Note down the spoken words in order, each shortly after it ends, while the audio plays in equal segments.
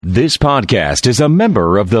This podcast is a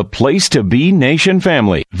member of the Place to Be Nation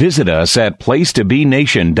family. Visit us at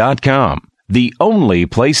placetobenation.com, the only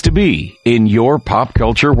place to be in your pop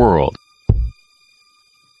culture world.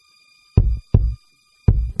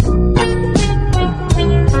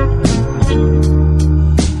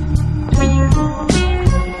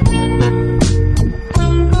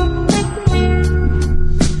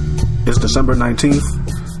 It's December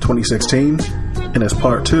 19th, 2016, and it's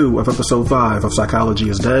part 2 of episode 5 of Psychology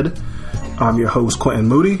is Dead. I'm your host, Quentin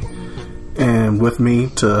Moody, and with me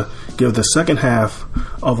to give the second half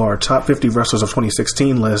of our top 50 wrestlers of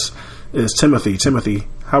 2016 list is Timothy. Timothy,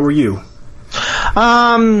 how are you?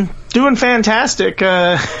 Doing fantastic.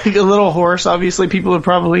 A little hoarse. Obviously, people are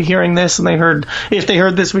probably hearing this, and if they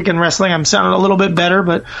heard This Week in Wrestling, I'm sounding a little bit better,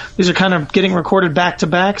 but these are kind of getting recorded back to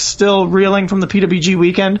back. Still reeling from the PWG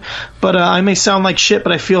weekend, but I may sound like shit,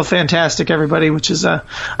 but I feel fantastic, everybody, which is, I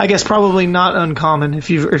guess, probably not uncommon if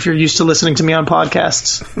you're used to listening to me on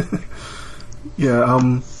podcasts.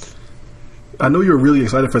 Yeah. I know you're really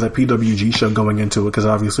excited for that PWG show going into it because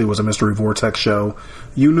obviously it was a Mystery Vortex show.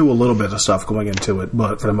 You knew a little bit of stuff going into it,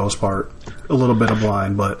 but for the most part, a little bit of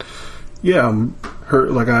blind. But yeah,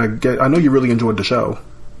 I know you really enjoyed the show.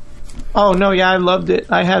 Oh no, yeah, I loved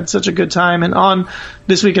it. I had such a good time, and on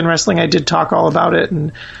This Week in Wrestling, I did talk all about it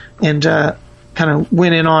and kind of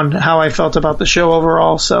went in on how I felt about the show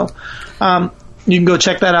overall. So. You can go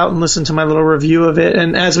check that out and listen to my little review of it.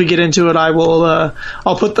 And as we get into it,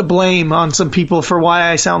 I'll put the blame on some people for why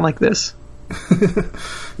I sound like this.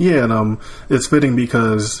 Yeah, and it's fitting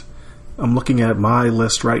because I'm looking at my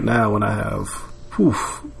list right now, and I have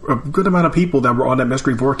a good amount of people that were on that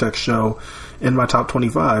Mystery Vortex show in my top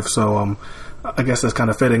 25. So I guess that's kind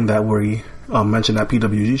of fitting that we mentioned that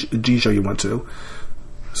PWG show you went to.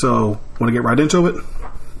 So, want to get right into it?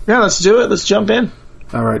 Yeah, let's do it. Let's jump in.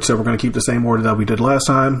 Alright, so we're going to keep the same order that we did last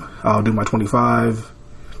time. I'll do my 25.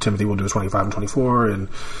 Timothy will do his 25 and 24. And,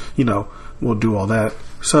 we'll do all that.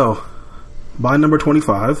 So, my number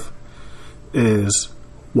 25 is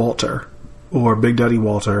Walter. Or Big Daddy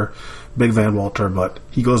Walter. Big Van Walter, but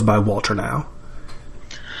he goes by Walter now.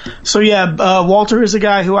 So yeah, Walter is a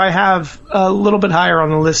guy who I have a little bit higher on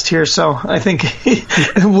the list here. So I think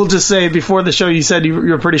we'll just say before the show, you said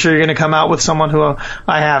you're pretty sure you're going to come out with someone who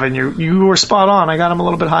I have, and you were spot on. I got him a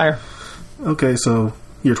little bit higher. Okay, so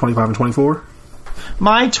you're 25 and 24?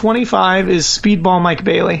 My 25 is Speedball Mike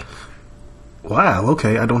Bailey. Wow,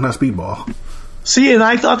 okay, I don't have Speedball. See, and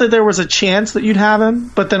I thought that there was a chance that you'd have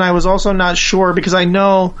him, but then I was also not sure because I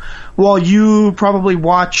know while you probably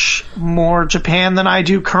watch more Japan than I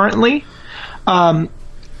do currently, I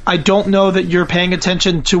don't know that you're paying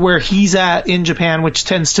attention to where he's at in Japan, which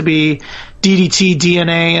tends to be DDT,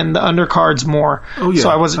 DNA, and the undercards more. Oh, yeah. So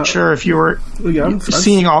I wasn't sure if you were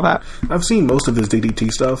seeing all that. I've seen most of his DDT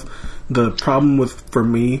stuff. The problem for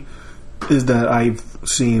me is that I've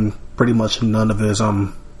seen pretty much none of his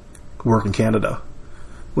work in Canada,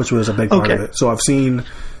 which was a big part of it. So I've seen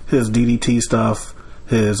his DDT stuff,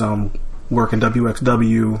 his work in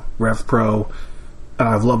WXW, Rev Pro, and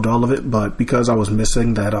I've loved all of it, but because I was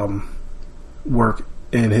missing that work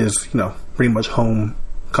in his, pretty much home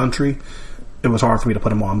country, it was hard for me to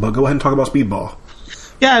put him on. But go ahead and talk about Speedball.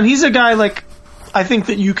 Yeah, and he's a guy I think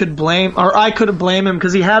that you could blame, or I could have blamed him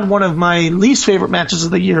because he had one of my least favorite matches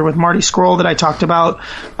of the year with Marty Scurll that I talked about.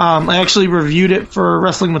 I actually reviewed it for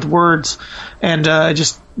Wrestling with Words, and I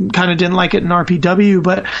just kind of didn't like it in RPW.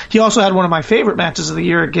 But he also had one of my favorite matches of the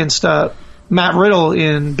year against Matt Riddle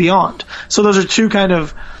in Beyond. So those are two kind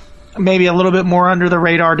of maybe a little bit more under the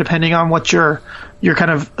radar, depending on what your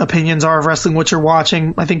kind of opinions are of wrestling, what you're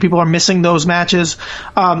watching. I think people are missing those matches.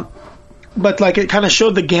 But it kind of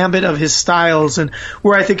showed the gambit of his styles and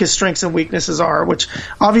where I think his strengths and weaknesses are, which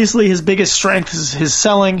obviously his biggest strength is his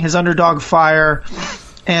selling, his underdog fire,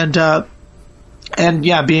 and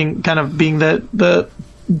being the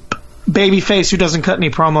baby face who doesn't cut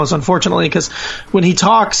any promos, unfortunately, because when he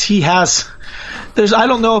talks, I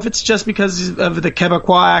don't know if it's just because of the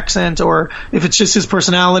Quebecois accent or if it's just his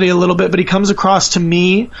personality a little bit, but he comes across to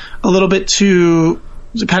me a little bit too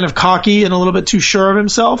kind of cocky and a little bit too sure of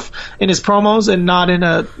himself in his promos, and not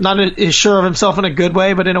as sure of himself in a good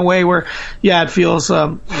way, but in a way where, it feels,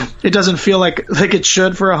 it doesn't feel like it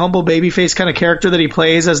should for a humble babyface kind of character that he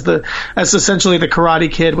plays as essentially the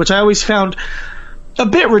Karate Kid, which I always found a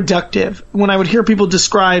bit reductive when I would hear people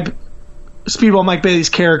describe Speedball Mike Bailey's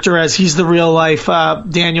character as he's the real life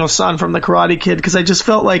Daniel's son from the Karate Kid, because I just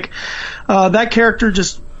felt like that character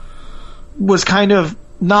just was kind of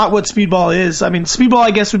not what Speedball is. I mean, Speedball,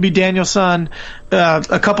 I guess, would be Daniel's son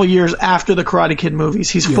a couple years after the Karate Kid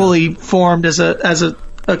movies. He's fully formed as a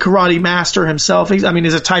a karate master himself. He's a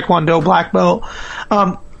Taekwondo black belt.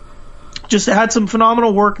 Just had some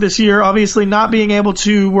phenomenal work this year. Obviously, not being able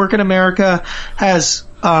to work in America has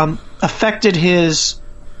affected his,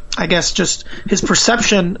 I guess, just his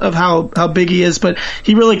perception of how big he is, but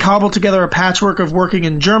he really cobbled together a patchwork of working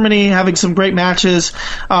in Germany, having some great matches.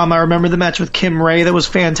 I remember the match with Kim Ray that was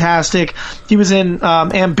fantastic. He was in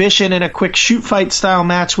Ambition in a quick shoot fight style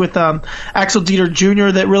match with Axel Dieter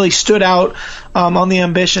Jr. that really stood out on the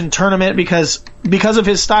Ambition tournament because of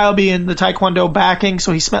his style being the Taekwondo backing,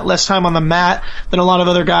 so he spent less time on the mat than a lot of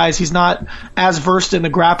other guys. He's not as versed in the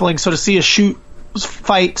grappling, so to see a shoot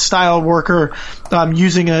fight style worker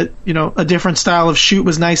using a different style of shoot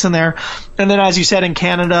was nice in there. And then, as you said, in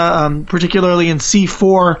Canada, particularly in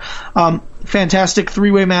C4, fantastic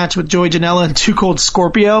three-way match with Joey Janela and Too Cold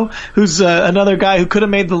Scorpio, who's another guy who could have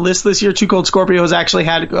made the list this year. Too Cold Scorpio has actually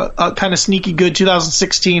had a kind of sneaky good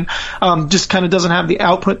 2016. Just kind of doesn't have the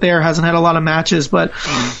output there, hasn't had a lot of matches. But,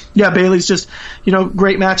 yeah, Bailey's just,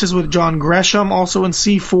 great matches with John Gresham, also in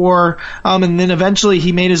C4. And then eventually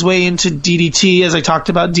he made his way into DDT, as I talked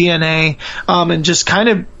about, DNA, and just kind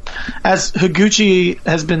of, as Higuchi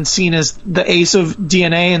has been seen as the ace of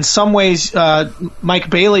DNA, in some ways Mike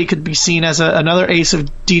Bailey could be seen as another ace of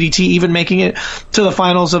DDT, even making it to the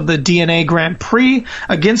finals of the DNA Grand Prix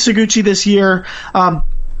against Higuchi this year,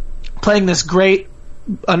 playing this great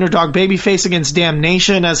underdog babyface against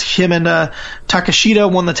Damnation, as him and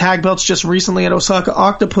Takashita won the tag belts just recently at Osaka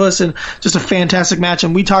Octopus, and just a fantastic match.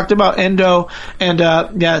 And we talked about Endo and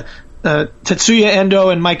Tetsuya Endo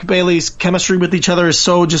and Mike Bailey's chemistry with each other is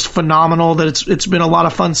so just phenomenal that it's been a lot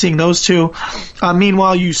of fun seeing those two.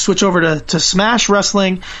 Meanwhile, you switch over to Smash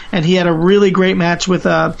Wrestling, and he had a really great match with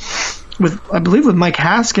I believe with Mark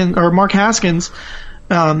Haskins.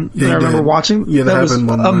 That I remember watching. Yeah, that was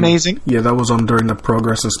amazing. That was on during the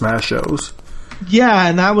Progress and Smash shows. Yeah,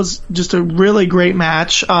 and that was just a really great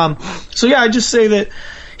match. So yeah, I just say that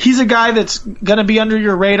he's a guy that's going to be under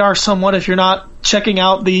your radar somewhat if you're not checking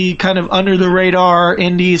out the kind of under-the-radar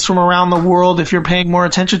indies from around the world. If you're paying more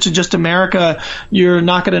attention to just America, you're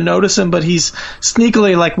not going to notice him, but he's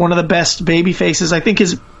sneakily like one of the best baby faces. I think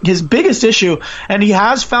his biggest issue, and he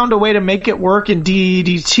has found a way to make it work in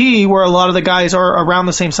DDT, where a lot of the guys are around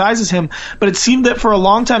the same size as him, but it seemed that for a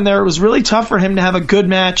long time there, it was really tough for him to have a good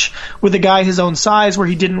match with a guy his own size, where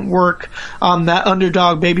he didn't work that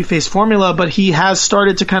underdog babyface formula, but he has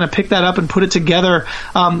started to kind of pick that up and put it together.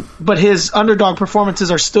 But his underdog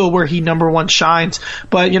performances are still where he number one shines.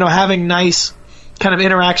 But having nice kind of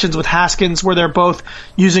interactions with Haskins, where they're both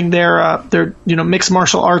using their mixed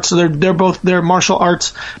martial arts, so they're both their martial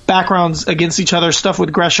arts backgrounds against each other. Stuff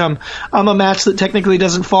with Gresham, a match that technically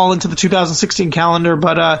doesn't fall into the 2016 calendar,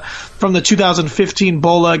 but from the 2015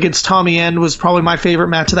 Bola against Tommy End was probably my favorite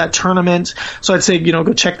match of that tournament. So I'd say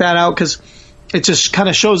go check that out, because it just kind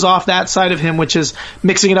of shows off that side of him, which is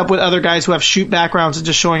mixing it up with other guys who have shoot backgrounds and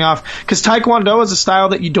just showing off. Because Taekwondo is a style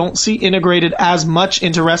that you don't see integrated as much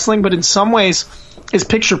into wrestling, but in some ways is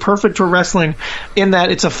picture perfect for wrestling, in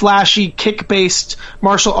that it's a flashy kick-based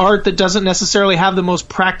martial art that doesn't necessarily have the most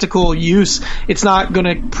practical use. It's not going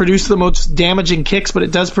to produce the most damaging kicks, but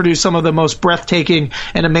it does produce some of the most breathtaking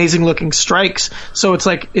and amazing looking strikes. So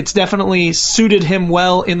it's definitely suited him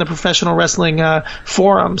well in the professional wrestling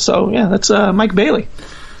forum. So yeah, that's Mike Bailey.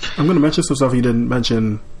 I'm going to mention some stuff you didn't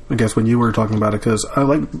mention, I guess, when you were talking about it, because I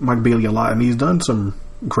like Mike Bailey a lot, and he's done some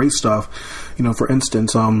great stuff. For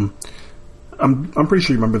instance, I'm pretty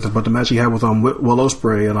sure you remember this, but the match he had with Will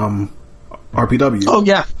Ospreay and RPW. Oh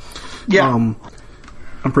yeah.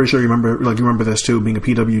 I'm pretty sure you remember this too, being a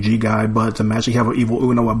PWG guy. But the match he had with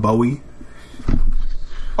Evil Uno at Bowie.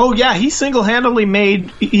 Oh yeah, he single-handedly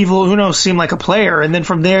made Evil Uno seem like a player, and then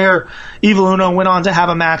from there, Evil Uno went on to have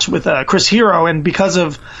a match with Chris Hero, and because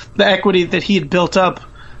of the equity that he had built up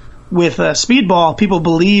with Speedball, people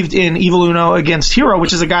believed in Evil Uno against Hero,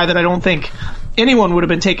 which is a guy that I don't think anyone would have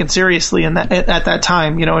been taken seriously at that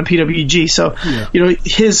time, in PWG. So, yeah.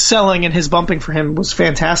 His selling and his bumping for him was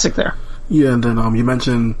fantastic there. Yeah, and then you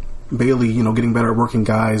mentioned Bailey, getting better at working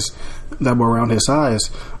guys that were around his size.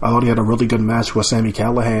 I thought he had a really good match with Sami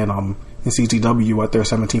Callihan in CZW at their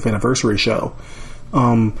 17th anniversary show. Do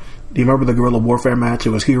you remember the Guerrilla Warfare match?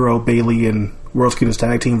 It was Hero, Bailey, and World's Cutest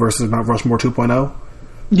Tag Team versus Mount Rushmore 2.0.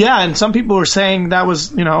 Yeah, and some people were saying that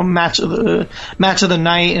was, match of the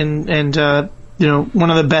night, and one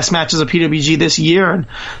of the best matches of PWG this year, and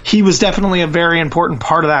he was definitely a very important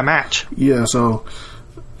part of that match. Yeah. So,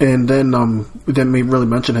 and then we didn't really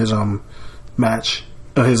mention his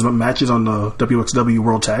his matches on the WXW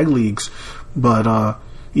World Tag Leagues, but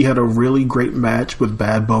he had a really great match with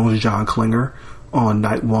Bad Bones John Klinger on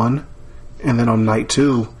night one, and then on night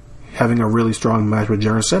 2, having a really strong match with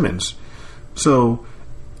Jaron Simmons. So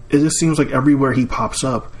it just seems like everywhere he pops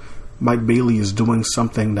up, Mike Bailey is doing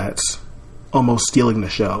something that's almost stealing the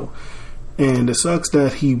show. And it sucks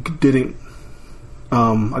that he didn't,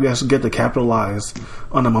 get to capitalize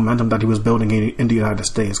on the momentum that he was building in the United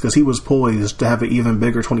States, because he was poised to have an even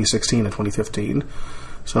bigger 2016 and 2015.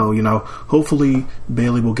 So, hopefully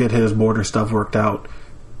Bailey will get his border stuff worked out,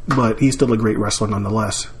 but he's still a great wrestler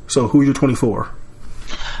nonetheless. So who's your 24?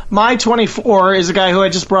 My 24 is a guy who I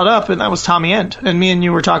just brought up, and that was Tommy End. And me and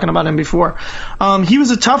you were talking about him before. He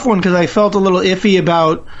was a tough one because I felt a little iffy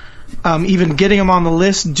about even getting him on the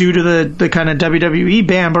list due to the kind of WWE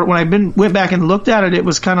ban. But when I went back and looked at it, it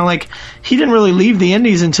was kind of like he didn't really leave the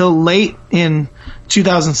Indies until late in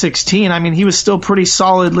 2016. I mean, he was still pretty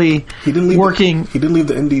solidly working. He didn't leave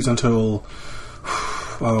the Indies until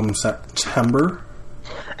September.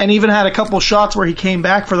 And even had a couple shots where he came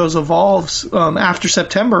back for those Evolves after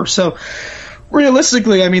September. So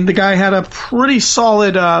realistically, I mean, the guy had a pretty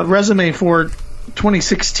solid resume for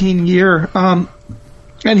 2016 year.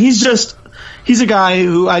 And he's a guy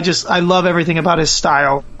who I love everything about his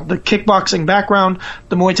style. The kickboxing background,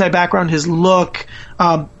 the Muay Thai background, his look,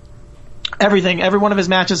 everything. Every one of his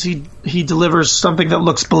matches, he delivers something that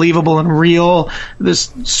looks believable and real.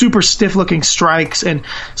 This super stiff-looking strikes, and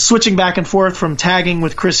switching back and forth from tagging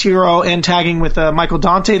with Chris Hero and tagging with Michael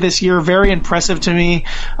Dante this year, very impressive to me.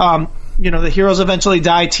 The Heroes Eventually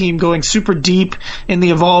Die team going super deep in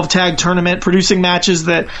the Evolve Tag Tournament, producing matches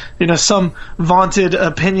that, some vaunted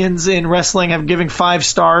opinions in wrestling have given 5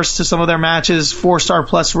 stars to some of their matches, 4-star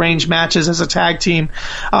plus range matches as a tag team,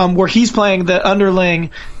 where he's playing the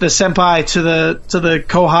underling, the senpai to the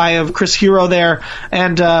kohai of Chris Hero there,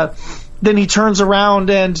 and then he turns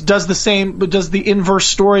around and does the inverse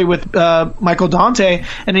story with Michael Dante,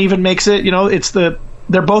 and even makes it,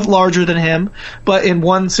 they're both larger than him, but in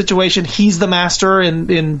one situation, he's the master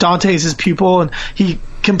and Dante's his pupil, and he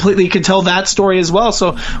completely can tell that story as well.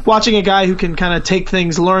 So watching a guy who can kind of take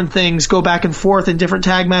things, learn things, go back and forth in different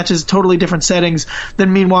tag matches, totally different settings,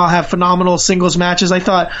 then meanwhile have phenomenal singles matches. I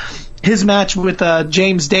thought his match with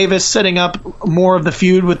James Davis, setting up more of the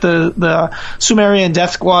feud with the Sumerian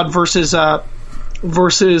Death Squad versus the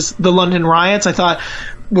London Riots, I thought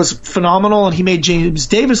was phenomenal, and he made James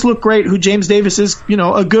Davis look great, who James Davis is,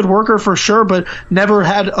 a good worker for sure, but never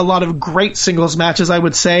had a lot of great singles matches, I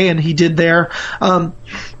would say, and he did there.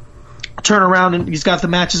 Turn around, and he's got the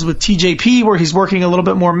matches with TJP where he's working a little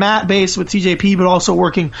bit more mat based with TJP, but also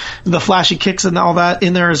working the flashy kicks and all that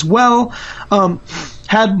in there as well.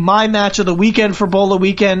 Had my match of the weekend for Bola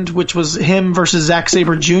Weekend, which was him versus Zack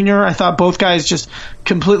Sabre Jr. I thought both guys just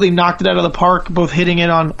completely knocked it out of the park, both hitting it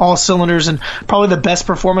on all cylinders, and probably the best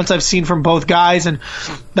performance I've seen from both guys. And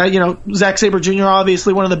that, Zack Sabre Jr.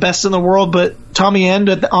 obviously one of the best in the world, but Tommy End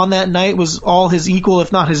on that night was all his equal,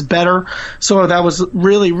 if not his better. So that was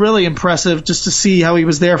really, really impressive just to see how he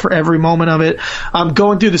was there for every moment of it.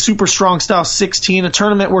 Going through the Super Strong Style 16, a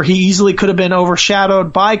tournament where he easily could have been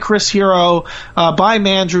overshadowed by Chris Hero, by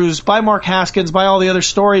Mandrews, by Mark Haskins, by all the other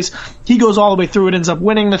stories. He goes all the way through it, ends up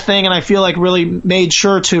winning the thing, and I feel like really made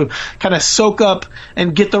sure to kind of soak up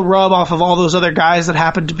and get the rub off of all those other guys that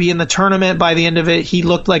happened to be in the tournament. By the end of it, he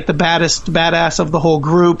looked like the badass of the whole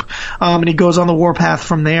group, and he goes on the warpath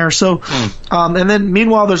from there. So, and then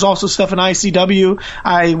meanwhile, there's also stuff in ICW.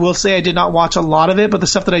 I will say I did not watch a lot of it, but the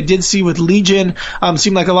stuff that I did see with Legion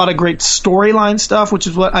seemed like a lot of great storyline stuff, which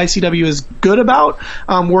is what ICW is good about,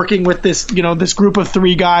 working with this group of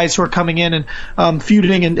 3 guys who are coming in and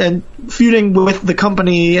feuding with the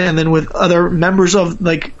company, and then with other members of,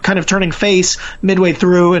 like, kind of turning face midway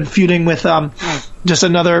through, and feuding with just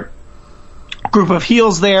another group of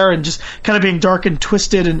heels there, and just kind of being dark and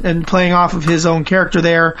twisted and playing off of his own character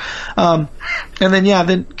there. And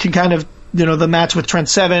then can kind of, the match with Trent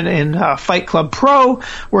Seven in Fight Club Pro,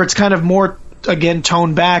 where it's kind of more, again,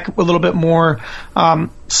 toned back, a little bit more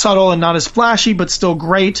subtle and not as flashy, but still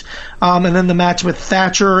great. And then the match with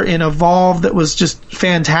Thatcher in Evolve that was just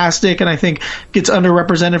fantastic, and I think gets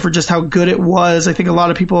underrepresented for just how good it was. I think a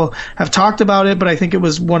lot of people have talked about it, but I think it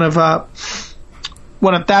was one of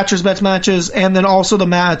Thatcher's best matches. And then also the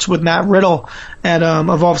match with Matt Riddle at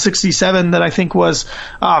Evolve 67 that I think was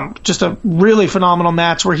just a really phenomenal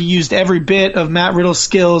match, where he used every bit of Matt Riddle's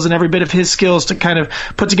skills and every bit of his skills to kind of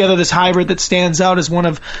put together this hybrid that stands out as one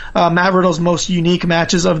of Matt Riddle's most unique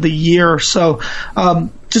matches of the year. So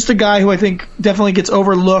just a guy who I think definitely gets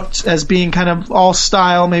overlooked as being kind of all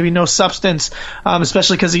style, maybe no substance,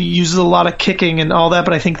 especially because he uses a lot of kicking and all that.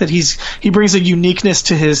 But I think that he brings a uniqueness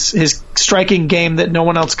to his striking game that no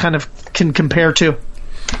one else kind of can compare to.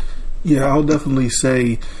 Yeah, I'll definitely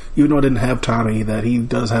say even though I didn't have Tommy, that he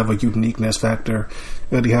does have a uniqueness factor,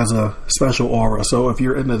 that he has a special aura. So if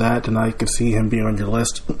you're into that, then I could see him being on your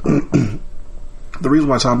list. The reason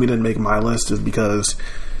why Tommy didn't make my list is because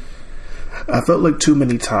I felt like too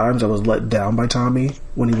many times I was let down by Tommy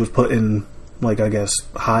when he was put in, like, I guess,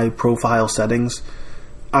 high profile settings.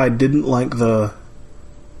 I didn't like the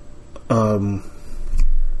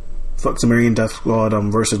Sumerian Death Squad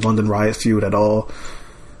versus London Riot feud at all.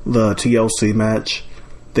 The TLC match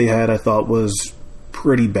they had, I thought, was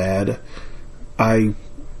pretty bad. I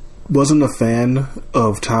wasn't a fan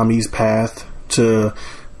of Tommy's path to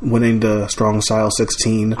winning the Strong Style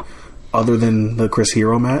 16 other than the Chris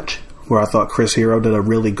Hero match, where I thought Chris Hero did a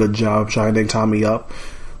really good job shining Tommy up.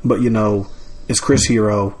 But, you know, it's Chris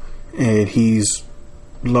Hero, and he's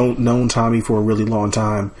known Tommy for a really long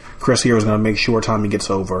time. Chris Hero's going to make sure Tommy gets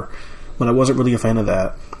over. But I wasn't really a fan of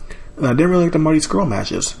that. And I didn't really like the Marty Scurll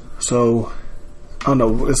matches. So, I don't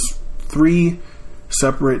know, it's 3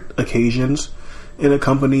 separate occasions in a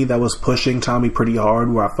company that was pushing Tommy pretty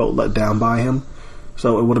hard where I felt let down by him.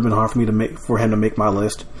 So it would have been hard for him to make my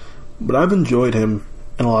list. But I've enjoyed him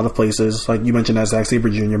in a lot of places. Like you mentioned that Zack Sabre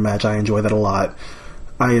Jr. match, I enjoy that a lot.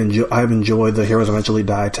 I've enjoyed the Heroes Eventually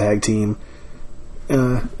Die tag team.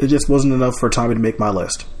 It just wasn't enough for Tommy to make my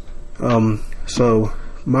list. So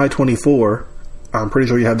my 24, I'm pretty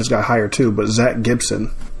sure you have this guy higher too, but Zach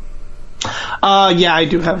Gibson. Yeah, I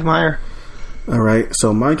do have him higher. Alright,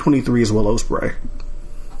 so my 23 is Will Ospreay.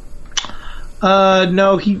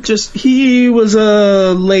 No, he was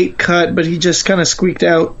a late cut, but he just kind of squeaked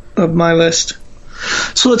out of my list.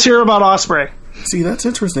 So let's hear about Ospreay. See, that's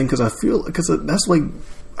interesting because I feel that's like,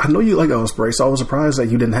 I know you like Ospreay, so I was surprised that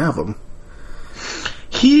you didn't have him.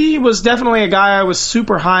 He was definitely a guy I was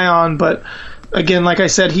super high on, but again, like I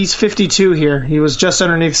said, he's 52 here. He was just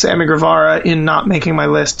underneath Sammy Guevara in not making my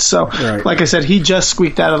list. So, right. Like I said, he just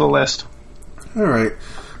squeaked out of the list. All right.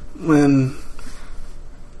 When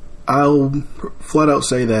I'll flat out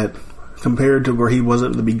say that compared to where he was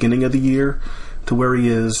at the beginning of the year to where he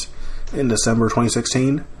is in December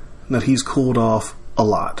 2016, that he's cooled off a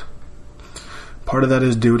lot. Part of that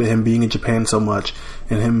is due to him being in Japan so much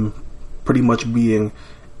and him pretty much being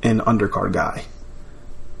an undercard guy.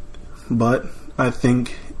 But I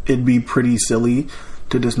think it'd be pretty silly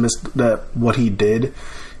to dismiss that what he did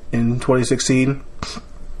in 2016.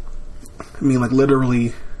 I mean, like,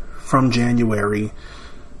 literally from January,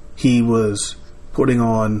 he was putting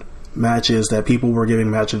on matches that people were giving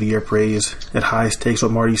Match of the Year praise at High Stakes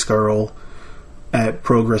with Marty Scurll, at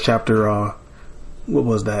Progress Chapter, what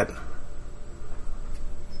was that?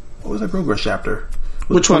 What was that Progress Chapter?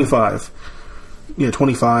 Which 25. One? Yeah,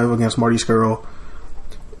 25 against Marty Scurll.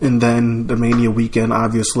 And then the Mania weekend,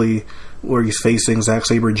 obviously, where he's facing Zack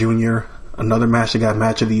Sabre Jr., another match that got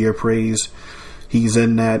Match of the Year praise. He's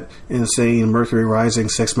in that insane Mercury Rising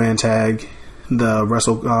 6-man tag, the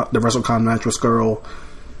WrestleCon match with Scurll,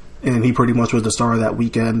 and he pretty much was the star of that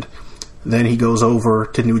weekend. Then he goes over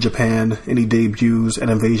to New Japan and he debuts an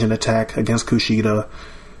Invasion Attack against Kushida,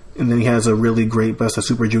 and then he has a really great Best of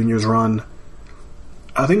Super Juniors run.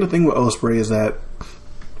 I think the thing with Ospreay is that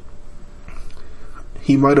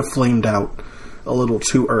he might have flamed out a little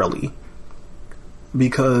too early,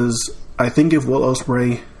 because I think if Will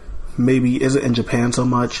Ospreay maybe isn't in Japan so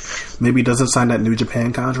much, maybe doesn't sign that New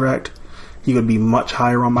Japan contract, he would be much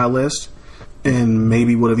higher on my list and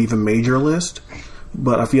maybe would have even made your list.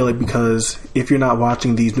 But I feel like because if you're not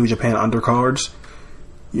watching these New Japan undercards,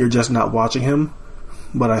 you're just not watching him.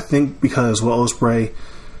 But I think because Will Ospreay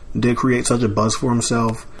did create such a buzz for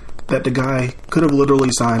himself that the guy could have literally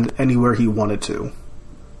signed anywhere he wanted to.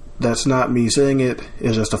 That's not me saying it.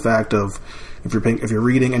 It's just a fact of if you're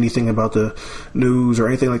reading anything about the news or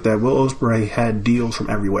anything like that, Will Ospreay had deals from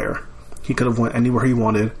everywhere. He could have went anywhere he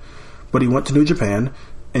wanted, but he went to New Japan,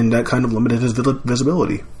 and that kind of limited his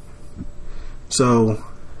visibility. So,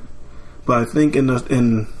 but I think in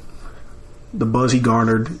the buzz he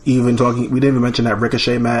garnered, we didn't even mention that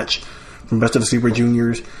Ricochet match from Best of the Super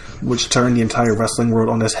Juniors, which turned the entire wrestling world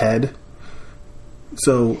on its head.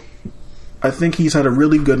 So, I think he's had a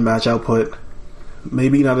really good match output.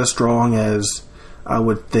 Maybe not as strong as I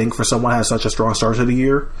would think for someone who has such a strong start to the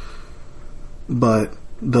year, but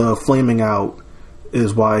the flaming out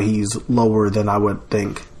is why he's lower than I would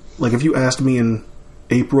think. Like, if you asked me in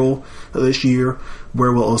April of this year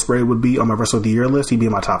where Will Ospreay would be on my Wrestler of the Year list, he'd be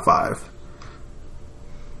in my top 5.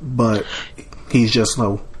 But he's just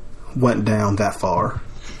went down that far.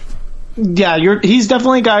 Yeah, he's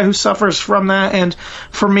definitely a guy who suffers from that, and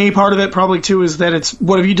for me, part of it probably too is that it's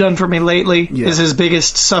what have you done for me lately is his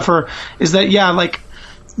biggest suffer. Is that like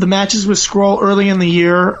the matches with Scurll early in the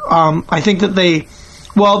year, I think that they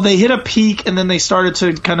Well, they hit a peak and then they started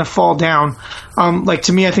to kind of fall down.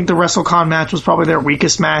 To me, I think the WrestleCon match was probably their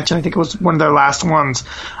weakest match, and I think it was one of their last ones.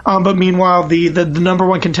 But meanwhile, the number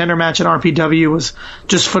one contender match in RPW was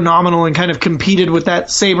just phenomenal and kind of competed with that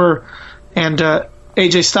Sabre and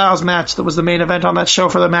AJ Styles match that was the main event on that show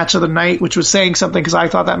for the match of the night, which was saying something because I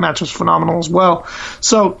thought that match was phenomenal as well.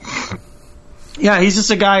 So, yeah, he's just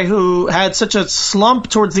a guy who had such a slump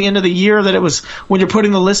towards the end of the year that it was, when you're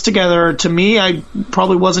putting the list together, to me, I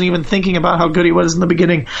probably wasn't even thinking about how good he was in the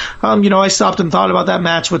beginning. I stopped and thought about that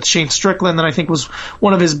match with Shane Strickland that I think was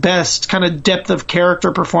one of his best kind of depth of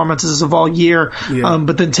character performances of all year. Yeah.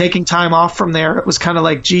 But then taking time off from there, it was kind of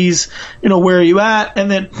like, geez, where are you at? And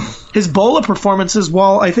then his Bola performances,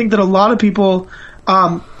 while I think that a lot of people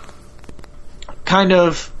kind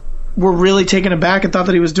of were really taken aback and thought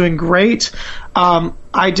that he was doing great,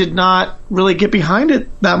 I did not really get behind it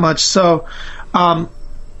that much. So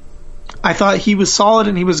I thought he was solid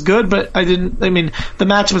and he was good, but the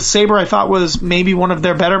match with Sabre I thought was maybe one of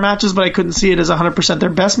their better matches, but I couldn't see it as 100%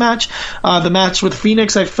 their best match. The match with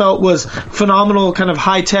Phoenix I felt was phenomenal, kind of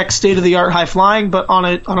high-tech, state-of-the-art, high-flying, but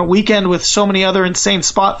on a weekend with so many other insane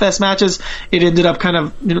spot fest matches, it ended up kind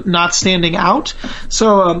of not standing out.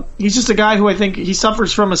 So he's just a guy who I think he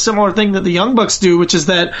suffers from a similar thing that the Young Bucks do, which is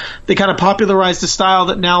that they kind of popularized a style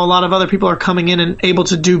that now a lot of other people are coming in and able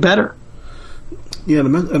to do better. Yeah,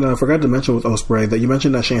 and I forgot to mention with Ospreay that you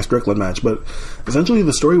mentioned that Shane Strickland match, but essentially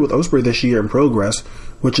the story with Ospreay this year in Progress,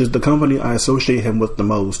 which is the company I associate him with the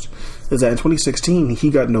most, is that in 2016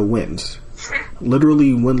 he got no wins.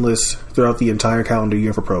 Literally winless throughout the entire calendar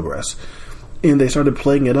year for Progress. And they started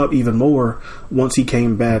playing it up even more once he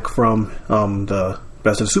came back from the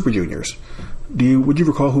Best of the Super Juniors. Would you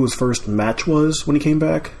recall who his first match was when he came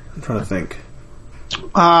back? I'm trying to think.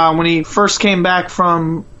 When he first came back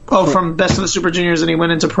from Best of the Super Juniors and he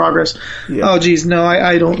went into Progress. Yeah. Oh, geez, no,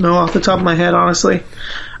 I don't know off the top of my head, honestly.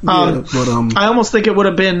 I almost think it would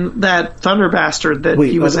have been that Thunder Bastard that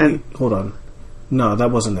he was in. Hold on. No,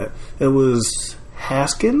 that wasn't it. It was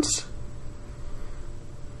Haskins?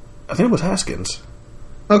 I think it was Haskins.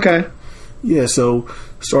 Okay. Yeah, so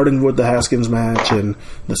starting with the Haskins match and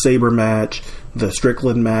the Sabre match, the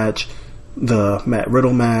Strickland match, the Matt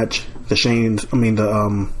Riddle match,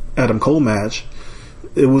 the Adam Cole match,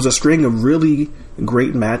 it was a string of really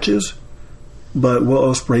great matches, but Will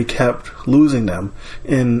Ospreay kept losing them.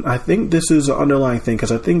 And I think this is an underlying thing,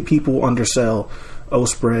 because I think people undersell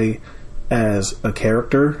Ospreay as a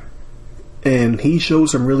character, and he showed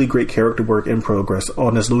some really great character work in Progress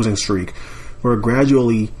on this losing streak, where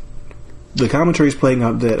gradually the commentary is playing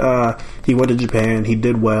up that he went to Japan, he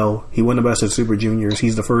did well, he won the Best of Super Juniors,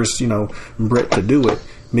 he's the first Brit to do it.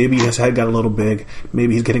 Maybe his head got a little big,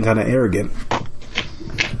 maybe he's getting kind of arrogant.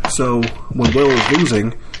 So when Will is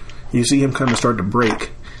losing, you see him kind of start to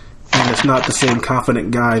break, and it's not the same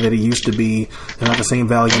confident guy that he used to be, and not the same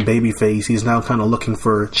valiant babyface. He's now kind of looking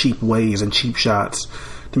for cheap ways and cheap shots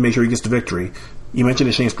to make sure he gets the victory. You mentioned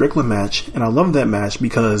the Shane Strickland match, and I love that match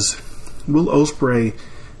because Will Ospreay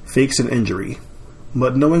fakes an injury,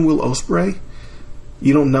 but knowing Will Ospreay,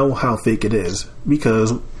 you don't know how fake it is,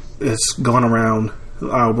 because it's gone around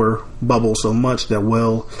our bubble so much that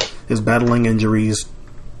Will is battling injuries.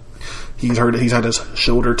 He's had his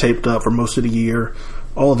shoulder taped up for most of the year,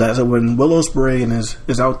 all of that. So when Will Ospreay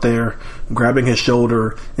is out there grabbing his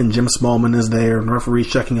shoulder, and Jim Smallman is there, and the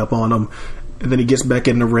referee's checking up on him, and then he gets back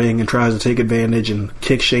in the ring and tries to take advantage and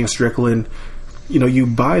kick Shane Strickland, you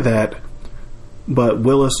buy that. But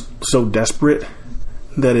Will is so desperate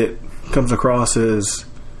that it comes across as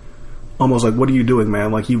almost like, what are you doing,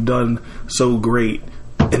 man? Like, you've done so great,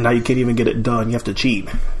 and now you can't even get it done. You have to cheat.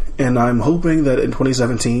 And I'm hoping that in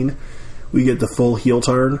 2017 we get the full heel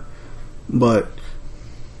turn. But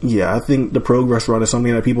yeah, I think the Progress run is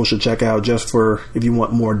something that people should check out just for if you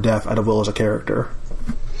want more depth out of Will as a character.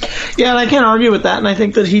 Yeah, and I can't argue with that. And I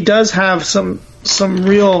think that he does have some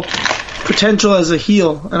real potential as a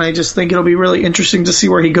heel, and I just think it'll be really interesting to see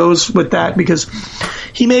where he goes with that, because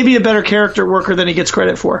he may be a better character worker than he gets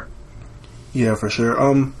credit for. Yeah, for sure.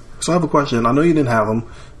 So I have a question. I know you didn't have him,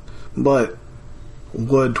 but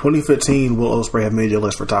would 2015 Will Ospreay have made your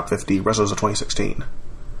list for top 50 wrestlers of 2016?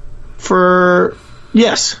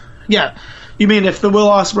 Yes. Yeah. You mean if the Will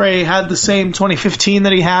Ospreay had the same 2015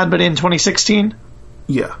 that he had, but in 2016?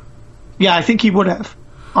 Yeah. Yeah, I think he would have,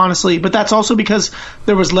 honestly. But that's also because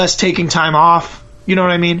there was less taking time off. You know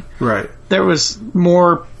what I mean? Right. There was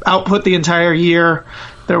more output the entire year.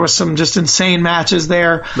 There was some just insane matches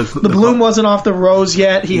there. The bloom wasn't off the rose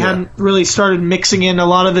yet. He hadn't really started mixing in a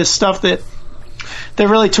lot of this stuff that that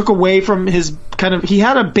really took away from his kind of, he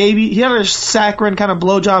had a saccharine kind of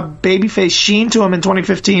blowjob babyface sheen to him in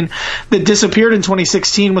 2015 that disappeared in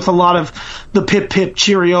 2016 with a lot of the pip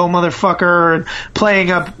cheerio motherfucker and playing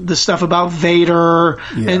up the stuff about Vader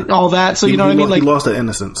and all that. So you know what I mean? Like, he lost that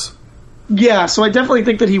innocence. Yeah, so I definitely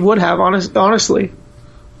think that he would have, honestly.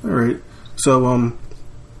 All right. So,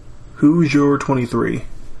 who's your 23?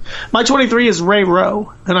 My 23 is Ray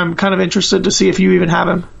Rowe, and I'm kind of interested to see if you even have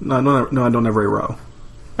him. No, I don't have Ray Rowe.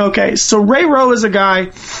 Okay, so Ray Rowe is a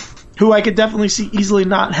guy who I could definitely see easily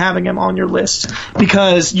not having him on your list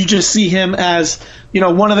because you just see him as, you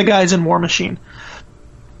know, one of the guys in War Machine.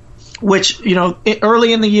 Which, you know,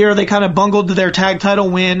 early in the year they kind of bungled their tag title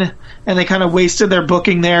win and they kind of wasted their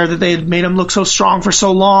booking there that they had made him look so strong for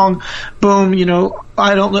so long. Boom, you know,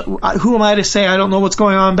 I don't know, who am I to say? I don't know what's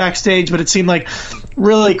going on backstage, but it seemed like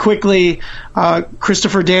really quickly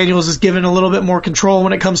Christopher Daniels is given a little bit more control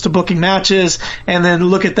when it comes to booking matches, and then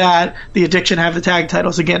look at that, the Addiction have the tag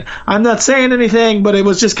titles again. I'm not saying anything, but it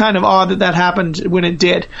was just kind of odd that happened when it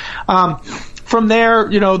did. From there,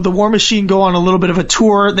 you know, the War Machine go on a little bit of a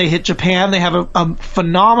tour. They hit Japan. They have a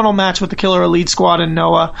phenomenal match with the Killer Elite Squad and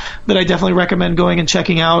Noah that I definitely recommend going and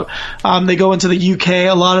checking out. They go into the UK,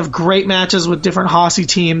 a lot of great matches with different Aussie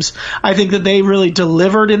teams. I think that they really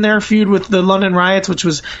delivered in their feud with the London Riots, which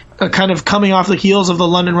was kind of coming off the heels of the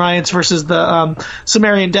London Riots versus the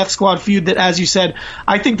Sumerian Death Squad feud that, as you said,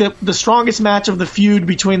 I think that the strongest match of the feud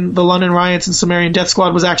between the London Riots and Sumerian Death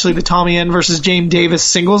Squad was actually the Tommy End versus James Davis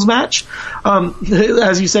singles match.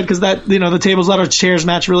 As you said, because that, you know, the tables, ladder, chairs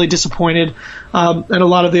match really disappointed, and a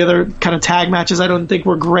lot of the other kind of tag matches I don't think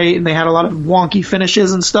were great, and they had a lot of wonky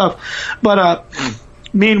finishes and stuff. But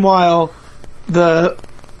meanwhile, the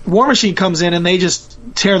War Machine comes in and they just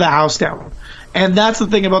tear the house down. And that's the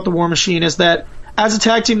thing about the War Machine, is that as a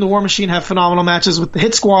tag team, the War Machine have phenomenal matches with the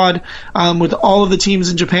Hit Squad, with all of the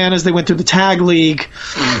teams in Japan as they went through the tag league.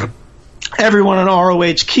 Everyone on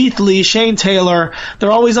ROH, Keith Lee, Shane Taylor,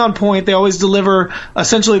 they're always on point. They always deliver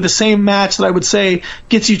essentially the same match that I would say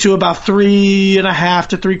gets you to about 3.5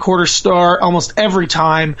 to 3/4 star almost every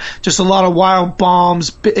time. Just a lot of wild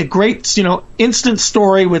bombs, a great, you know, instant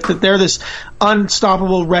story with that they're this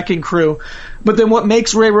unstoppable wrecking crew. But then what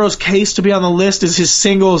makes Ray Rowe's case to be on the list is his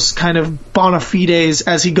singles kind of bona fides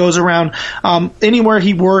as he goes around. Anywhere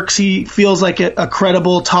he works, he feels like a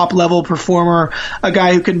credible top-level performer, a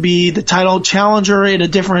guy who can be the title challenger in a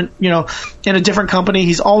different, you know, in a different company.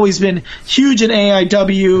 He's always been huge in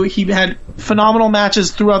AIW. He had phenomenal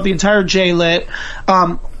matches throughout the entire J-Lit.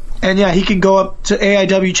 And yeah, he can go up to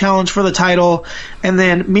AIW challenge for the title. And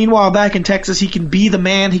then meanwhile, back in Texas, he can be the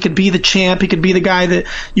man. He can be the champ. He can be the guy that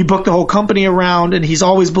you book the whole company around. And he's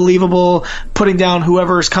always believable, putting down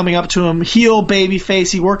whoever is coming up to him. Heel, baby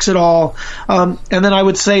face, he works it all. And then I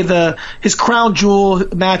would say his crown jewel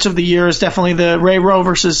match of the year is definitely the Ray Rowe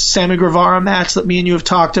versus Sammy Guevara match that me and you have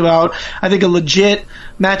talked about. I think a legit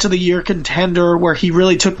match of the year contender where he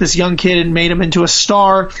really took this young kid and made him into a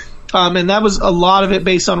star. And that was a lot of it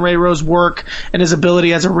based on Ray Rowe's work and his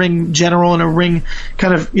ability as a ring general and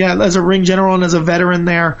as a ring general and as a veteran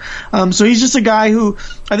there. So he's just a guy who,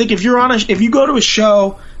 I think if you go to a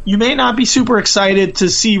show, you may not be super excited to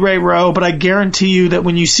see Ray Rowe, but I guarantee you that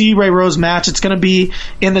when you see Ray Rowe's match, it's going to be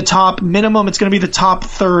in the top minimum. It's going to be the top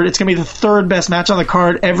third. It's going to be the third best match on the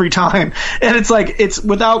card every time. And it's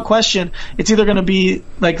without question, it's either going to be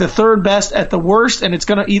like the third best at the worst, and it's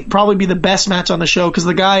going to probably be the best match on the show because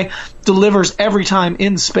the guy delivers every time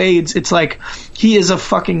in spades. It's like he is a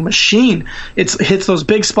fucking machine. It hits those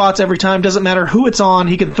big spots every time. Doesn't matter who it's on.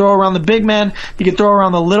 He can throw around the big man. He can throw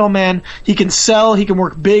around the little man. He can sell. He can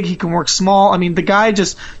work big. He can work small. I mean, the guy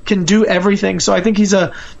just can do everything. So I think he's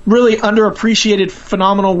a really underappreciated,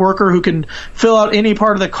 phenomenal worker who can fill out any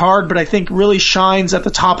part of the card, but I think really shines at the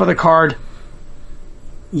top of the card.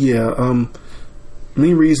 Yeah,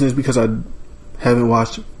 main reason is because I haven't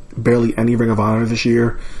watched barely any Ring of Honor this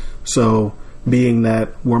year. So being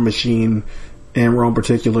that War Machine and Raw in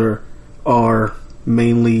particular are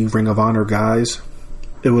mainly Ring of Honor guys,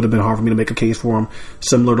 it would have been hard for me to make a case for them,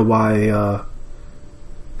 similar to why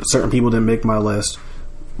certain people didn't make my list.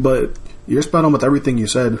 But you're spot on with everything you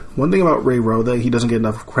said. One thing about Ray Rowe that he doesn't get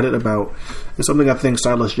enough credit about, and something I think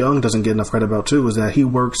Silas Young doesn't get enough credit about too, is that he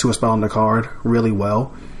works to a spot on the card really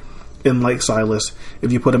well. And like Silas,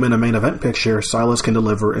 if you put him in a main event picture, Silas can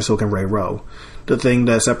deliver and so can Ray Rowe. The thing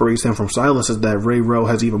that separates him from Silas is that Ray Rowe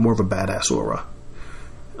has even more of a badass aura.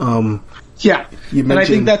 Yeah, and I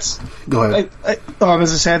think that's... Go ahead. I was going to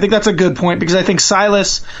say, I think that's a good point, because I think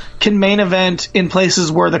Silas can main event in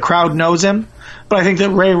places where the crowd knows him, but I think that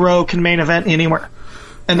Ray Rowe can main event anywhere.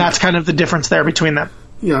 And that's kind of the difference there between them.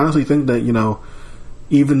 Yeah, I honestly think that,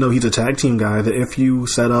 even though he's a tag team guy, that if you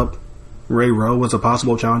set up Ray Rowe as a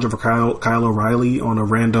possible challenger for Kyle O'Reilly on a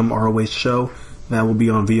random ROH show that will be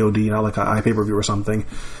on VOD, not like an iPay-per-view or something,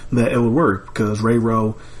 that it would work, because Ray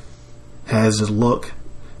Rowe has his look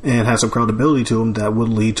and has some credibility to him that would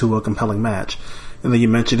lead to a compelling match. And then you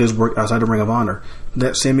mentioned his work outside of Ring of Honor.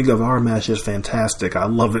 That Sammy Guevara match is fantastic. I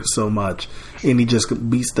love it so much. And he just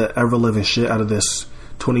beats the ever-living shit out of this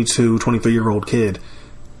 22, 23-year-old kid.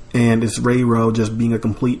 And it's Ray Rowe just being a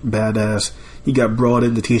complete badass. He got brought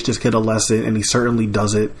in to teach this kid a lesson, and he certainly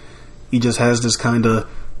does it. He just has this kind of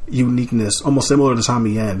uniqueness, almost similar to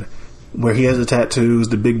Tommy End, where he has the tattoos,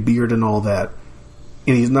 the big beard, and all that.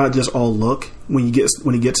 And he's not just all look. When he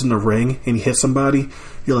gets in the ring and he hits somebody,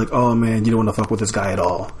 you're like, oh man, you don't want to fuck with this guy at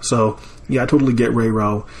all. So yeah, I totally get Ray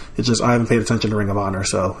Rowe. It's just I haven't paid attention to Ring of Honor,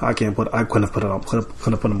 so I couldn't have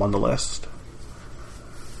put him on the list.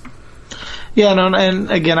 Yeah, no, and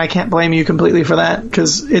again, I can't blame you completely for that,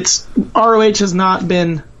 because ROH has not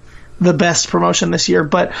been the best promotion this year,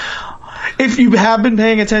 but if you have been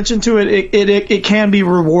paying attention to it can be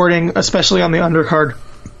rewarding, especially on the undercard.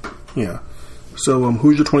 Yeah. So,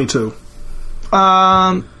 who's your 22?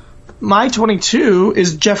 My 22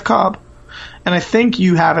 is Jeff Cobb, and I think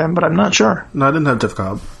you have him, but I'm not sure. No, I didn't have Jeff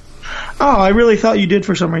Cobb. Oh, I really thought you did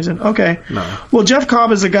for some reason. Okay. No. Well, Jeff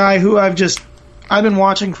Cobb is a guy who I've been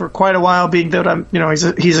watching for quite a while, being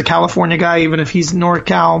that he's a California guy, even if he's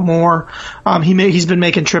NorCal more. He's been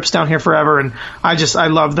making trips down here forever, and I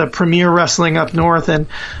love the Premier Wrestling up north, and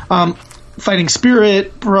Fighting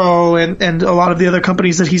Spirit Pro and a lot of the other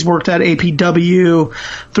companies that he's worked at, APW,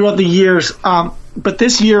 throughout the years. But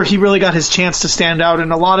this year he really got his chance to stand out,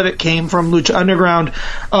 and a lot of it came from Lucha Underground,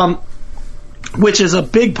 which is a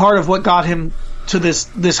big part of what got him to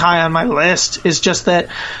this high on my list, is just that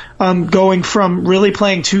going from really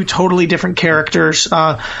playing two totally different characters.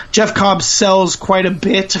 Jeff Cobb sells quite a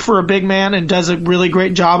bit for a big man and does a really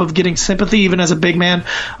great job of getting sympathy even as a big man.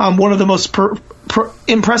 One of the most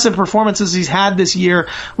impressive performances he's had this year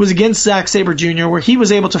was against Zack Sabre Jr., where he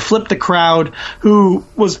was able to flip the crowd, who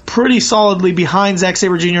was pretty solidly behind Zack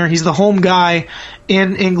Sabre Jr. He's the home guy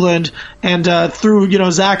in England, and through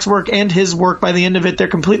Zack's work and his work, by the end of it, they're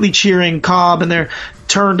completely cheering Cobb and they're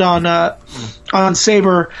turned on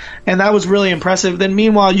Sabre, and that was really impressive. Then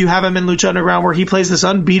meanwhile, you have him in Lucha Underground, where he plays this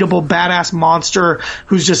unbeatable badass monster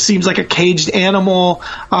who just seems like a caged animal,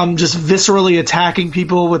 just viscerally attacking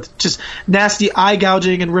people with just nasty eye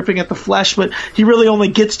gouging and ripping at the flesh, but he really only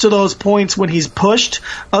gets to those points when he's pushed.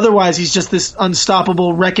 Otherwise, he's just this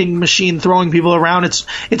unstoppable wrecking machine throwing people around.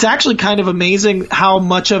 It's actually kind of amazing how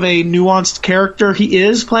much of a nuanced character he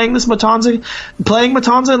is playing Matanza in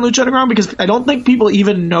Lucha Underground, because I don't think people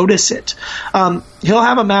even notice it. He'll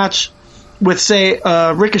have a match with, say,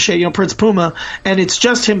 Ricochet, Prince Puma, and it's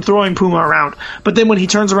just him throwing Puma around. But then when he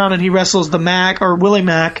turns around and he wrestles the Mac, or Willie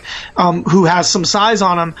Mac, who has some size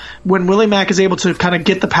on him, when Willie Mac is able to kind of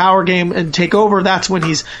get the power game and take over, that's when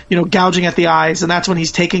he's, gouging at the eyes, and that's when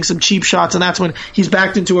he's taking some cheap shots, and that's when he's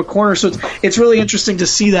backed into a corner. So it's really interesting to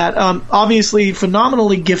see that. Obviously,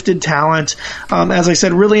 phenomenally gifted talent. As I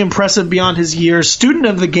said, really impressive beyond his years. Student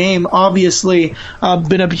of the game, obviously,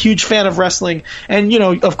 been a huge fan of wrestling. And,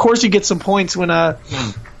 of course you get some points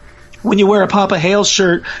when you wear a Papa Hale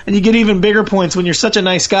shirt, and you get even bigger points when you're such a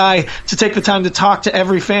nice guy to take the time to talk to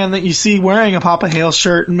every fan that you see wearing a Papa Hale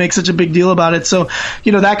shirt and make such a big deal about it. So,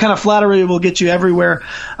 that kind of flattery will get you everywhere.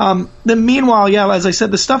 Then meanwhile, as I said,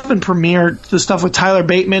 the stuff in Premiere, the stuff with Tyler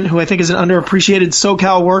Bateman, who I think is an underappreciated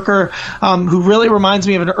SoCal worker, who really reminds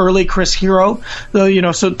me of an early Chris Hero.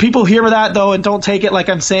 Though, so people hear that though and don't take it like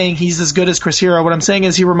I'm saying he's as good as Chris Hero. What I'm saying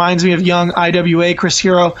is he reminds me of young IWA Chris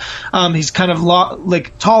Hero. He's kind of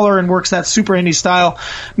taller and works that super indie style.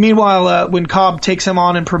 Meanwhile, when Cobb takes him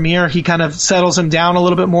on in Premiere, he kind of settles him down a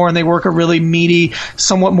little bit more, and they work a really meaty,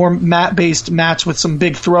 somewhat more mat-based match with some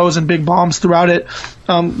big throws and big bombs throughout it,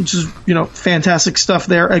 which is, fantastic stuff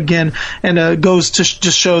there again, and goes to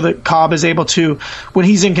just show that Cobb is able to, when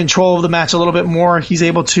he's in control of the match a little bit more, he's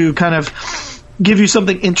able to kind of give you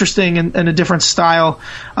something interesting and a different style.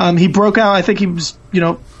 He broke out, I think he was,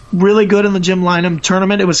 really good in the Jim Lynam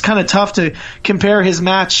tournament. It was kind of tough to compare his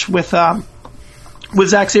match with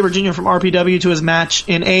Zack Sabre Jr. from RPW to his match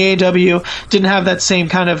in AAW. Didn't have that same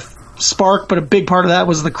kind of spark, but a big part of that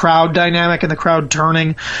was the crowd dynamic and the crowd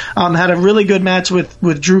turning. Had a really good match with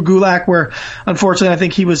Drew Gulak, where unfortunately I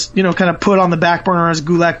think he was kind of put on the back burner as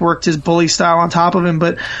Gulak worked his bully style on top of him.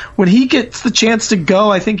 But when he gets the chance to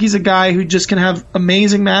go, I think he's a guy who just can have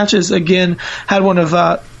amazing matches. Again,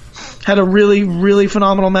 had a really, really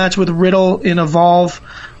phenomenal match with Riddle in Evolve.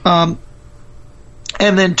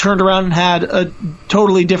 and then turned around and had a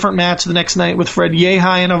totally different match the next night with Fred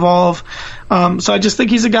Yehi in Evolve. So I just think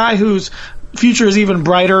he's a guy whose future is even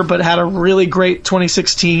brighter, but had a really great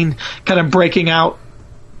 2016 kind of breaking out.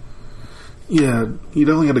 Yeah, he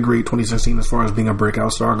definitely had a great 2016 as far as being a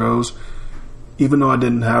breakout star goes. Even though I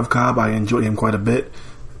didn't have Cobb, I enjoyed him quite a bit.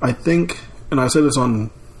 I think, and I said this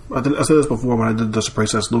before when I did the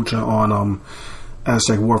Sorpresas Lucha on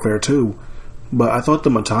Aztec Warfare 2, but I thought the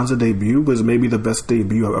Matanza debut was maybe the best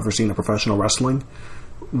debut I've ever seen in professional wrestling,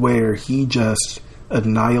 where he just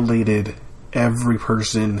annihilated every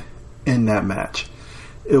person in that match.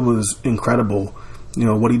 It was incredible. You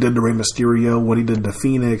know, what he did to Rey Mysterio, what he did to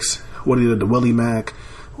Phoenix, what he did to Willie Mack,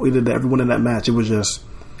 what he did to everyone in that match. It was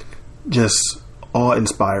just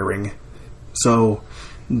awe-inspiring. So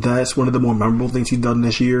that's one of the more memorable things he's done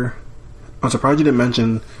this year. I'm surprised you didn't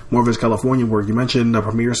mention more of his California work. You mentioned the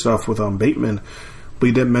premiere stuff with Bateman, but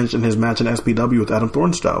you didn't mention his match in SPW with Adam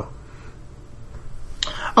Thornstowe.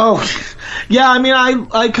 Oh, yeah, I mean,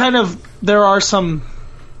 I kind of, there are some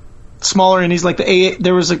smaller indies, like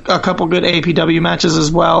there was a couple good APW matches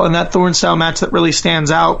as well, and that Thornstowe match that really stands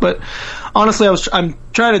out. But honestly, I'm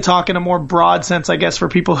trying to talk in a more broad sense, I guess, for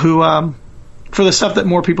people who, for the stuff that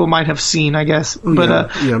more people might have seen, I guess. But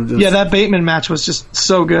that Bateman match was just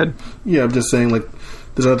so good. Yeah, I'm just saying, like,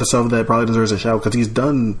 there's other stuff that probably deserves a shout because he's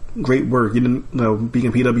done great work. You didn't, being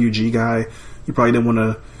a PWG guy, you probably didn't want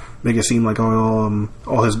to make it seem like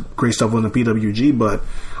all his great stuff was in PWG, but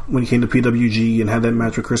when he came to PWG and had that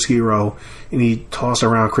match with Chris Hero, and he tossed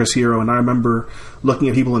around Chris Hero, and I remember looking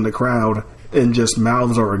at people in the crowd and just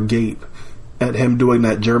mouths are agape at him doing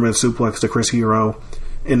that German suplex to Chris Hero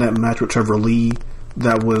in that match with Trevor Lee.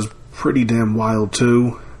 That was pretty damn wild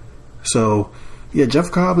too. So yeah,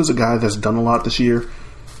 Jeff Cobb is a guy that's done a lot this year.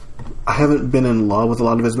 I haven't been in love with a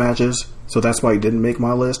lot of his matches, so that's why he didn't make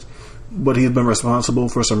my list, but he's been responsible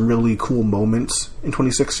for some really cool moments in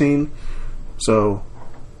 2016. So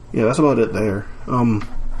yeah, that's about it there.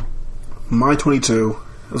 My 22.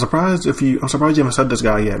 I'm surprised you haven't said this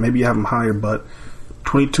guy yet. Maybe you have him higher, but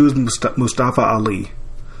 22 is Mustafa Ali.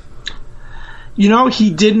 You know, he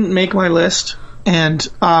didn't make my list, and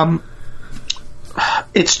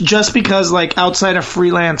it's just because, like, outside of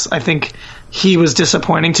freelance, I think he was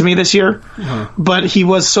disappointing to me this year. Uh-huh. But he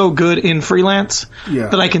was so good in freelance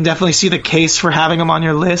that I can definitely see the case for having him on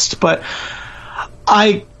your list. But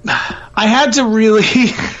I had to really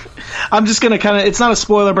I'm just going to kind of, it's not a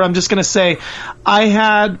spoiler, but I'm just going to say I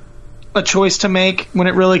had a choice to make when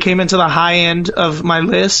it really came into the high end of my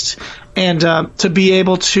list, and to be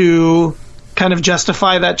able to kind of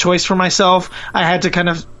justify that choice for myself, I had to kind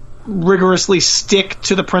of rigorously stick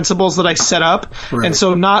to the principles that I set up. Right. And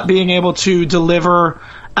so not being able to deliver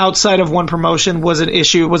outside of one promotion was an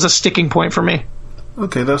issue, was a sticking point for me.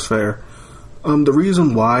 Okay, that's fair. The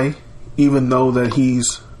reason why, even though that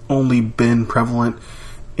he's only been prevalent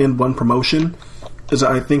in one promotion, is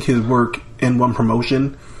that I think his work in one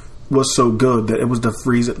promotion was so good that it was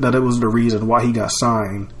the reason why he got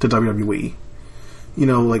signed to WWE. You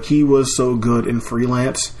know, like, he was so good in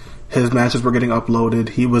freelance. His matches were getting uploaded.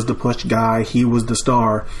 He was the push guy. He was the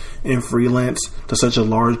star in freelance to such a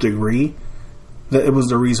large degree that it was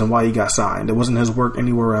the reason why he got signed. It wasn't his work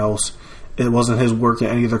anywhere else. It wasn't his work in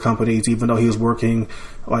any other companies, even though he was working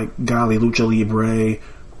like Gali Lucha Libre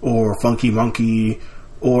or Funky Monkey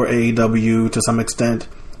or AEW to some extent.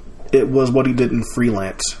 It was what he did in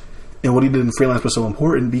freelance. And what he did in freelance was so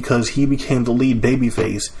important because he became the lead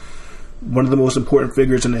babyface, one of the most important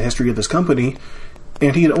figures in the history of this company,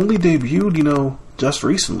 and he had only debuted, just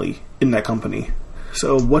recently in that company.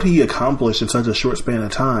 So what he accomplished in such a short span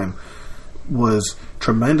of time was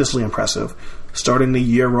tremendously impressive. Starting the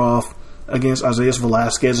year off against Isaias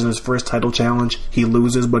Velasquez in his first title challenge, he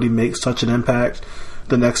loses, but he makes such an impact.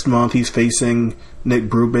 The next month, he's facing Nick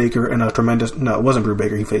Brubaker in a tremendous... No, it wasn't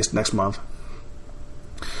Brubaker he faced next month.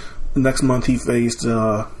 The next month, he faced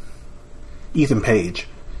Ethan Page.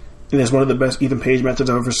 And it's one of the best Ethan Page matches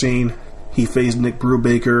I've ever seen. He faced Nick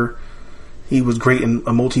Brubaker. He was great in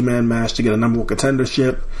a multi-man match to get a number one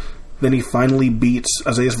contendership. Then he finally beats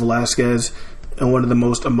Isaias Velasquez in one of the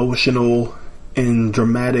most emotional and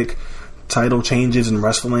dramatic title changes in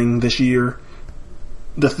wrestling this year.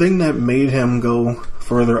 The thing that made him go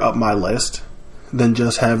further up my list than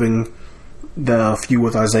just having the feud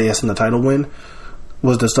with Isaias and the title win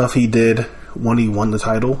was the stuff he did when he won the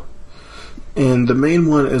title. And the main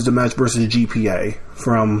one is the match versus GPA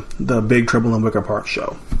from the Big Trouble in Wicker Park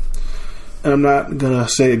show. And I'm not going to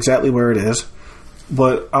say exactly where it is,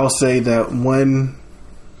 but I'll say that when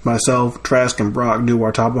myself, Trask, and Brock do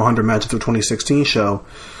our top 100 matches of 2016 show,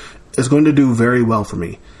 it's going to do very well for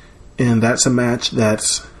me. And that's a match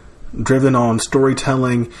that's driven on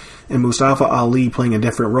storytelling and Mustafa Ali playing a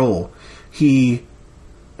different role. He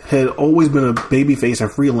had always been a babyface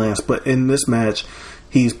and freelance, but in this match,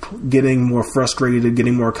 he's getting more frustrated,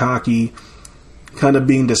 getting more cocky, kind of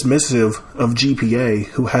being dismissive of GPA,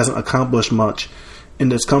 who hasn't accomplished much in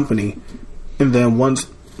this company. And then once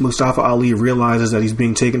Mustafa Ali realizes that he's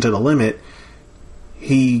being taken to the limit,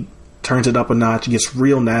 he turns it up a notch, gets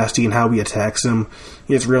real nasty in how he attacks him,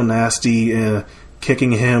 he gets real nasty in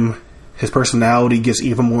kicking him, his personality gets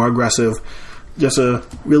even more aggressive. Just a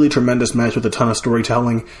really tremendous match with a ton of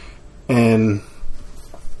storytelling. And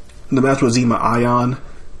the match with Zema Ion,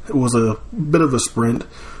 it was a bit of a sprint,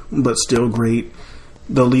 but still great.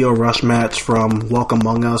 The Leo Rush match from Walk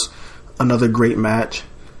Among Us, another great match.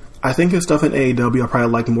 I think his stuff in AEW I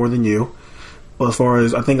probably like more than you. But as far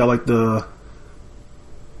as, I think I like some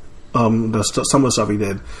of the stuff he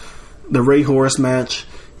did. The Ray Horace match,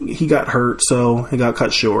 he got hurt, so he got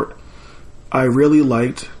cut short. I really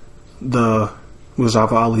liked the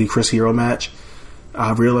Mustafa Ali Chris Hero match.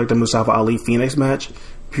 I really liked the Mustafa Ali Phoenix match,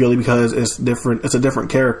 purely because it's different. It's a different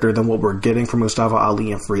character than what we're getting from Mustafa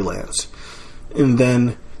Ali in Freelance. And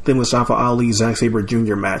then the Mustafa Ali Zack Sabre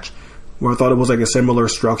Jr. match, where I thought it was like a similar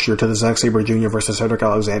structure to the Zack Sabre Jr. versus Cedric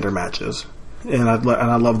Alexander matches, and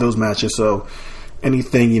I love those matches. So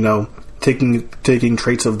anything, taking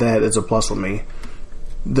traits of that is a plus for me.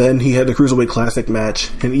 Then he had the Cruiserweight Classic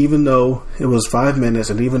match, and even though it was 5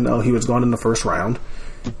 minutes, and even though he was gone in the first round,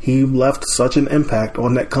 he left such an impact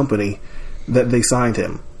on that company that they signed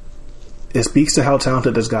him. It speaks to how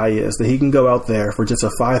talented this guy is, that he can go out there for just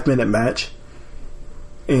a 5-minute match,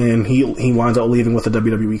 and he winds up leaving with a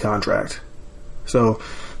WWE contract. So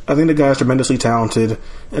I think the guy's tremendously talented,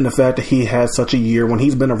 and the fact that he had such a year when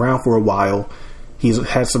he's been around for a while, he's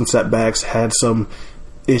had some setbacks, had some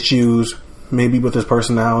issues, maybe with his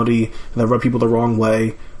personality that rubbed people the wrong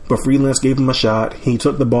way, but Freelance gave him a shot. He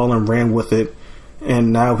took the ball and ran with it,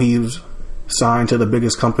 and now he's signed to the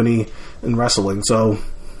biggest company in wrestling. So,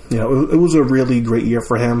 it was a really great year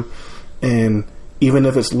for him, and even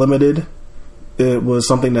if it's limited, it was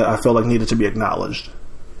something that I felt like needed to be acknowledged.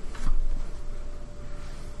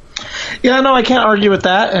 Yeah, no, I can't argue with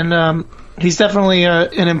that, and he's definitely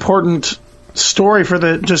an important story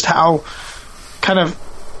for just how kind of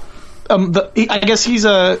I guess he's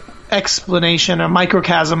a explanation, a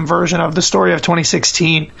microcosm version of the story of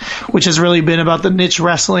 2016, which has really been about the niche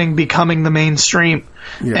wrestling becoming the mainstream.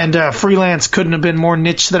 Yeah. And Freelance couldn't have been more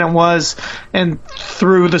niche than it was, and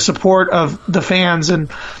through the support of the fans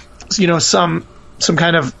and some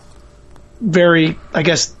kind of very, I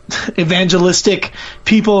guess, evangelistic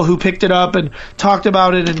people who picked it up and talked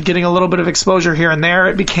about it and getting a little bit of exposure here and there,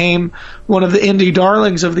 it became one of the indie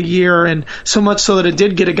darlings of the year, and so much so that it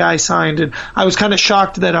did get a guy signed. And I was kind of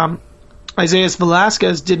shocked that Isaiah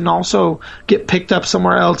Velasquez didn't also get picked up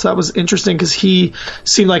somewhere else. That was interesting because he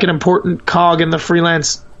seemed like an important cog in the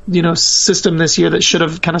Freelance system this year that should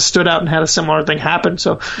have kind of stood out and had a similar thing happen.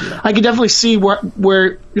 So yeah. I could definitely see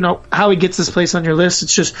where how he gets this place on your list.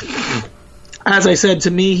 It's just, as I said,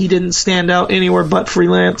 to me, he didn't stand out anywhere but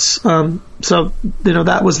Freelance. So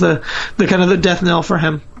that was the kind of the death knell for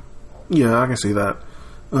him. Yeah, I can see that.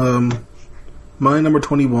 My number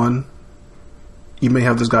 21, you may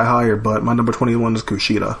have this guy higher, but my number 21 is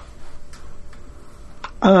Kushida.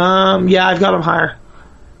 Yeah, I've got him higher.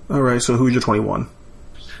 All right, so who's your 21?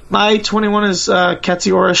 My 21 is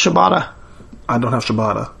Katsuyori Shibata. I don't have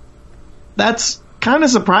Shibata. That's kind of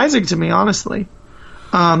surprising to me, honestly.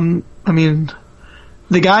 I mean,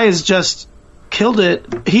 the guy has just killed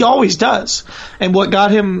it. He always does. And what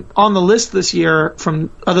got him on the list this year, from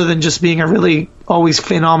other than just being a really always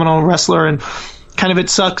phenomenal wrestler, and kind of it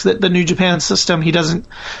sucks that the New Japan system,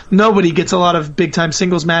 nobody gets a lot of big time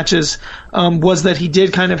singles matches, was that he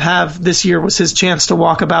did kind of have, this year was his chance to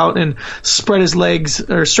walk about and stretch his legs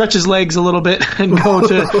a little bit and go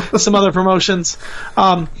to some other promotions.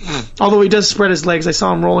 Although he does spread his legs, I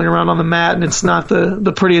saw him rolling around on the mat, and it's not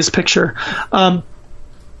the prettiest picture. Yeah,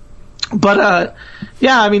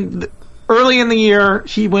 I mean, early in the year,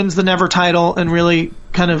 he wins the Never title and really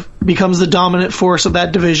kind of becomes the dominant force of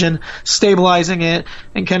that division, stabilizing it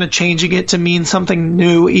and kind of changing it to mean something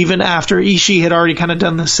new, even after Ishii had already kind of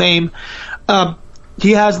done the same.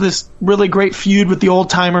 He has this really great feud with the old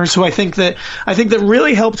timers, who I think that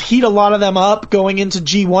really helped heat a lot of them up going into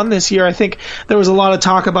G1 this year. I think there was a lot of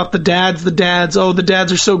talk about the dads. Oh, the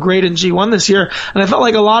dads are so great in G1 this year, and I felt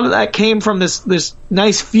like a lot of that came from this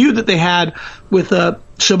nice feud that they had with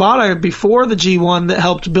Shibata before the G1 that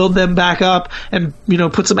helped build them back up and,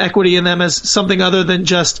 put some equity in them as something other than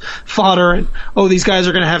just fodder and, these guys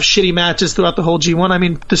are going to have shitty matches throughout the whole G1. I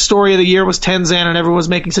mean, the story of the year was Tenzan, and everyone was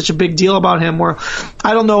making such a big deal about him, where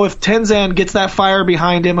I don't know if Tenzan gets that fire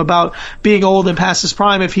behind him about being old and past his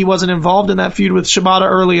prime if he wasn't involved in that feud with Shibata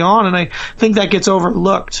early on, and I think that gets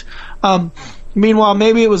overlooked. Meanwhile,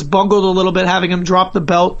 maybe it was bungled a little bit having him drop the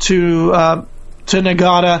belt to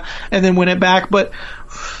Nagata and then win it back, but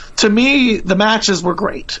to me, the matches were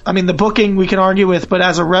great. I mean, the booking we can argue with, but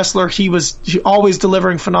as a wrestler, he always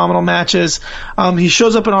delivering phenomenal matches. He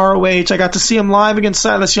shows up in ROH. I got to see him live against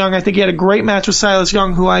Silas Young. I think he had a great match with Silas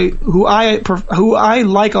Young, who I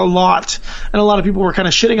like a lot, and a lot of people were kind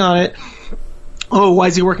of shitting on it. Oh, why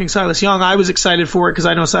is he working Silas Young? I was excited for it because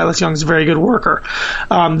I know Silas Young's a very good worker.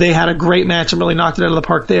 They had a great match and really knocked it out of the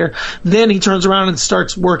park there. Then he turns around and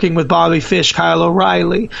starts working with Bobby Fish, Kyle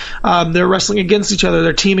O'Reilly. They're wrestling against each other.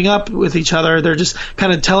 They're teaming up with each other. They're just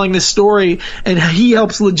kind of telling this story, and he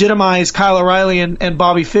helps legitimize Kyle O'Reilly and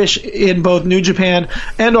Bobby Fish in both New Japan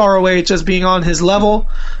and ROH as being on his level.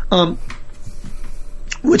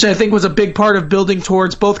 Which I think was a big part of building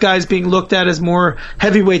towards both guys being looked at as more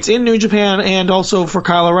heavyweights in New Japan, and also for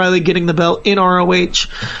Kyle O'Reilly getting the belt in ROH.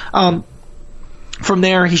 From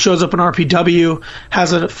there, he shows up in RPW,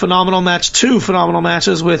 has a phenomenal match, 2 phenomenal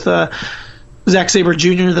matches with Zack Sabre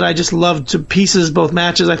Jr. that I just loved to pieces. Both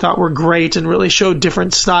matches I thought were great and really showed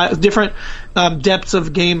different depths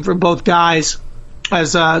of game for both guys.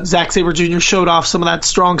 As Zack Sabre Jr. showed off some of that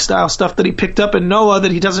strong style stuff that he picked up in Noah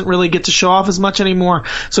that he doesn't really get to show off as much anymore.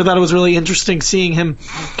 So I thought it was really interesting seeing him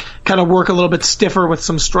kind of work a little bit stiffer with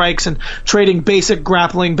some strikes and trading basic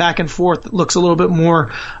grappling back and forth that looks a little bit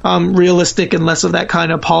more realistic and less of that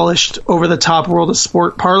kind of polished, over-the-top World of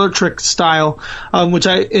Sport parlor trick style, which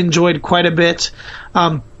I enjoyed quite a bit.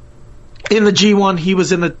 In the G1, he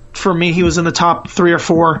was in the top 3 or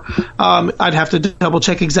 4. I'd have to double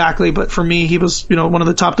check exactly, but for me, he was, one of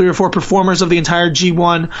the top 3 or 4 performers of the entire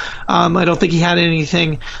G1. I don't think he had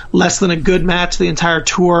anything less than a good match the entire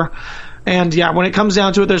tour. And yeah, when it comes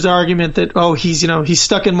down to it, there's the argument that, he's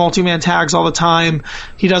stuck in multi-man tags all the time.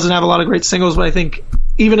 He doesn't have a lot of great singles, but I think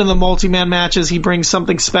even in the multi-man matches, he brings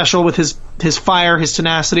something special with his fire, his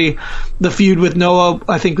tenacity. The feud with Noah,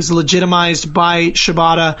 I think, was legitimized by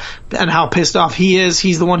Shibata and how pissed off he is.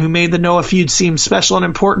 He's the one who made the Noah feud seem special and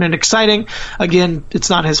important and exciting. Again,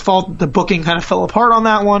 it's not his fault. The booking kind of fell apart on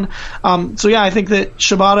that one. So yeah, I think that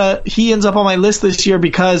Shibata, he ends up on my list this year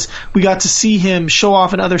because we got to see him show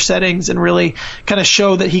off in other settings and really kind of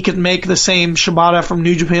show that he could make the same Shibata from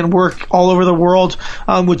New Japan work all over the world,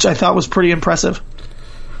 which I thought was pretty impressive.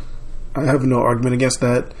 I have no argument against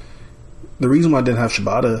that. The reason why I didn't have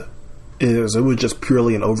Shibata is it was just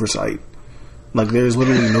purely an oversight. Like, there's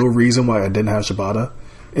literally no reason why I didn't have Shibata.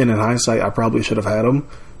 And in hindsight, I probably should have had him.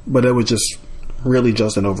 But it was just really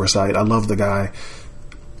just an oversight. I love the guy.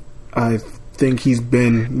 I think he's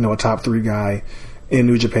been, a top 3 guy in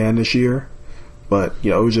New Japan this year. But,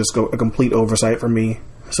 it was just a complete oversight for me.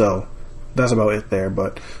 So, that's about it there.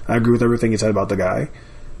 But I agree with everything you said about the guy.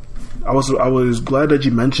 I was glad that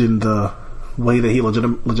you mentioned the way that he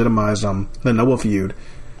legitimized the Noah feud,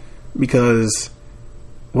 because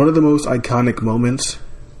one of the most iconic moments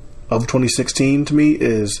of 2016 to me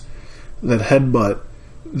is that headbutt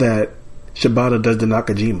that Shibata does to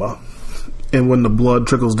Nakajima, and when the blood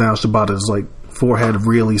trickles down Shibata's forehead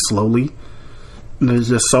really slowly. And there's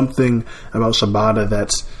just something about Shibata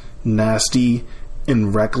that's nasty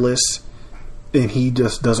and reckless. And he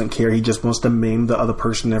just doesn't care. He just wants to maim the other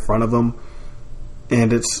person in front of him.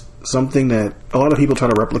 And it's something that a lot of people try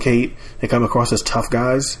to replicate and come across as tough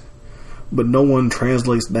guys. But no one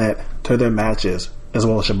translates that to their matches as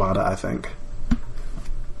well as Shibata, I think.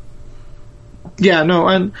 Yeah, no,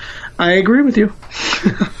 and I agree with you.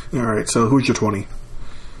 Alright, so who's your 20?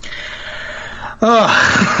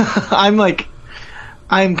 I'm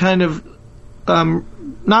kind of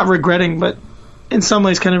not regretting, but in some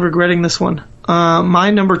ways kind of regretting this one.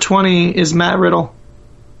 My number 20 is Matt Riddle.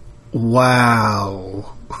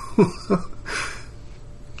 Wow.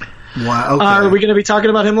 Wow. Okay. Are we going to be talking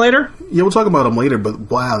about him later? Yeah, we'll talk about him later, but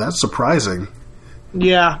wow, that's surprising.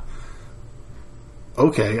 Yeah.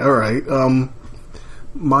 Okay, alright.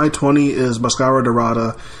 My 20 is Mascara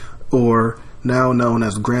Dorada, or now known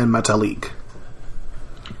as Grand Metalik.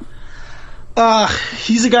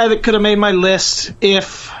 He's a guy that could have made my list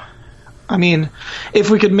if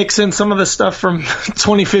we could mix in some of the stuff from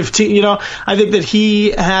 2015. I think that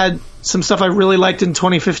he had some stuff I really liked in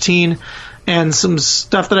 2015 and some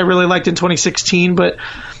stuff that I really liked in 2016, but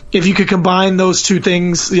if you could combine those two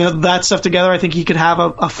things, that stuff together, I think he could have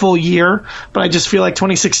a full year. But I just feel like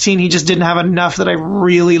 2016, he just didn't have enough that I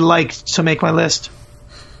really liked to make my list.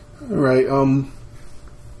 Right.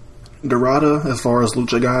 Dorada, as far as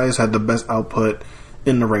lucha guys, had the best output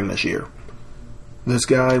in the ring this year. This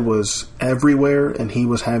guy was everywhere, and he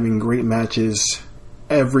was having great matches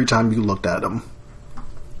every time you looked at him.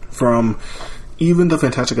 From even the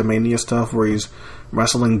Fantastica Mania stuff, where he's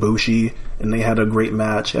wrestling Bushi, and they had a great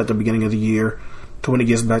match at the beginning of the year, to when he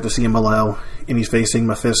gets back to CMLL, and he's facing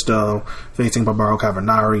Mephisto, facing Barbaro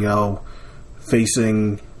Cavernario,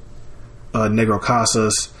 facing Negro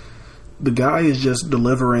Casas. The guy is just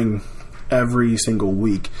delivering every single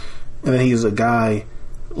week. And then he's a guy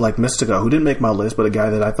like Mystico, who didn't make my list, but a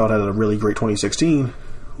guy that I thought had a really great 2016,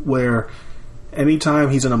 where anytime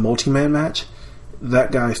he's in a multi-man match,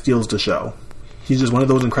 that guy steals the show. He's just one of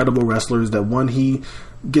those incredible wrestlers that when he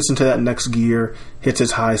gets into that next gear, hits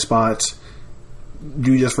his high spots,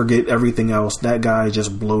 you just forget everything else. That guy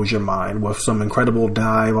just blows your mind with some incredible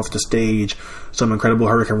dive off the stage, some incredible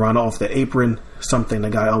Hurricane Rana off the apron, something. The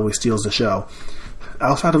guy always steals the show.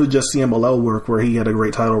 Outside of just CMLL work, where he had a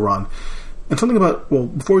great title run. And something about,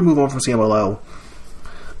 before we move on from CMLL,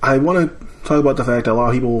 I want to talk about the fact that a lot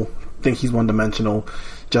of people think he's one-dimensional,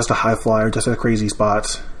 just a high flyer, just has crazy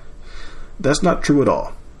spots. That's not true at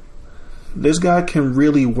all. This guy can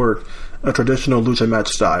really work a traditional lucha match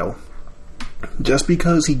style. Just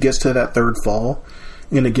because he gets to that third fall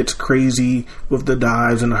and it gets crazy with the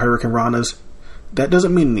dives and the Hurricane Ranas, that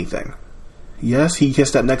doesn't mean anything. Yes, he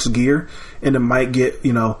hits that next gear and it might get, if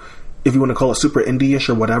you want to call it super indie-ish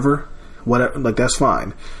or whatever, like that's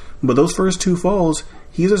fine. But those first two falls,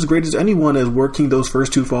 he's as great as anyone as working those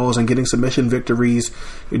first two falls and getting submission victories,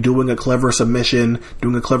 doing a clever submission,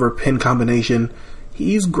 doing a clever pin combination.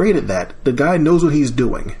 He's great at that. The guy knows what he's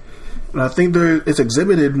doing. And I think it's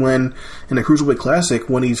exhibited when, in the Cruiserweight Classic,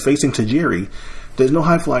 when he's facing Tajiri. There's no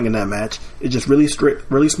high flying in that match. It's just really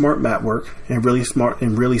strict, really smart mat work, and really smart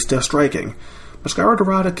and really stiff striking. But Mascara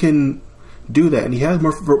Dorada can do that, and he has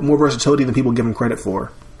more versatility than people give him credit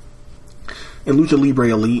for. In Lucha Libre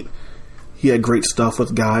Elite, he had great stuff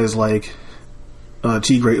with guys like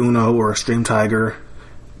Tigre Uno or Extreme Tiger,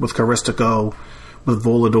 with Caristico, with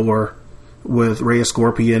Volador, with Rey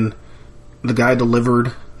Scorpion. The guy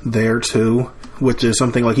delivered there too, which is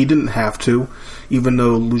something like he didn't have to, even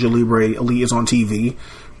though Lucha Libre Elite is on TV,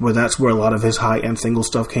 where that's where a lot of his high-end single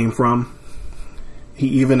stuff came from. He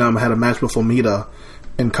even had a match with Flamita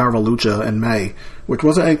in Carvalucha in May, which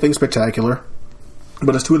wasn't anything spectacular,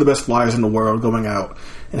 but it's two of the best flyers in the world going out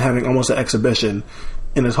and having almost an exhibition,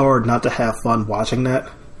 and it's hard not to have fun watching that.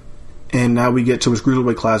 And now we get to his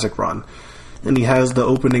Cruiserweight Classic run, and he has the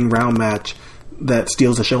opening round match that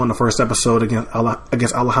steals the show in the first episode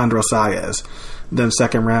against Alejandro Saez. Then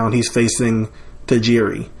second round, he's facing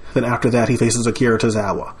Tajiri. Then after that, he faces Akira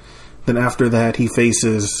Tozawa. Then after that, he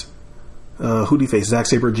faces... who did he face? Zack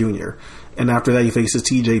Sabre Jr. And after that, he faces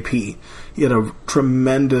TJP. He had a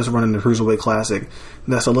tremendous run in the Cruiserweight Classic.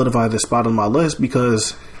 That solidified this spot on my list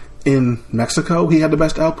because in Mexico, he had the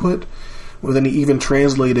best output. But then he even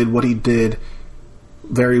translated what he did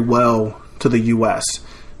very well to the U.S.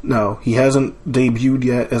 No, he hasn't debuted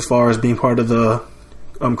yet as far as being part of the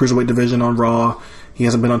Cruiserweight division on Raw. He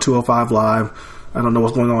hasn't been on 205 Live. I don't know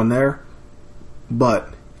what's going on there.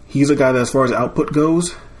 But he's a guy that, as far as output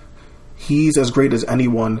goes, he's as great as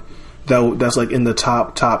anyone that's like in the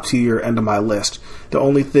top tier end of my list. The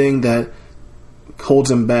only thing that holds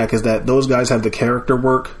him back is that those guys have the character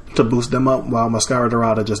work to boost them up, while Mascara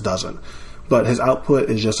Dorada just doesn't. But his output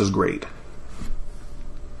is just as great.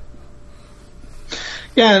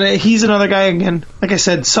 Yeah, and he's another guy, again, like I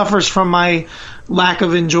said, suffers from my lack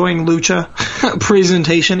of enjoying lucha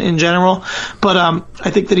presentation in general. But I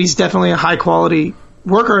think that he's definitely a high-quality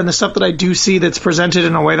worker, and the stuff that I do see that's presented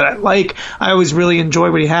in a way that I like, I always really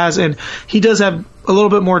enjoy what he has. And he does have a little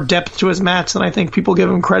bit more depth to his match than I think people give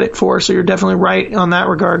him credit for, so you're definitely right on that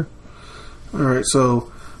regard. All right,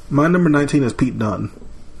 so my number 19 is Pete Dunne.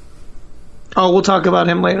 Oh, we'll talk about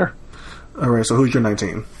him later. All right, so who's your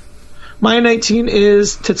 19? My 19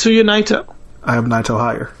 is Tetsuya Naito. I have Naito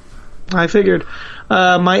higher. I figured.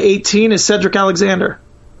 My 18 is Cedric Alexander.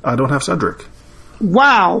 I don't have Cedric.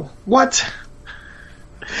 Wow. What?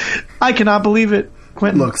 I cannot believe it,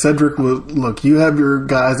 Quentin. Look, Cedric was... Look, you have your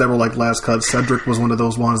guys that were like last cuts. Cedric was one of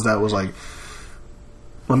those ones that was like...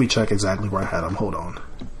 Let me check exactly where I had him. Hold on.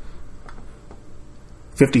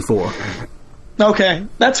 54. Okay,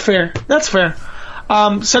 that's fair. That's fair.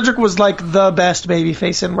 Cedric was like the best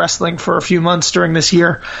babyface in wrestling for a few months during this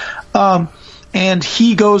year. And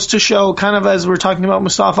he goes to show, kind of as we're talking about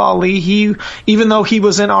Mustafa Ali, even though he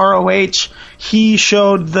was in ROH, he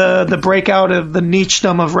showed the breakout of the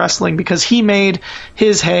nichdom of wrestling, because he made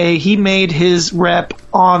his hay, he made his rep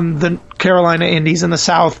on the Carolina Indies in the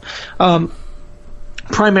South,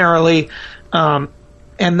 primarily, and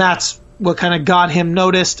that's what kind of got him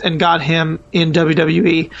noticed and got him in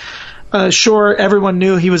WWE. Sure, everyone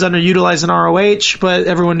knew he was underutilized in ROH, but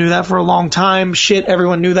everyone knew that for a long time. Shit,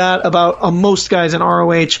 everyone knew that about most guys in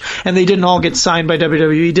ROH, and they didn't all get signed by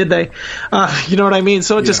WWE, did they? You know what I mean?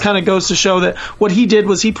 So it just kind of goes to show that what he did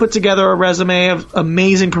was he put together a resume of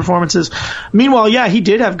amazing performances. Meanwhile, yeah, he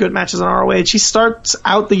did have good matches in ROH. He starts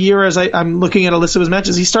out the year, as I'm looking at a list of his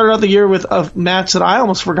matches, he started out the year with a match that I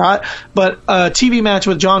almost forgot, but a TV match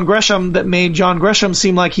with John Gresham that made John Gresham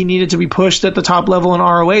seem like he needed to be pushed at the top level in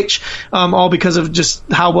ROH. All because of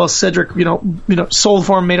just how well Cedric, sold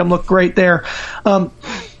for him, made him look great there.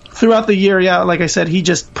 Throughout the year, yeah, like I said, he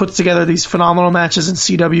just puts together these phenomenal matches in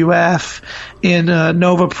CWF, in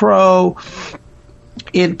Nova Pro,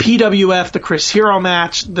 in PWF, the Chris Hero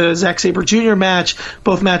match, the Zack Sabre Jr. match,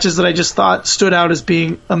 both matches that I just thought stood out as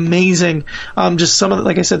being amazing. Just some of the,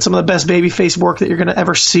 like I said, some of the best babyface work that you're going to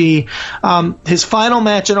ever see. His final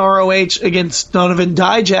match in ROH against Donovan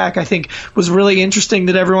Dijak, I think, was really interesting,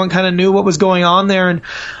 that everyone kind of knew what was going on there. And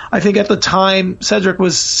I think at the time, Cedric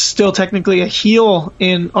was still technically a heel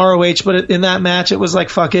in ROH, but in that match, it was like,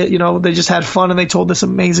 fuck it. They just had fun and they told this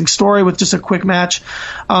amazing story with just a quick match.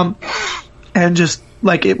 And just,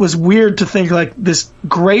 like, it was weird to think, like, this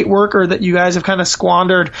great worker that you guys have kind of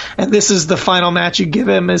squandered, and this is the final match you give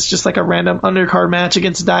him, is just like a random undercard match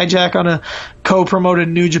against Dijak on a co-promoted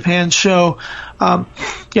New Japan show. So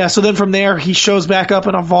then from there, he shows back up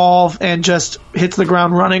in Evolve and just hits the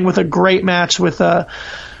ground running with a great match with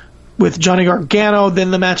Johnny Gargano,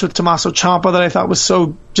 then the match with Tommaso Ciampa that I thought was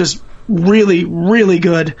so just really, really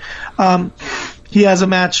good. He has a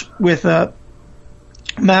match with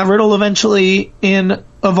Matt Riddle eventually in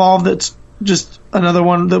Evolve, that's just another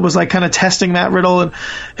one that was like kind of testing Matt Riddle and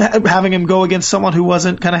having him go against someone who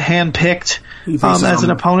wasn't kind of handpicked as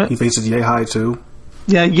an opponent. He faces Yehai too.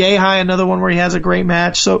 Yeah, Yehai, another one where he has a great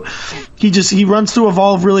match. So he runs through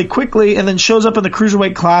Evolve really quickly and then shows up in the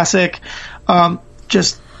Cruiserweight Classic.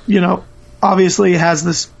 Obviously has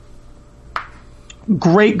this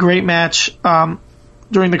great match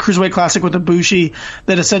during the Cruiserweight Classic with Ibushi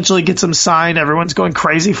that essentially gets him signed. Everyone's going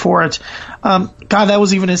crazy for it. That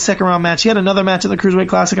was even his second round match. He had another match in the Cruiserweight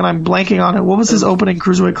Classic, and I'm blanking on it. What was his opening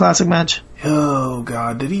Cruiserweight Classic match? Oh,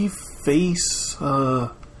 God. Did he face...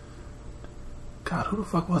 God, who the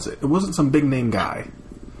fuck was it? It wasn't some big-name guy.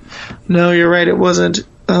 No, you're right. It wasn't. It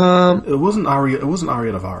wasn't Ari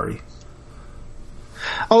Daivari.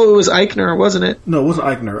 Oh, it was Eichner, wasn't it? No, it wasn't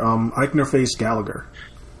Eichner. Eichner faced Gallagher.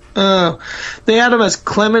 They had him as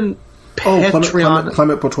Clement Petrion.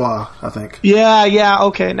 Clement Potois, I think. Yeah,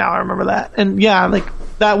 okay, now I remember that. And yeah, like,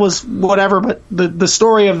 that was whatever, but the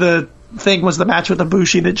story of the thing was the match with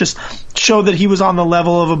Ibushi that just showed that he was on the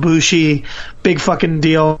level of Ibushi. Big fucking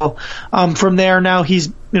deal. From there, now he's,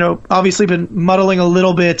 obviously been muddling a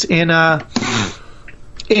little bit in the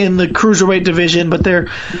Cruiserweight division, but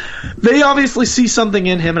they obviously see something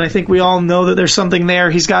in him, and I think we all know that there's something there.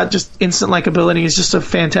 He's got just instant likability. He's just a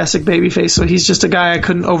fantastic babyface, so he's just a guy I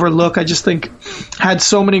couldn't overlook. I just think had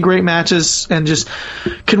so many great matches and just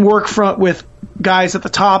can work with guys at the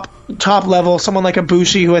top level, someone like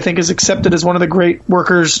Ibushi, who I think is accepted as one of the great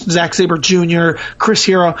workers, Zack Sabre Jr., Chris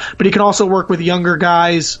Hero, but he can also work with younger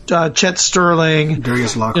guys, Chet Sterling,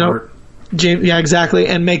 Darius Lockhart. Yeah, exactly,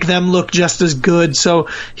 and make them look just as good. So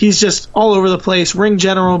he's just all over the place, ring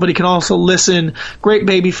general, but he can also listen. Great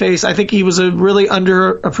babyface. I think he was a really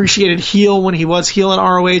underappreciated heel when he was heel in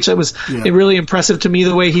ROH. It was really impressive to me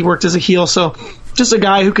the way he worked as a heel. So just a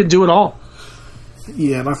guy who could do it all.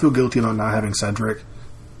 Yeah, and I feel guilty on not having Cedric.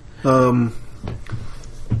 Man,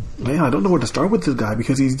 I don't know where to start with this guy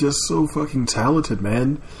because he's just so fucking talented,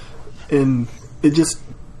 man. And it just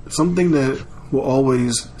something that will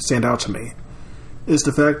always stand out to me is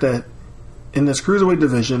the fact that in this Cruiserweight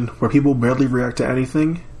division where people barely react to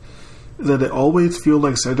anything, that they always feel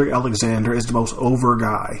like Cedric Alexander is the most over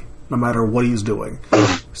guy, no matter what he's doing.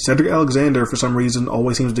 Cedric Alexander, for some reason,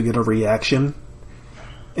 always seems to get a reaction,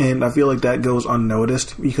 and I feel like that goes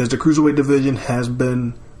unnoticed because the Cruiserweight division has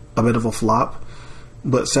been a bit of a flop,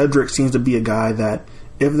 but Cedric seems to be a guy that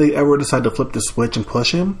if they ever decide to flip the switch and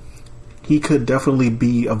push him, he could definitely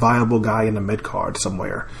be a viable guy in the mid-card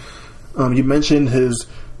somewhere. You mentioned his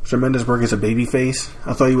tremendous work as a babyface.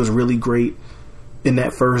 I thought he was really great in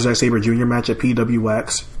that first Zack Sabre Jr. match at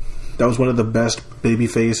PWX. That was one of the best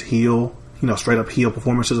babyface heel straight up heel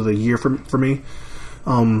performances of the year for me.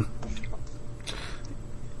 I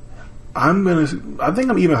think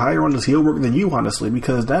I'm even higher on this heel work than you, honestly,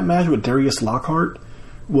 because that match with Darius Lockhart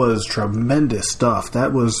was tremendous stuff.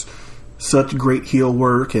 That was such great heel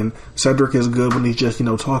work, and Cedric is good when he's just,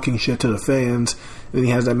 talking shit to the fans. Then he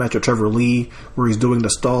has that match with Trevor Lee where he's doing the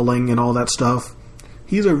stalling and all that stuff.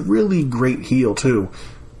 He's a really great heel, too.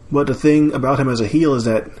 But the thing about him as a heel is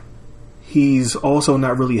that he's also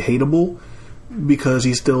not really hateable, because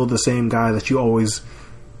he's still the same guy that always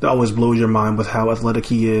blows your mind with how athletic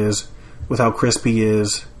he is, with how crisp he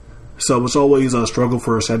is. So it's always a struggle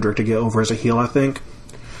for Cedric to get over as a heel, I think.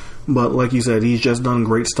 But like you said, he's just done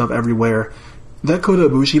great stuff everywhere. That Kota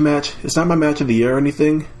Ibushi match, it's not my match of the year or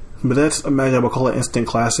anything, but that's a match I would call an instant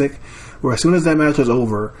classic, where as soon as that match was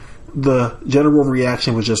over, the general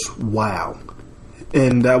reaction was just wow.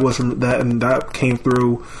 And that came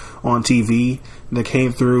through on TV, that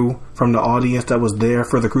came through from the audience that was there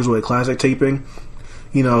for the Cruiserweight Classic taping.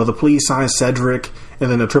 The police signed Cedric,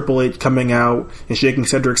 and then the Triple H coming out and shaking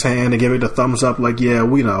Cedric's hand and giving the thumbs up like, yeah,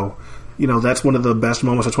 we know. That's one of the best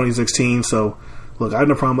moments of 2016. So, look, I have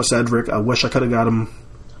no problem with Cedric. I wish I could have got him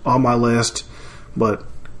on my list, but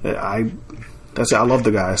I love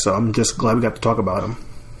the guy, so I'm just glad we got to talk about him.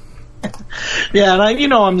 Yeah,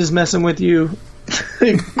 and I'm just messing with you,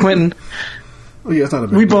 Quentin. Well, yeah, it's not a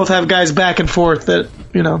big we deal. both have guys back and forth that,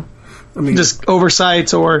 just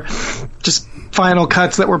oversights or just final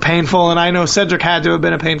cuts that were painful, and I know Cedric had to have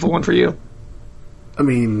been a painful one for you. I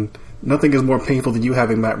mean, nothing is more painful than you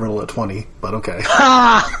having Matt Riddle at 20, but okay.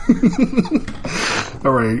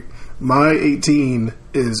 All right. My 18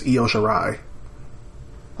 is Io Shirai.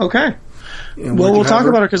 Okay. And well, we'll talk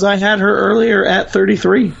about her because I had her earlier at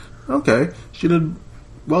 33. Okay. She did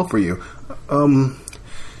well for you.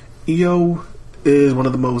 Io is one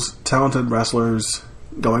of the most talented wrestlers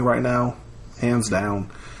going right now, hands down.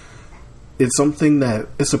 It's something that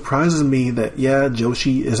it surprises me that, yeah,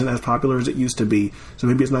 Joshi isn't as popular as it used to be, so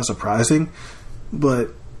maybe it's not surprising, but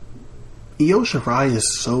Io Shirai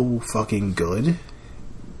is so fucking good,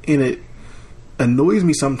 and it annoys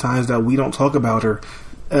me sometimes that we don't talk about her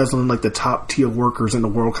as one of the top tier workers in the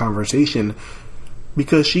world conversation,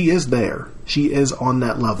 because she is there. She is on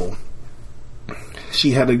that level.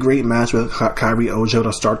 She had a great match with Kairi Ojo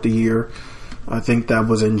to start the year. I think that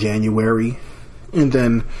was in January. And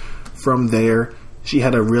then from there, she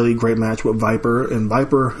had a really great match with Viper. And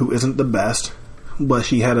Viper, who isn't the best, but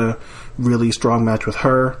she had a really strong match with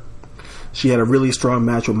her. She had a really strong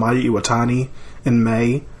match with Mayu Iwatani in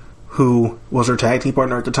May, who was her tag team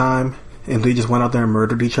partner at the time. And they just went out there and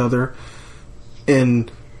murdered each other. And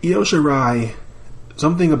Io Shirai,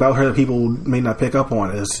 something about her that people may not pick up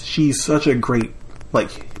on is she's such a great,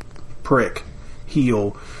 prick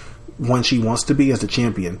heel when she wants to be as the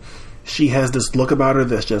champion. She has this look about her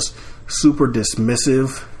that's just super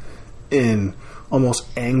dismissive and almost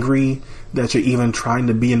angry that you're even trying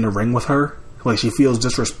to be in the ring with her. Like, she feels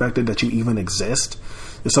disrespected that you even exist.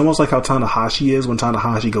 It's almost like how Tanahashi is when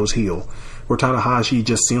Tanahashi goes heel, where Tanahashi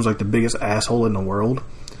just seems like the biggest asshole in the world.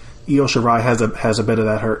 Io Shirai has a bit of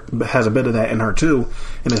that in her too,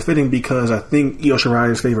 and it's fitting because I think Io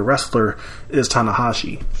Shirai's favorite wrestler is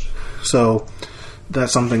Tanahashi. So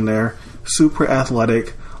that's something there. Super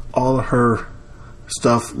athletic. All of her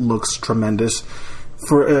stuff looks tremendous.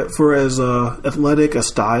 For as athletic a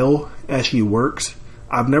style as she works,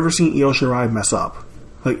 I've never seen Io Shirai mess up.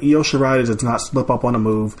 Io Shirai does not slip up on a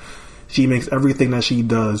move. She makes everything that she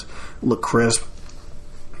does look crisp.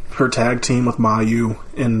 Her tag team with Mayu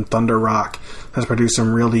and Thunder Rock has produced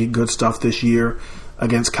some really good stuff this year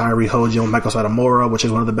against Kairi Hojo and Meiko Satomura, which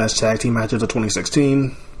is one of the best tag team matches of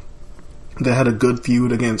 2016. They had a good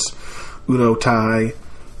feud against Udo Tai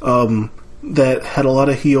that had a lot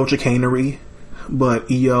of heel chicanery,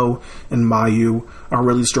 but Io and Mayu are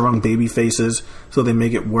really strong baby faces, so they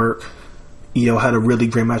make it work. Io had a really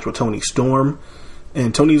great match with Toni Storm,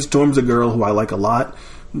 and Toni Storm's a girl who I like a lot,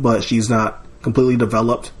 but she's not completely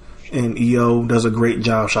developed, and Io does a great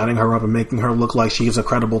job shining her up and making her look like she's a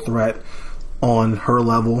credible threat on her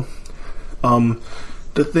level.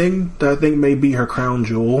 The thing that I think may be her crown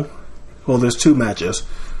jewel, well, there's two matches,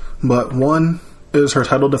 but one is her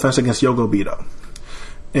title defense against Yoko Bito.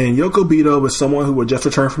 And Yoko Bito was someone who had just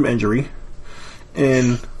returned from injury,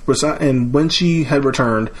 and when she had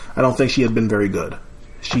returned, I don't think she had been very good.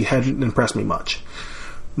 She hadn't impressed me much.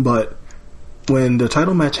 But when the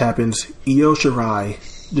title match happens, Io Shirai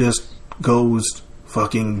just goes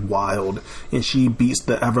fucking wild, and she beats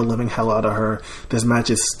the ever-living hell out of her. This match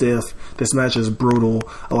is stiff. This match is brutal.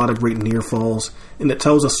 A lot of great near falls, and it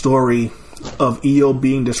tells a story of Io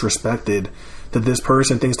being disrespected that this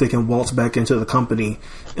person thinks they can waltz back into the company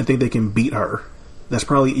and think they can beat her. That's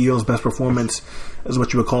probably Io's best performance as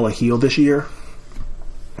what you would call a heel this year.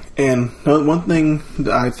 And one thing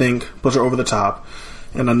that I think puts her over the top,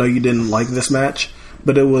 and I know you didn't like this match,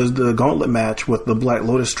 but it was the gauntlet match with the Black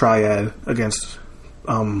Lotus Triad against,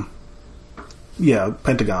 Pentagon.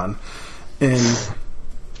 And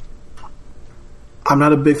I'm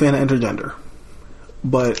not a big fan of intergender,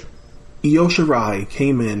 but Io Shirai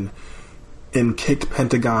came in and kicked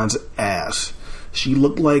Pentagon's ass. She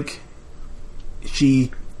looked like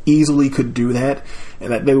she easily could do that,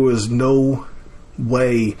 and that there was no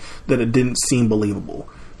way that it didn't seem believable.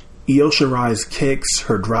 Io Shirai's kicks,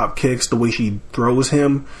 her drop kicks, the way she throws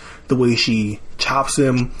him, the way she chops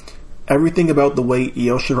him, everything about the way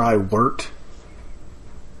Io Shirai worked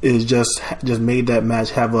is just made that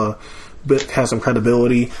match have some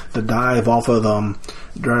credibility. The dive off of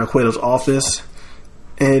Dario Cueto's office,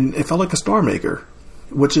 and it felt like a star maker,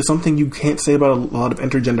 which is something you can't say about a lot of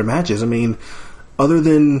intergender matches. I mean, other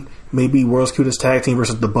than maybe World's Cutest Tag Team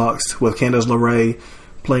versus the Bucks with Candice LeRae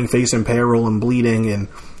playing face in peril and bleeding and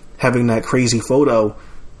having that crazy photo,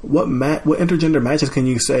 what intergender matches can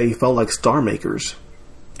you say felt like star makers?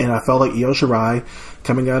 And I felt like Io Shirai,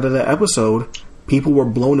 coming out of that episode, people were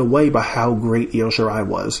blown away by how great Io Shirai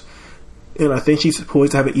was. And I think she's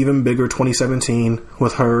poised to have an even bigger 2017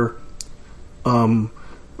 with her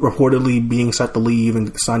reportedly being set to leave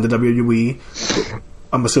and signed to WWE.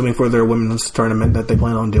 I'm assuming for their women's tournament that they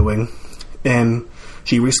plan on doing. And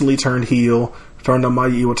she recently turned heel, turned on Maya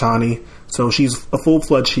Iwatani, so she's a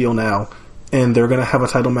full-fledged heel now. And they're going to have a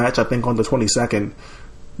title match, I think, on the 22nd,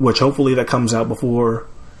 which hopefully that comes out before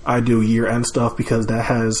I do year-end stuff, because that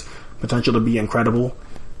has potential to be incredible.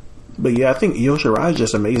 But yeah, I think Io Shirai is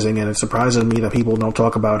just amazing, and it surprises me that people don't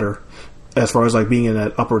talk about her as far as like being in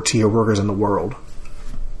that upper tier workers in the world.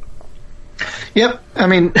 Yep. I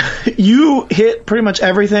mean, you hit pretty much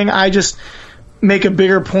everything. I just make a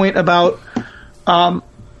bigger point about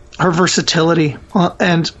her versatility.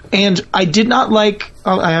 And I did not like...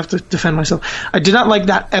 I have to defend myself. I did not like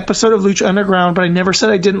that episode of Lucha Underground, but I never said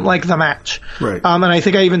I didn't like the match. Right. And I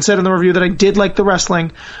think I even said in the review that I did like the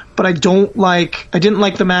wrestling, but I didn't like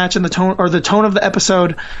the match and the tone of the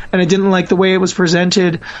episode, and I didn't like the way it was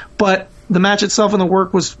presented. But the match itself and the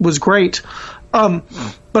work was great.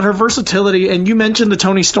 But her versatility, and you mentioned the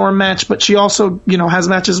Toni Storm match, but she also, has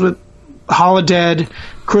matches with Holodead,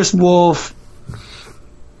 Chris Wolf.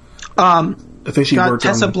 I think she worked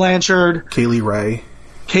Tessa on Blanchard, Kaylee Ray.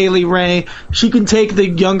 She can take the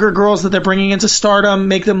younger girls that they're bringing into Stardom,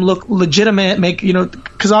 make them look legitimate,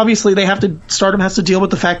 because obviously Stardom has to deal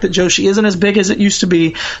with the fact that Joshi isn't as big as it used to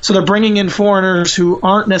be, so they're bringing in foreigners who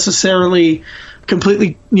aren't necessarily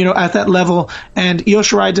completely, at that level, and Io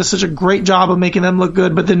Shirai does such a great job of making them look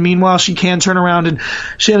good, but then meanwhile she can turn around, and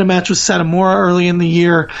she had a match with Satomura early in the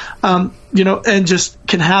year, and just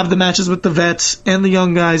can have the matches with the vets and the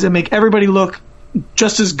young guys and make everybody look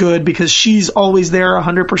just as good, because she's always there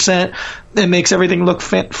 100% and makes everything look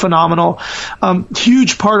phenomenal.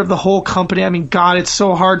 Huge part of the whole company. I mean, God, it's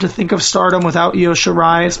so hard to think of Stardom without Io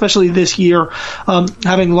Shirai, especially this year,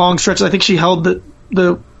 having long stretches. I think she held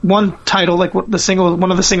the one title, like one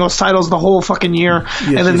of the singles titles the whole fucking year,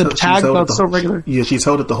 and then the tag belt's so regular. Yeah, she's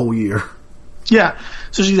held it the whole year. Yeah,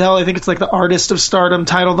 so she's held, I think it's like the Artist of Stardom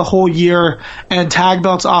title the whole year, and tag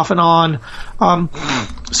belts off and on.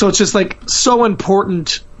 So it's just like so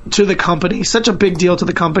important to the company, such a big deal to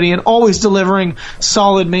the company, and always delivering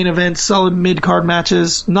solid main events, solid mid-card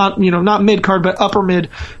matches, not mid-card, but upper mid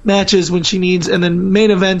matches when she needs, and then main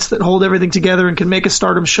events that hold everything together and can make a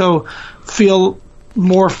Stardom show feel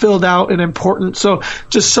more filled out and important. So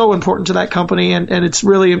just so important to that company, and it's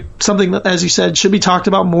really something that, as you said, should be talked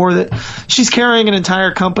about more, that she's carrying an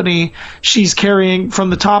entire company. She's carrying from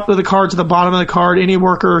the top of the card to the bottom of the card. Any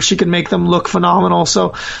worker, she can make them look phenomenal.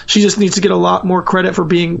 So she just needs to get a lot more credit for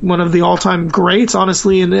being one of the all-time greats,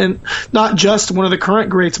 honestly, and not just one of the current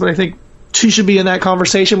greats, but I think she should be in that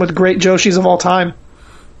conversation with great Joshis of all time.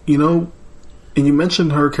 And you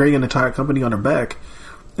mentioned her carrying an entire company on her back.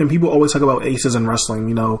 And people always talk about aces in wrestling.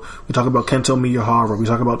 We talk about Kento Miyahara. We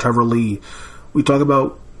talk about Trevor Lee. We talk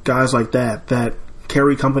about guys like that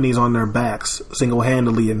carry companies on their backs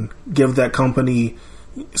single-handedly and give that company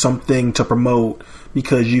something to promote,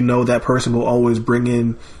 because that person will always bring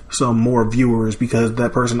in some more viewers, because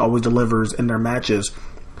that person always delivers in their matches.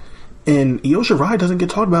 And Io Shirai doesn't get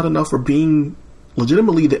talked about enough for being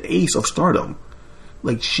legitimately the ace of Stardom.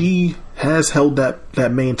 Like, she has held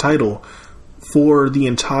that main title for the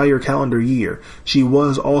entire calendar year. She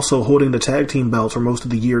was also holding the tag team belts for most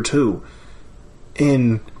of the year too.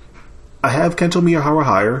 And I have Kento Miyahara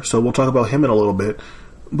higher, so we'll talk about him in a little bit.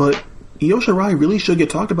 But Io Shirai really should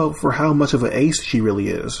get talked about for how much of an ace she really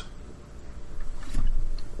is.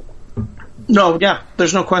 No, yeah,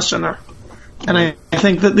 there's no question there. And I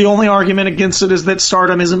think that the only argument against it is that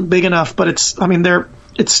Stardom isn't big enough, but it's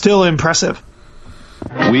still impressive.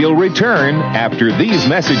 We'll return after these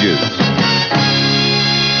messages.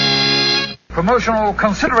 Promotional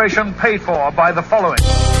consideration paid for by the following.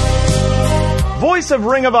 Voice of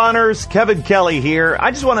Ring of Honor's Kevin Kelly here. I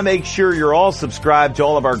just want to make sure you're all subscribed to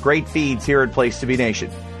all of our great feeds here at Place to Be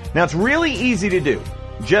Nation. Now, it's really easy to do.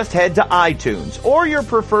 Just head to iTunes or your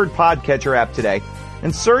preferred podcatcher app today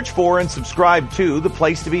and search for and subscribe to the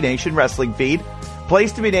Place to Be Nation wrestling feed,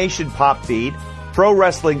 Place to Be Nation pop feed, Pro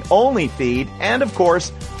Wrestling Only feed, and of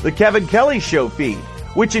course, the Kevin Kelly Show feed,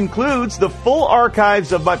 which includes the full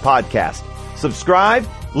archives of my podcast. Subscribe,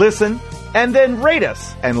 listen, and then rate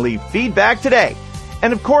us and leave feedback today.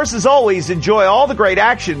 And of course, as always, enjoy all the great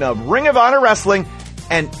action of Ring of Honor Wrestling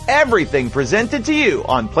and everything presented to you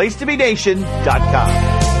on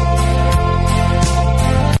PlaceToBeNation.com.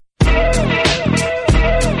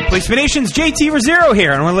 Place to Be Nation's JT Rosero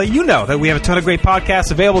here, and I want to let you know that we have a ton of great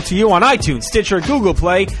podcasts available to you on iTunes, Stitcher, Google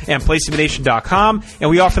Play, and PlaceToBeNation.com, and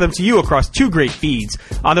we offer them to you across 2 great feeds.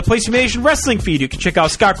 On the Place to Be Nation wrestling feed, you can check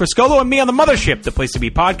out Scott Criscolo and me on the Mothership, the Place to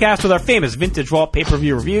Be podcast with our famous Vintage Vault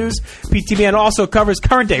pay-per-view reviews. PTBN also covers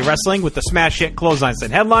current-day wrestling with the smash hit Clotheslines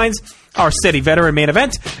and Headlines, our steady veteran main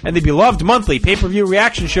event, and the beloved monthly pay-per-view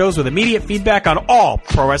reaction shows with immediate feedback on all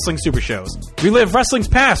pro wrestling super shows. Relive wrestling's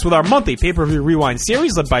past with our monthly pay-per-view rewind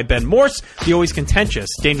series led by Ben Morse, the always contentious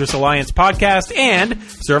Dangerous Alliance podcast, and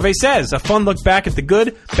Survey Says, a fun look back at the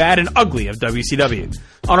good, bad, and ugly of WCW.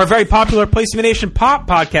 On our very popular Place to Be Nation Pop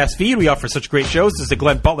podcast feed, we offer such great shows as the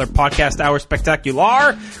Glenn Butler Podcast Hour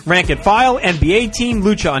Spectacular, Rank and File, NBA Team,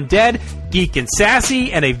 Lucha Undead, Geek and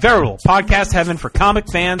Sassy, and a veritable podcast heaven for comic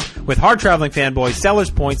fans with hard-traveling fanboys,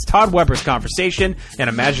 Sellers Points, Todd Weber's Conversation, and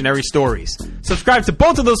Imaginary Stories. Subscribe to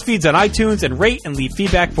both of those feeds on iTunes and rate and leave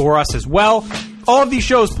feedback for us as well. All of these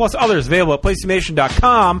shows, plus others, available at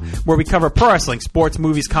PlaceToBeNation.com, where we cover pro wrestling, sports,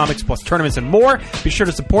 movies, comics, plus tournaments and more. Be sure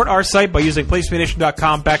to support our site by using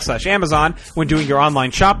PlaceToBeNation.com/Amazon when doing your online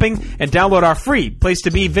shopping, and download our free Place to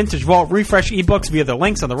Be Vintage Vault Refresh ebooks via the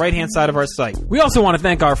links on the right-hand side of our site. We also want to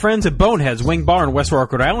thank our friends at Bonehead's Wing Bar in West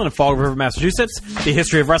Warwick, Rhode Island, and Fall River, Massachusetts,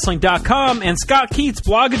 TheHistoryOfWrestling.com, and Scott Keats'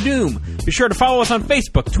 Blog of Doom. Be sure to follow us on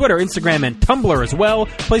Facebook, Twitter, Instagram, and Tumblr as well.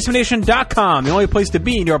 PlaceToBeNation.com, the only place to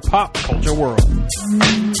be in your pop culture world.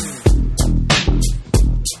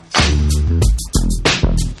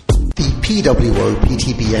 The PWO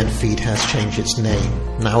PTBN feed has changed its name,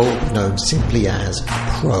 now known simply as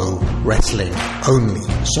Pro Wrestling Only,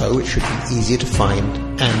 so it should be easier to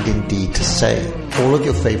find and indeed to say. All of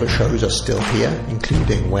your favourite shows are still here,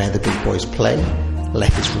 including Where the Big Boys Play,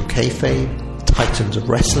 Letters from Kayfabe, Titans of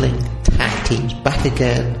Wrestling, Tag Teams Back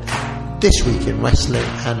Again, This Week in Wrestling,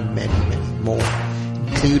 and many, many more,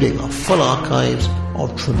 including our full archives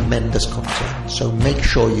of tremendous content. So make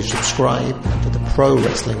sure you subscribe to the Pro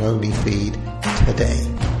Wrestling Only feed today.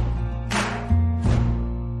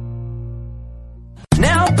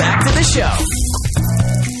 Now back to the show.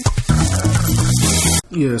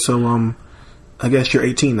 Yeah, so I guess you're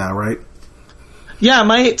 18 now, right? Yeah,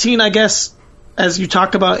 my 18, I guess, as you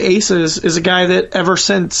talked about aces, is a guy that ever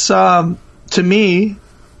since, to me,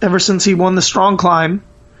 ever since he won the Strong Climb,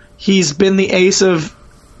 he's been the ace of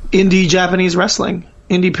indie Japanese wrestling,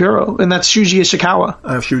 indie puro, and that's Shuji Ishikawa.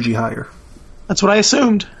 I have Shuji higher. That's what I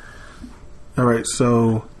assumed. All right,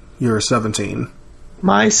 so you're 17.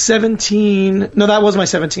 My 17... No, that was my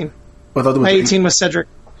 17. I thought it was my 18 was Cedric.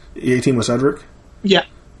 18 was Cedric? Yeah.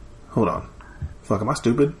 Hold on. Fuck, am I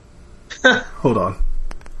stupid? Hold on.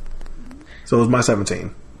 So it was my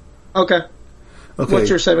 17. Okay. What's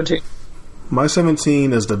your 17? My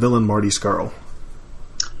 17 is the villain Marty Scurll.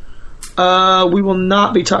 We will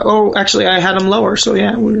not be talking... Oh, actually, I had him lower, so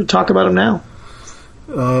yeah, we'll talk about him now.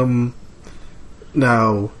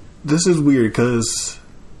 Now, this is weird, because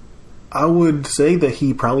I would say that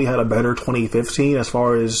he probably had a better 2015 as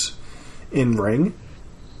far as in-ring.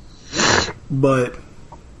 But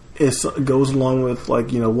it goes along with,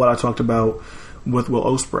 like, you know, what I talked about with Will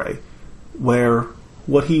Ospreay, where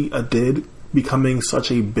what he did, becoming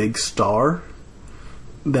such a big star,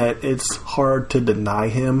 that it's hard to deny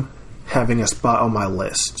him having a spot on my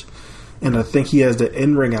list. And I think he has the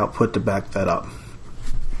in-ring output to back that up.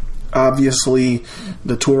 Obviously,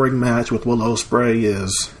 the touring match with Will Ospreay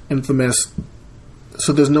is infamous,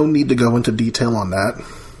 so there's no need to go into detail on that.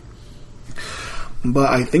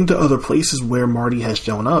 But I think the other places where Marty has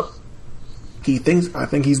shown up, I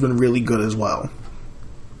think he's been really good as well.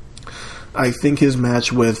 I think his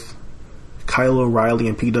match with Kyle O'Reilly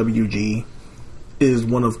and PWG is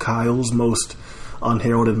one of Kyle's most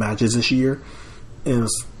unheralded matches this year. And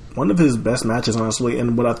it's one of his best matches, honestly,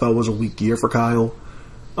 and what I thought was a weak year for Kyle.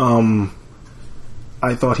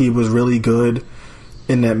 I thought he was really good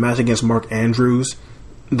in that match against Mark Andrews.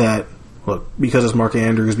 That, look, because it's Mark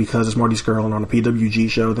Andrews, because it's Marty Scurll on a PWG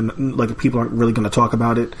show, then like people aren't really going to talk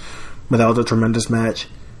about it. But that was a tremendous match.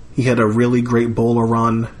 He had a really great bowler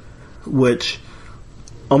run, which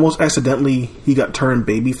almost accidentally he got turned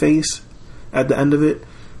babyface at the end of it.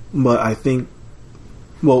 But I think,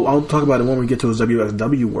 well, I'll talk about it when we get to his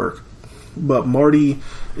WXW work. But Marty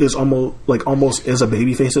is almost is a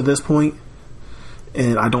babyface at this point,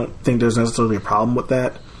 and I don't think there's necessarily a problem with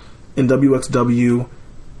that. In WXW,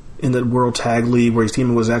 in the World Tag League, where he's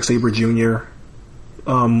teaming with Zack Sabre Jr.,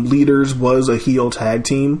 Leaders was a heel tag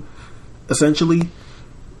team, essentially,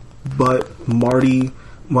 but Marty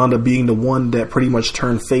wound up being the one that pretty much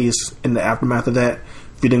turned face in the aftermath of that,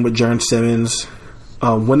 feuding with Jern Simmons,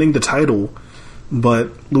 winning the title,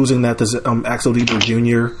 but losing that to Axel Dieter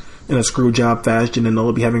Jr. in a screw job fashion, and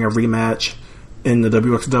they'll be having a rematch in the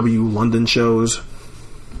WXW London shows.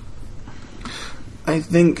 I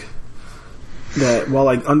think that while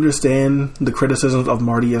I understand the criticisms of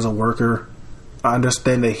Marty as a worker, I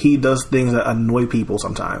understand that he does things that annoy people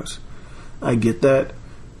sometimes. I get that.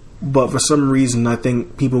 But for some reason, I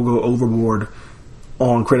think people go overboard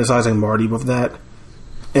on criticizing Marty with that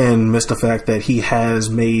and miss the fact that he has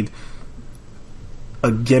made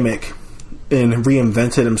a gimmick and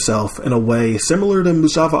reinvented himself in a way similar to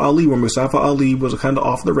Mustafa Ali, where Mustafa Ali was kind of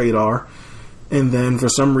off the radar, and then for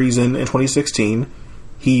some reason in 2016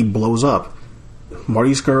 he blows up.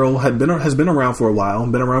 Marty Scurll has been around for a while,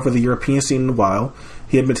 been around for the European scene a while.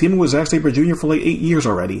 He had been teaming with Zack Sabre Jr. for like 8 years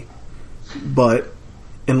already, but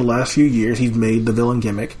in the last few years he's made the villain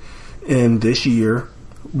gimmick, and this year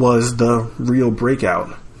was the real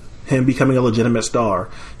breakout. Him becoming a legitimate star,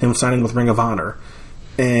 him signing with Ring of Honor,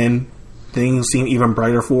 and things seem even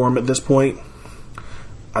brighter for him at this point.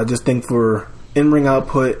 I just think for in-ring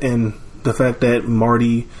output and the fact that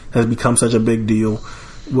Marty has become such a big deal,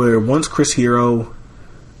 where once Chris Hero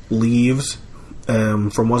leaves,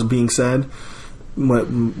 from what's being said,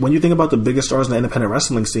 when you think about the biggest stars in the independent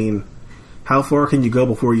wrestling scene, how far can you go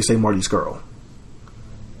before you say Marty Scurll?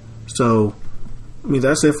 So, I mean,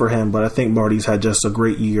 that's it for him, but I think Marty's had just a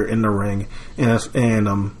great year in the ring and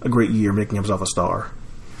a great year making himself a star.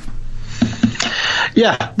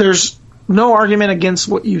 Yeah, there's no argument against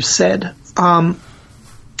what you said.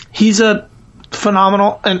 He's a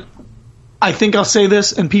phenomenal, and I think I'll say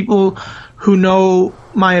this, and people who know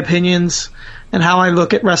my opinions and how I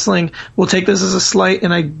look at wrestling will take this as a slight,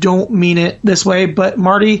 and I don't mean it this way, but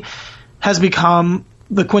Marty has become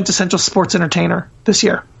the quintessential sports entertainer this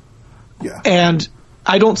year. Yeah. And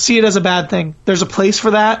I don't see it as a bad thing. There's a place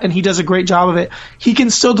for that, and he does a great job of it. He can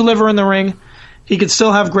still deliver in the ring. He could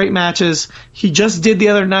still have great matches. He just did the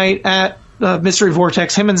other night at Mystery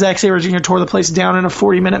Vortex. Him and Zack Sabre Jr. tore the place down in a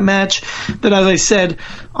 40-minute match that, as I said,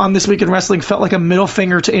 on This Week in Wrestling, felt like a middle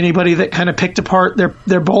finger to anybody that kind of picked apart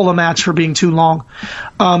their Bola match for being too long,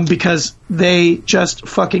 because they just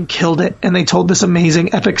fucking killed it, and they told this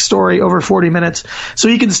amazing epic story over 40 minutes. So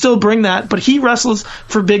he can still bring that, but he wrestles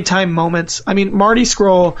for big-time moments. I mean, Marty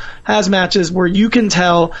Scurll has matches where you can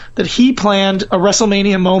tell that he planned a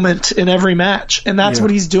WrestleMania moment in every match, and that's what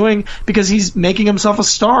he's doing because he's making himself a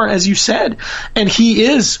star, as you said. And he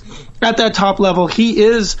is at that top level. He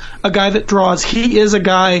is a guy that draws. He is a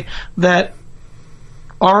guy that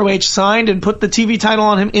ROH signed and put the TV title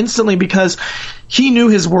on him instantly because he knew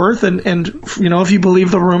his worth. And you know, if you believe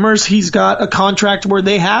the rumors, he's got a contract where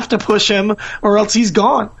they have to push him or else he's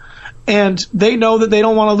gone. And they know that they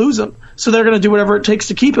don't want to lose him. So they're going to do whatever it takes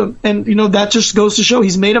to keep him. And, you know, that just goes to show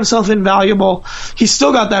he's made himself invaluable. He's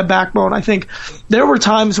still got that backbone. I think there were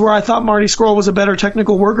times where I thought Marty Scurll was a better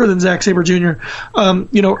technical worker than Zack Sabre Jr.,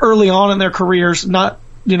 you know, early on in their careers, not,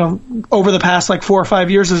 you know, over the past like 4 or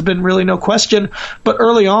 5 years has been really no question. But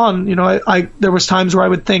early on, you know, there was times where I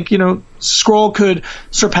would think, you know, Scurll could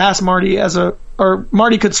surpass Marty or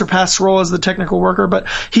Marty could surpass Scurll as the technical worker, but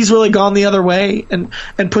he's really gone the other way and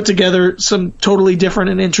put together some totally different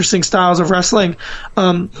and interesting styles of wrestling,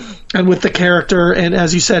 and with the character. And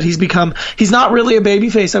as you said, he's not really a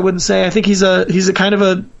babyface, I wouldn't say. I think he's a kind of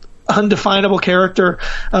a undefinable character.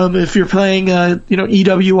 If you're playing, you know,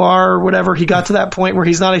 EWR or whatever, he got to that point where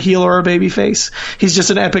he's not a heel or a babyface. He's just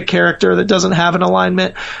an epic character that doesn't have an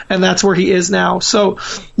alignment, and that's where he is now. So,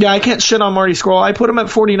 yeah, I can't shit on Marty Scurll. I put him at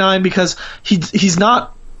 49 because he's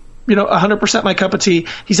not 100% my cup of tea.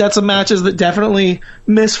 He's had some matches that definitely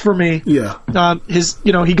miss for me. Yeah.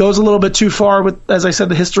 He goes a little bit too far with, as I said,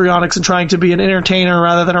 the histrionics and trying to be an entertainer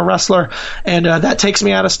rather than a wrestler. And that takes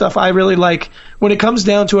me out of stuff I really like. When it comes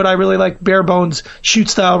down to it, I really like bare bones shoot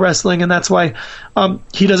style wrestling, and that's why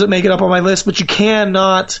he doesn't make it up on my list. But you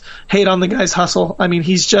cannot hate on the guy's hustle. I mean,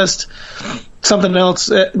 he's just something else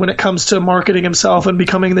when it comes to marketing himself and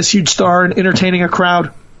becoming this huge star and entertaining a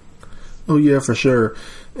crowd. Oh, yeah, for sure.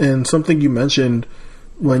 And something you mentioned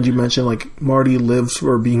when you mentioned, like, Marty lives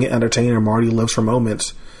for being an entertainer, Marty lives for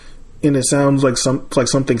moments. And it sounds like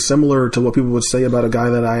something similar to what people would say about a guy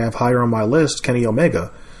that I have higher on my list, Kenny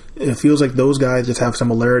Omega. It feels like those guys just have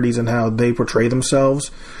similarities in how they portray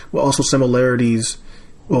themselves, but also similarities,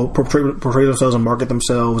 portray themselves and market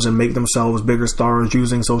themselves and make themselves bigger stars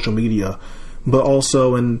using social media. But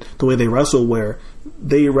also in the way they wrestle, where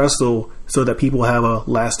they wrestle so that people have a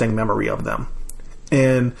lasting memory of them.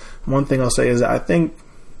 And one thing I'll say is that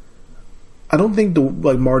I don't think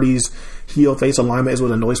Marty's heel face alignment is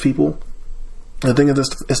what annoys people. I think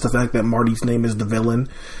it's the fact that Marty's name is the villain,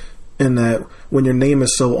 and that when your name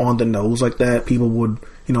is so on the nose like that, people would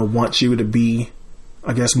want you to be,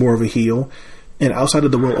 I guess, more of a heel. And outside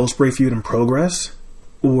of the Will Ospreay feud in Progress,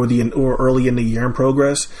 or early in the year in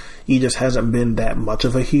Progress, he just hasn't been that much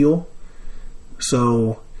of a heel.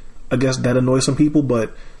 So I guess that annoys some people,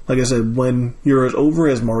 but like I said, when you're as over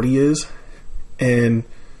as Marty is, and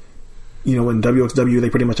in WXW they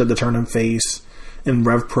pretty much had to turn him face. In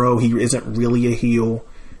Rev Pro, he isn't really a heel.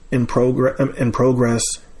 In Progress,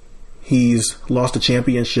 he's lost a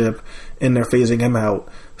championship, and they're phasing him out,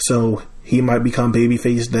 so he might become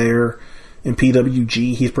babyface there. In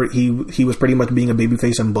PWG, he was pretty much being a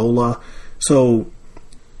babyface in Bola, so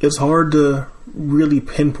it's hard to really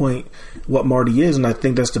pinpoint what Marty is, and I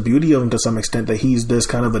think that's the beauty of him to some extent, that he's this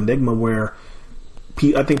kind of enigma where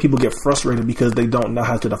I think people get frustrated because they don't know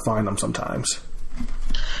how to define him sometimes.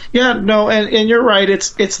 Yeah, no, and you're right,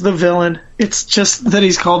 it's the villain. It's just that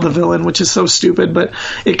he's called the villain, which is so stupid, but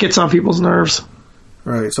it gets on people's nerves.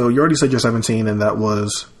 Right, so you already said you're 17, and that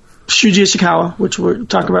was Shuji Ishikawa, which we'll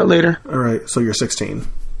talk about later. Alright, so you're 16.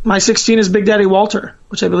 My 16 is Big Daddy Walter,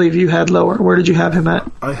 which I believe you had lower. Where did you have him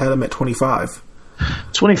at? I had him at 25.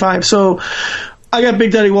 25. So I got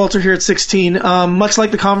Big Daddy Walter here at 16. Much like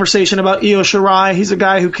the conversation about Io Shirai, he's a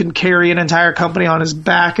guy who can carry an entire company on his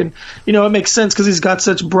back. And, it makes sense because he's got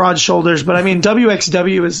such broad shoulders. But, I mean,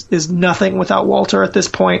 WXW is nothing without Walter at this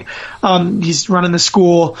point. He's running the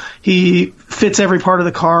school. He fits every part of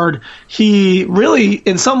the card. He really,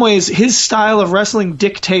 in some ways, his style of wrestling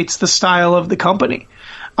dictates the style of the company.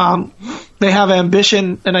 They have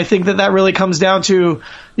ambition, and I think that really comes down to,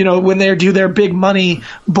 when they do their big money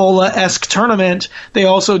Bola-esque tournament, they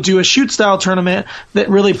also do a shoot style tournament that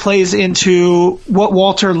really plays into what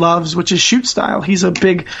Walter loves, which is shoot style. He's a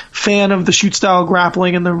big fan of the shoot style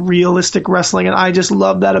grappling and the realistic wrestling, and I just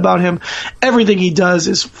love that about him. Everything he does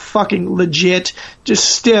is fucking legit,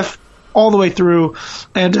 just stiff all the way through.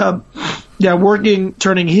 And,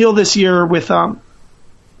 turning heel this year with,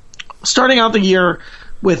 starting out the year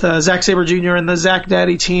with Zack Sabre Jr. and the Zack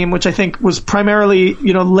Daddy team, which I think was primarily,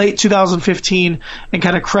 late 2015 and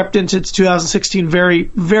kind of crept into 2016 very,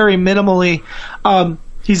 very minimally.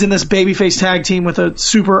 He's in this babyface tag team with a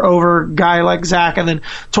super over guy like Zack, and then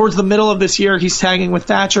towards the middle of this year, he's tagging with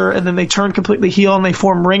Thatcher, and then they turn completely heel and they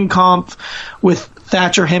form Ring Comp with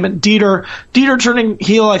Thatcher, him, and Dieter. Dieter turning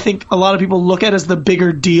heel, I think a lot of people look at as the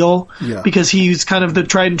bigger deal because he's kind of the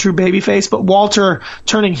tried and true babyface, but Walter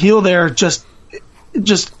turning heel there just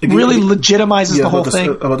really legitimizes the whole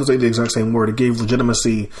thing. I'm about to say the exact same word. It gave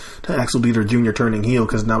legitimacy to Axel Dieter Jr. turning heel,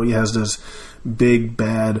 because now he has this big,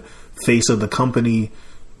 bad face of the company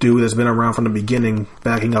dude that's been around from the beginning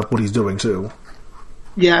backing up what he's doing, too.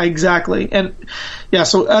 Yeah, exactly. And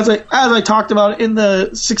so as I talked about in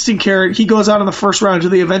the 16 karat, he goes out in the first round to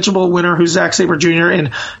the eventual winner, who's Zack Sabre Jr.,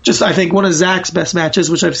 and just I think one of Zack's best matches,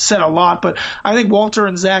 which I've said a lot, but I think Walter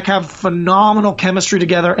and Zack have phenomenal chemistry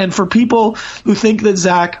together. And for people who think that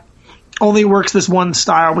Zack only works this one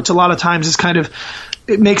style, which a lot of times is kind of,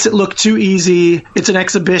 it makes it look too easy. It's an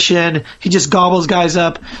exhibition. He just gobbles guys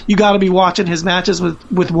up. You got to be watching his matches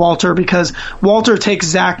with Walter, because Walter takes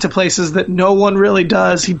Zack to places that no one really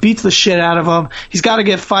does. He beats the shit out of him. He's got to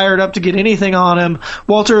get fired up to get anything on him.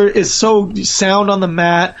 Walter is so sound on the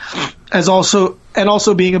mat,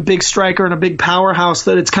 also being a big striker and a big powerhouse,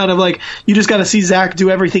 that it's kind of like you just got to see Zack do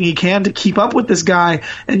everything he can to keep up with this guy.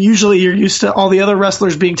 And usually you're used to all the other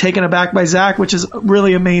wrestlers being taken aback by Zack, which is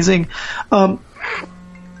really amazing.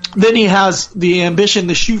 Then he has the ambition,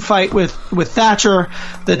 the shoot fight with Thatcher,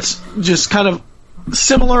 that's just kind of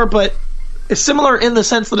similar, but it's similar in the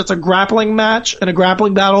sense that it's a grappling match and a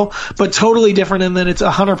grappling battle, but totally different in that it's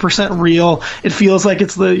 100% real. It feels like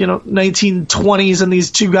it's the 1920s, and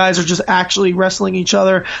these two guys are just actually wrestling each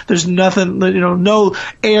other. There's nothing, no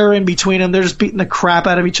air in between them. They're just beating the crap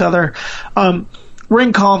out of each other.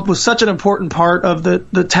 Ring comp was such an important part of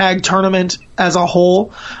the tag tournament as a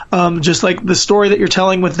whole. Just like the story that you're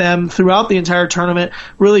telling with them throughout the entire tournament,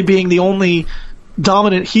 really being the only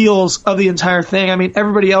dominant heels of the entire thing. I mean,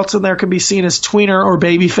 everybody else in there can be seen as tweener or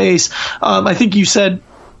babyface. I think you said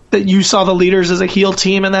that you saw the leaders as a heel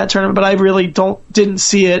team in that tournament, but I really didn't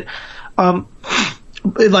see it.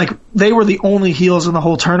 Like they were the only heels in the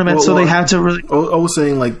whole tournament, so they had to really. I was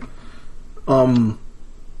saying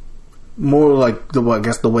more like the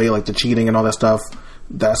way like the cheating and all that stuff.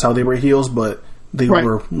 That's how they were heels, but they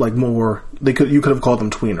were like more. You could have called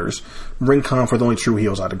them tweeners. Ring comp were the only true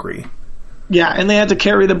heels. I'd agree. Yeah, and they had to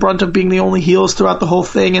carry the brunt of being the only heels throughout the whole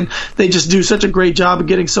thing, and they just do such a great job of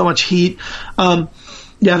getting so much heat.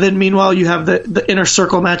 Then meanwhile you have the Inner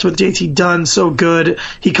Circle match with JT Dunn, so good.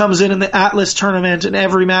 He comes in the Atlas tournament, and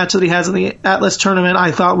every match that he has in the Atlas tournament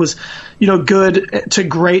I thought was, good to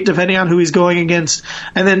great depending on who he's going against.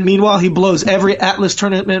 And then meanwhile he blows every Atlas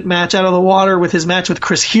tournament match out of the water with his match with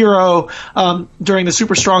Chris Hero during the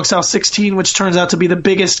Super Strong Style 16, which turns out to be the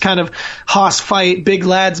biggest kind of Haas fight, big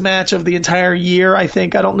lads match of the entire year, I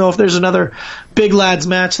think. I don't know if there's another big lads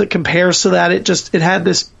match that compares to that. It had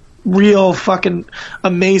this real fucking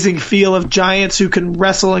amazing feel of giants who can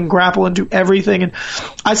wrestle and grapple and do everything. And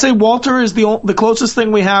I'd say Walter is the closest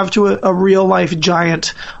thing we have to a real life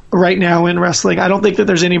giant right now in wrestling. I don't think that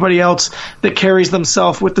there's anybody else that carries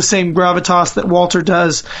themselves with the same gravitas that Walter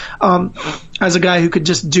does, as a guy who could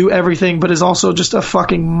just do everything, but is also just a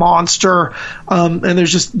fucking monster. And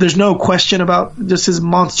there's no question about just his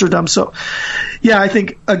monsterdom. So yeah, I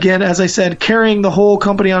think again, as I said, carrying the whole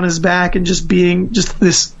company on his back and just being just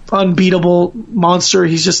this unbeatable monster.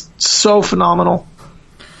 He's just so phenomenal.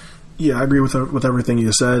 Yeah, I agree with everything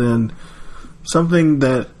you said, and something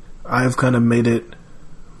that I've kind of made it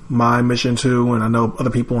my mission to, and I know other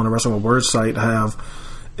people on the Wrestling with Words site have,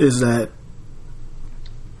 is that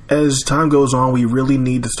as time goes on, we really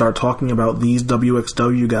need to start talking about these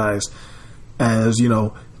WXW guys as,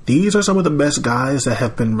 these are some of the best guys that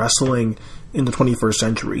have been wrestling in the 21st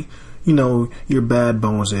century. Your Bad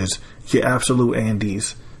Boneses, your Absolute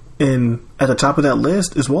Andys. And at the top of that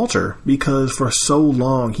list is Walter, because for so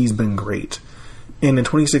long he's been great. And in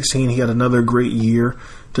 2016 he had another great year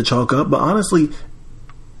to chalk up, but honestly,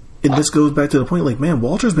 and this goes back to the point,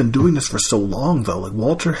 Walter's been doing this for so long, though.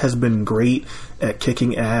 Walter has been great at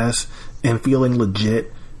kicking ass and feeling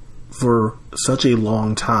legit for such a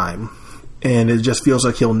long time. And it just feels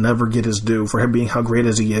like he'll never get his due for him being how great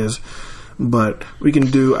as he is. But we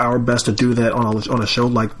can do our best to do that on a show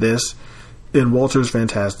like this. And Walter's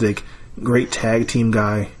fantastic. Great tag team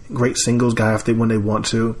guy. Great singles guy when they want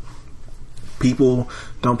to. People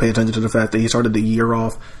don't pay attention to the fact that he started the year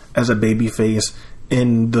off as a babyface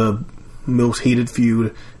in the most heated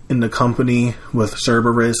feud in the company with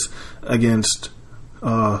Cerberus against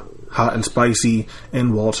Hot and Spicy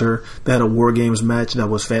and Walter. They had a War Games match that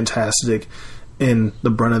was fantastic, and the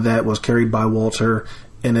brunt of that was carried by Walter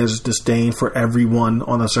and his disdain for everyone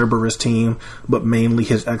on the Cerberus team, but mainly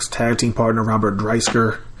his ex-tag team partner Robert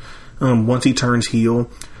Dreisker. Once he turns heel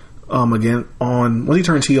after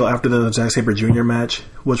the Zack Sabre Jr. match,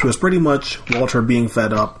 which was pretty much Walter being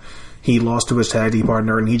fed up. He lost to his tag team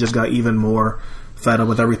partner, and he just got even more fed up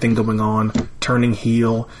with everything going on, turning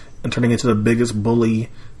heel and turning into the biggest bully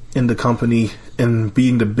in the company and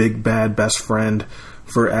being the big bad best friend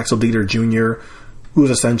for Axel Dieter Jr., who is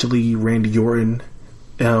essentially Randy Orton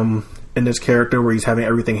in this character where he's having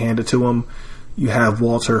everything handed to him. You have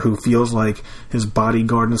Walter, who feels like his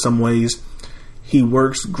bodyguard in some ways. He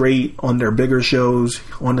works great on their bigger shows,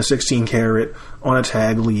 on the 16 Carat, on a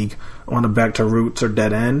tag league, on a Back to Roots or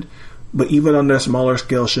Dead End. But even on their smaller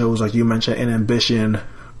scale shows, like you mentioned, an Ambition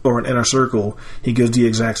or an Inner Circle, he gives the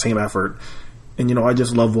exact same effort. And, I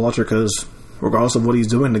just love Walter because regardless of what he's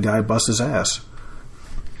doing, the guy busts his ass.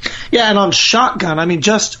 Yeah, and on Shotgun,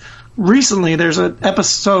 just recently there's an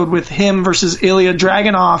episode with him versus Ilya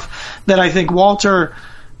Dragunov that I think Walter,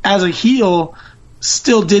 as a heel,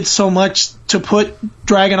 still did so much to put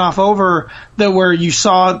Dragunov over that where you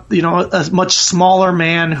saw, a much smaller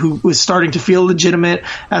man who was starting to feel legitimate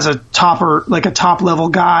as a top level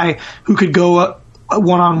guy who could go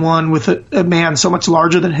one-on-one with a man so much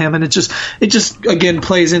larger than him, and it just again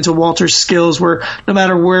plays into Walter's skills, where no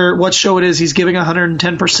matter what show it is, he's giving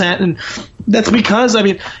 110%, and that's because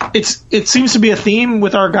it seems to be a theme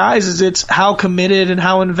with our guys, is it's how committed and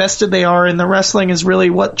how invested they are in the wrestling is really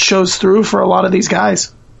what shows through for a lot of these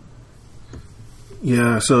guys.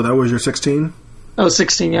 Yeah, so that was your 16? That was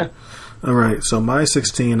 16, yeah. All right, so my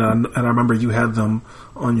 16, and I remember you had them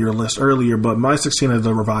on your list earlier, but my 16 is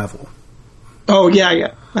the Revival. Oh,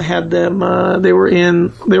 yeah. I had them. They were,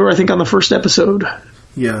 I think, on the first episode.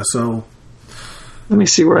 Yeah, so... Let me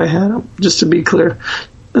see where I had them, just to be clear.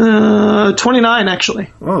 29,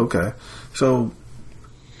 actually. Oh, okay. So,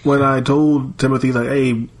 when I told Timothy, like,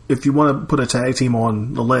 hey, if you want to put a tag team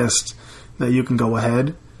on the list, that you can go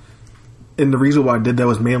ahead. And the reason why I did that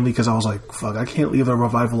was mainly because I was like, fuck, I can't leave the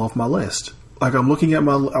Revival off my list. Like, I was looking at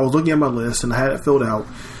my list, and I had it filled out,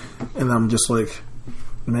 and I'm just like,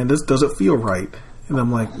 man, this doesn't feel right. And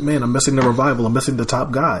I'm like, man, I'm missing the Revival. I'm missing the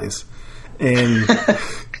top guys. And,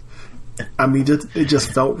 it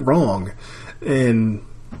just felt wrong. And,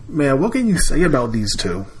 man, what can you say about these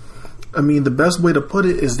two? The best way to put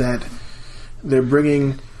it is that they're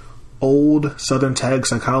bringing old Southern tag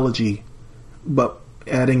psychology, but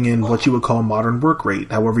adding in what you would call modern work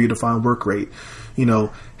rate, however you define work rate.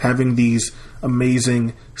 Having these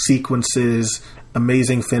amazing sequences,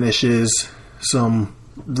 amazing finishes, some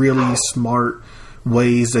really smart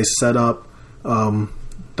ways they set up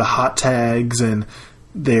the hot tags, and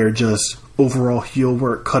they're just overall heel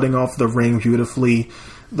work, cutting off the ring beautifully.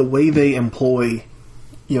 The way they employ,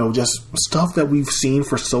 just stuff that we've seen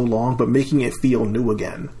for so long, but making it feel new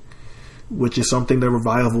again, which is something the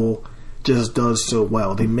Revival just does so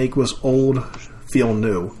well. They make what's old feel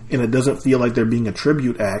new, and it doesn't feel like they're being a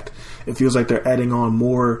tribute act. It feels like they're adding on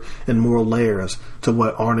more and more layers to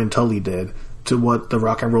what Arn and Tully did, to what the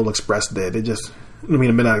Rock and Roll Express did. The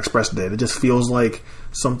Midnight Express did. It just feels like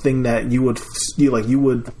something that you would think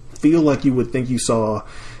you saw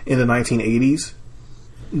in the 1980s,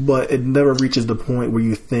 but it never reaches the point where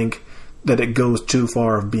you think that it goes too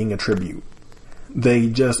far of being a tribute. They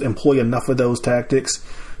just employ enough of those tactics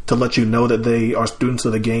to let you know that they are students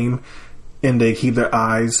of the game, and they keep their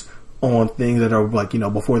eyes on things that are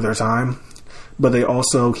before their time, but they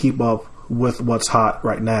also keep up with what's hot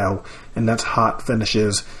right now, and that's hot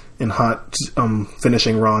finishes and hot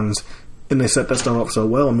finishing runs, and they set that stuff up so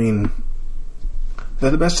well. They're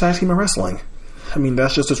the best tag team in wrestling.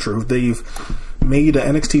 That's just the truth. They've made the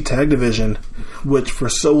NXT tag division, which for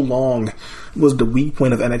so long was the weak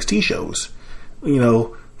point of NXT shows.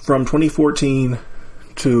 From 2014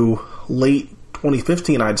 to late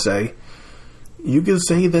 2015, I'd say, you could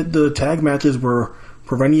say that the tag matches were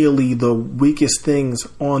perennially the weakest things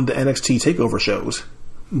on the NXT TakeOver shows.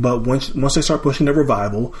 But once they start pushing the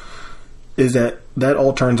Revival, is that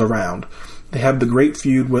all turns around. They have the great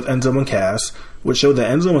feud with Enzo and Cass, which showed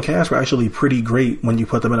that Enzo and Cass were actually pretty great when you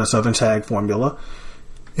put them in a Southern tag formula.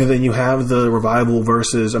 And then you have the Revival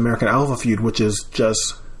versus American Alpha feud, which is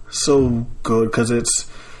just so good, because it's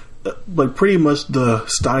pretty much the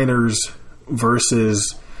Steiners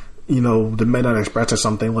versus the Midnight Express or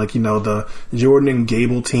something. The Jordan and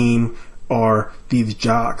Gable team are these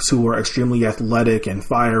jocks who are extremely athletic and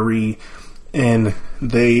fiery, and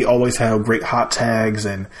they always have great hot tags,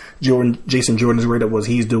 and Jason Jordan is great at what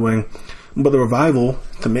he's doing. But the Revival,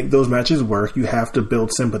 to make those matches work, you have to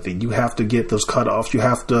build sympathy. You have to get those cutoffs. You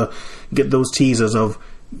have to get those teasers of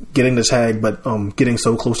getting the tag, but getting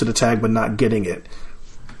so close to the tag, but not getting it.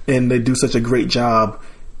 And they do such a great job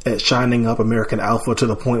at shining up American Alpha to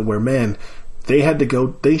the point where, man, they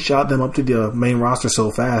shot them up to the main roster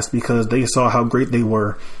so fast because they saw how great they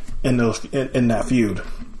were in that feud.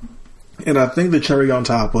 And I think the cherry on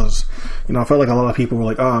top was, I felt like a lot of people were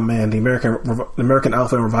like, oh man, the American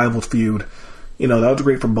Alpha and Revival feud, that was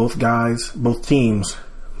great for both guys, both teams,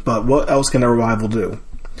 but what else can the Revival do?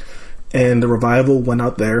 And the Revival went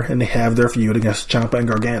out there and they have their feud against Ciampa and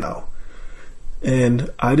Gargano.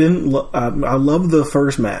 And I loved the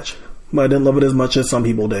first match, but I didn't love it as much as some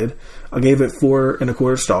people did. I gave it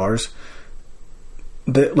 4.25 stars.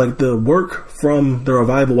 The work from the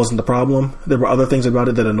Revival wasn't the problem. There were other things about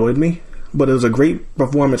it that annoyed me, but it was a great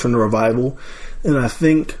performance from the Revival. And I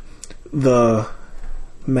think the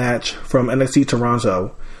match from NXT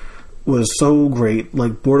Toronto was so great,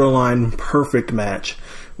 borderline perfect match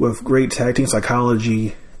with great tag team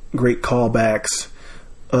psychology, great callbacks,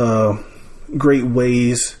 great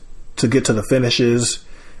ways to get to the finishes.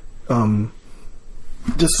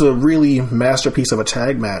 Just a really masterpiece of a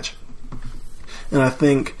tag match. And I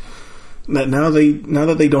think that now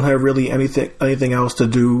that they don't have really anything else to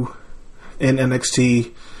do in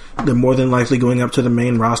NXT, They're more than likely going up to the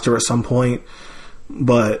main roster at some point.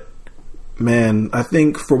 But, man, I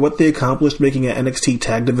think for what they accomplished, making an NXT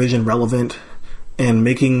tag division relevant and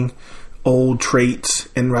making old traits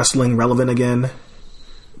in wrestling relevant again,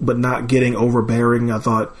 but not getting overbearing, I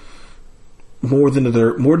thought more than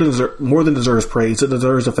deserves praise. It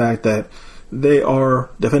deserves the fact that they are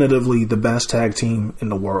definitively the best tag team in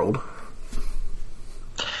the world.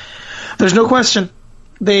 There's no question.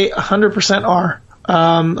 They 100% are.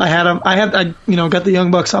 I got the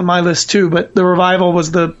Young Bucks on my list too, but the Revival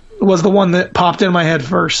was the one that popped in my head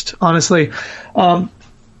first, honestly. When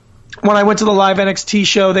I went to the live NXT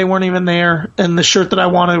show, they weren't even there, and the shirt that I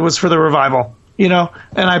wanted was for the Revival, and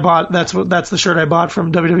I bought, that's the shirt I bought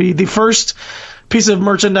from WWE. The first piece of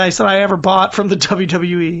merchandise that I ever bought from the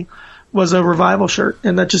WWE was a Revival shirt,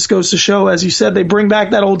 and that just goes to show, as you said, they bring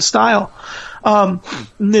back that old style.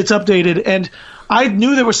 It's updated, and I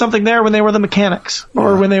knew there was something there when they were the Mechanics,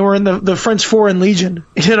 or when they were in the French Foreign Legion,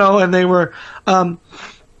 and they were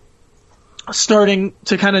starting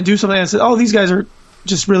to kind of do something. I said, oh, these guys are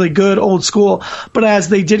just really good, old school. But as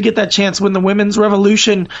they did get that chance when the Women's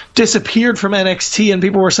Revolution disappeared from NXT and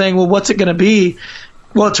people were saying, well, what's it going to be?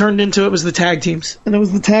 Well, it turned into, it was the tag teams. And it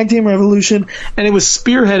was the tag team revolution, and it was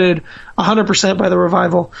spearheaded 100% by the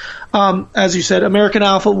Revival. As you said, American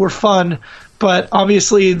Alpha were fun, but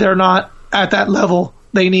obviously they're not at that level.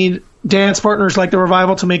 They need dance partners like the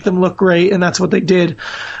Revival to make them look great, and that's what they did.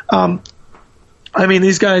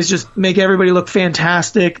 These guys just make everybody look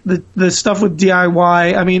fantastic. The stuff with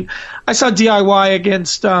DIY. I saw DIY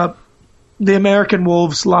against the American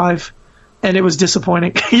Wolves live, and it was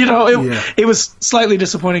disappointing. It was slightly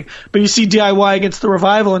disappointing. But you see DIY against the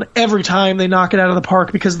Revival, and every time they knock it out of the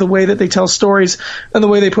park because of the way that they tell stories and the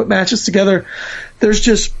way they put matches together.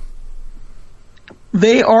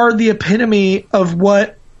 They are the epitome of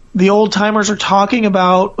what the old timers are talking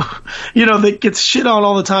about, that gets shit on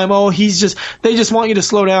all the time. Oh, they just want you to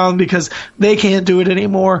slow down because they can't do it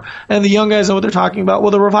anymore. And the young guys know what they're talking about.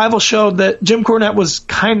 Well, the Revival showed that Jim Cornette was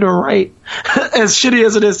kind of right. As shitty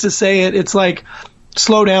as it is to say it, it's like,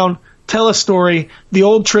 slow down, tell a story. The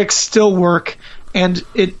old tricks still work. And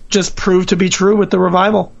it just proved to be true with the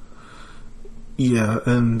Revival. Yeah,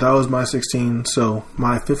 and that was my 16, so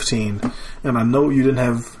my 15. And I know you didn't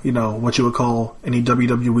have, what you would call any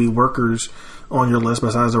WWE workers on your list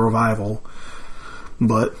besides the Revival.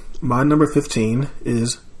 But my number 15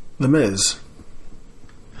 is The Miz.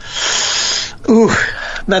 Ooh,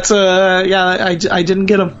 that's I didn't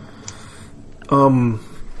get him.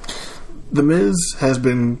 The Miz has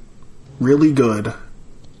been really good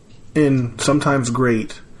and sometimes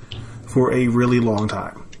great for a really long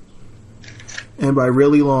time. And by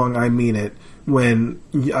really long, I mean it. When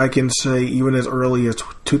I can say even as early as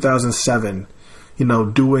 2007,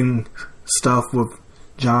 doing stuff with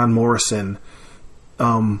John Morrison,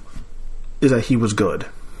 is that he was good.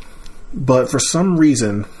 But for some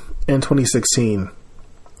reason, in 2016,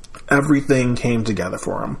 everything came together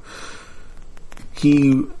for him.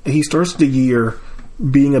 He starts the year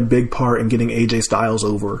being a big part in getting AJ Styles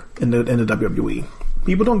over in the WWE.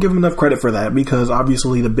 People don't give him enough credit for that because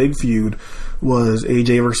obviously the big feud was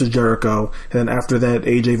AJ versus Jericho, and then after that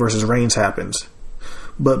AJ versus Reigns happens.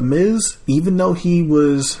 But Miz, even though he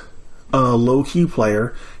was a low-key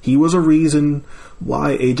player, he was a reason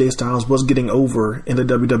why AJ Styles was getting over in the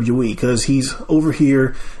WWE, because he's over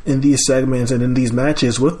here in these segments and in these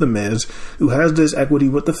matches with The Miz, who has this equity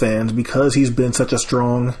with the fans because he's been such a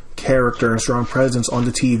strong character and strong presence on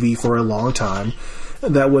the TV for a long time.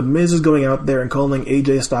 That when Miz is going out there and calling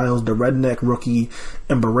AJ Styles the redneck rookie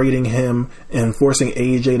and berating him and forcing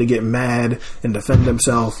AJ to get mad and defend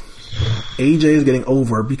himself, AJ is getting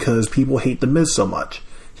over because people hate The Miz so much.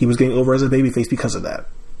 He was getting over as a babyface because of that.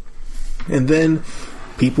 And then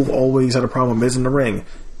people always had a problem with Miz in the ring.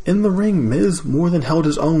 In the ring, Miz more than held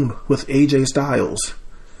his own with AJ Styles,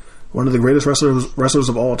 one of the greatest wrestlers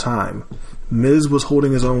of all time. Miz was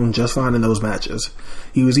holding his own just fine in those matches.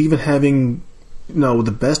 He was even having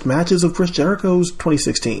the best matches of Chris Jericho's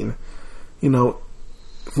 2016.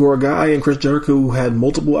 For a guy in Chris Jericho who had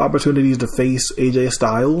multiple opportunities to face AJ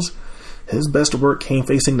Styles, his best work came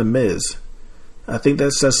facing The Miz. I think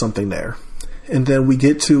that says something there. And then we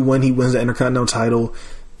get to when he wins the Intercontinental title,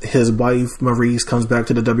 his wife, Maurice, comes back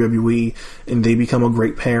to the WWE, and they become a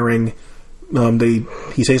great pairing.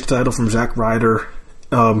 He takes the title from Zack Ryder.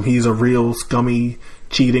 He's a real scummy,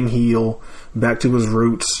 cheating heel, back to his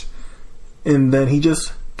roots. And then he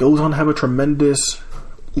just goes on to have a tremendous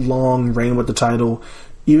long reign with the title.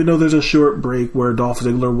 Even though there's a short break where Dolph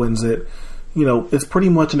Ziggler wins it, it's pretty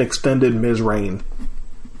much an extended Miz reign.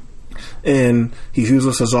 and he feuds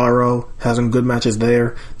with Cesaro, has some good matches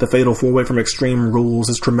there. The Fatal 4-Way from Extreme Rules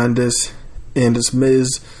is tremendous, and it's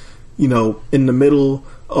Miz, in the middle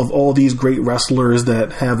of all these great wrestlers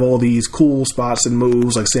that have all these cool spots and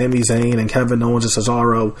moves like Sami Zayn and Kevin Owens and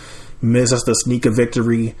Cesaro. Miz has to sneak a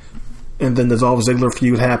victory, and then the Dolph Ziggler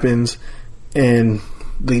feud happens, and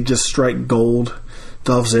they just strike gold.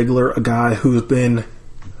 Dolph Ziggler, a guy who's been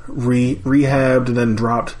rehabbed and then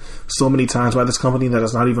dropped so many times by this company that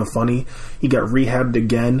it's not even funny. He got rehabbed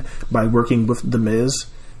again by working with The Miz,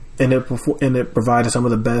 and it provided some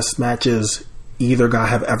of the best matches either guy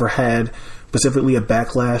have ever had, specifically at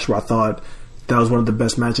Backlash, where I thought that was one of the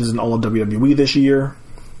best matches in all of WWE this year.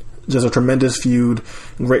 Just a tremendous feud,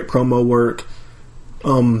 great promo work.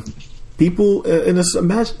 People, and it's a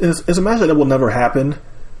match that will never happen,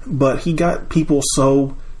 but he got people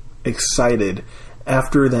so excited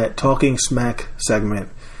after that Talking Smack segment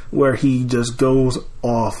where he just goes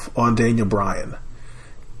off on Daniel Bryan.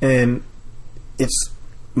 And it's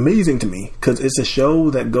amazing to me because it's a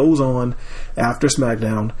show that goes on after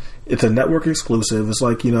SmackDown. It's a network exclusive. It's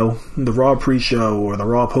like, the Raw pre-show or the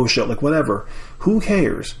Raw post-show, like whatever. Who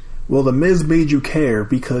cares? Well, The Miz made you care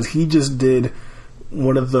because he just did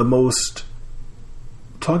one of the most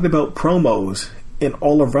talked about promos in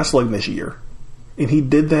all of wrestling this year. And he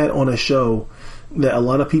did that on a show that a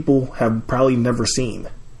lot of people have probably never seen.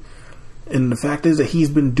 And the fact is that he's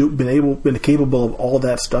been capable of all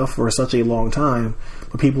that stuff for such a long time,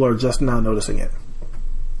 but people are just now noticing it.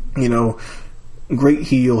 Great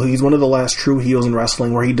heel. He's one of the last true heels in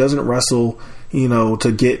wrestling where he doesn't wrestle,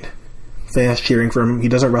 to get fans cheering for him. He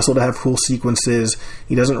doesn't wrestle to have cool sequences.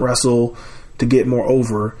 He doesn't wrestle to get more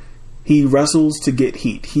over. He wrestles to get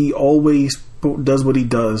heat. He always does what he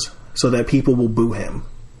does so that people will boo him.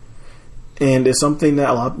 And it's something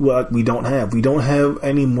that we don't have. We don't have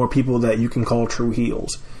any more people that you can call true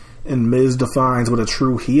heels. And Miz defines what a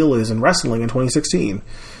true heel is in wrestling in 2016.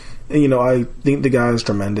 And, I think the guy is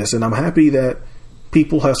tremendous. And I'm happy that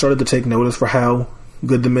people have started to take notice for how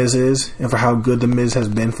good The Miz is and for how good The Miz has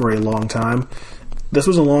been for a long time. This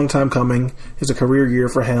was a long time coming. It's a career year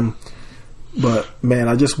for him. But, man,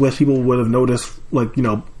 I just wish people would have noticed,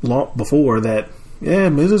 long before that,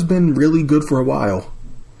 Miz has been really good for a while.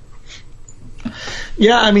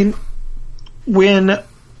 Yeah, I mean, when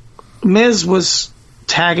Miz was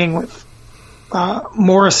tagging with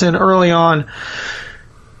Morrison early on,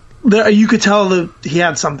 you could tell that he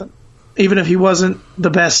had something. Even if he wasn't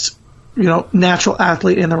the best, natural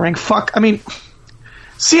athlete in the ring.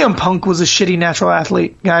 CM Punk was a shitty natural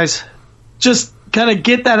athlete, guys. Just kind of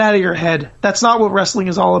get that out of your head. That's not what wrestling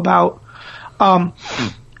is all about.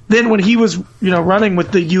 Then when he was, running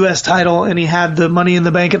with the U.S. title and he had the Money in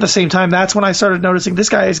the Bank at the same time, that's when I started noticing this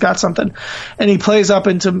guy has got something. And he plays up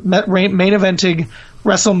into main eventing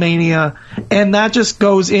WrestleMania, and that just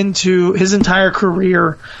goes into his entire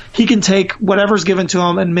career. He can take whatever's given to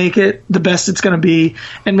him and make it the best it's going to be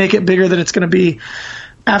and make it bigger than it's going to be.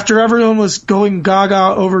 After everyone was going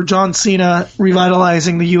gaga over John Cena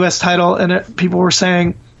revitalizing the U.S. title, and people were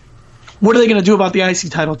saying, what are they going to do about the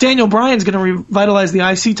IC title? Daniel Bryan's going to revitalize the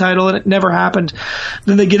IC title, and it never happened.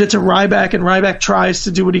 Then they get it to Ryback, and Ryback tries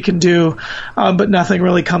to do what he can do, but nothing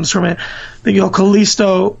really comes from it. Then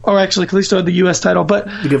Kalisto had the U.S. title, but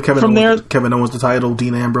you give Kevin Owens the title,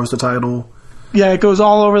 Dean Ambrose the title. Yeah, it goes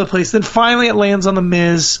all over the place. Then finally it lands on The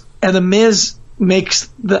Miz, and The Miz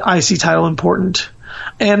makes the IC title important.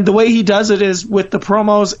 And the way he does it is with the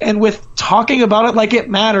promos and with talking about it like it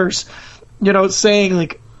matters. Saying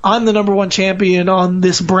like, I'm the number one champion on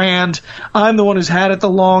this brand. I'm the one who's had it the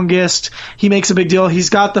longest. He makes a big deal. He's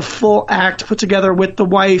got the full act put together with the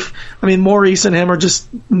wife. Maurice and him are just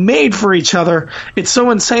made for each other. It's so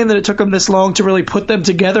insane that it took them this long to really put them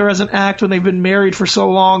together as an act when they've been married for so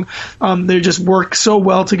long. They just work so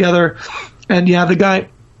well together. And yeah, the guy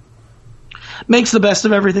makes the best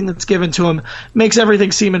of everything that's given to him, makes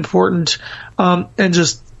everything seem important, and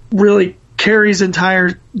just really carries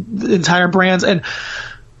entire brands. And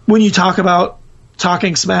when you talk about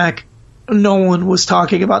Talking Smack, no one was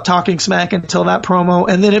talking about Talking Smack until that promo,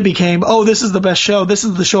 and then it became, this is the best show. This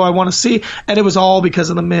is the show I want to see, and it was all because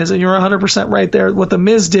of The Miz. And you're 100% right there. What The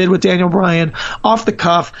Miz did with Daniel Bryan, off the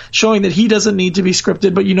cuff, showing that he doesn't need to be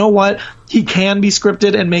scripted, but you know what? He can be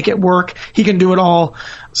scripted and make it work. He can do it all.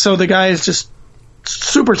 So the guy is just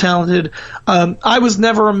super talented. I was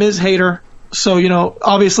never a Miz hater, so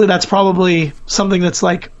obviously that's probably something that's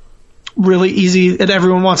like really easy and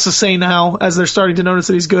everyone wants to say now as they're starting to notice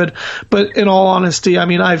that he's good. But in all honesty,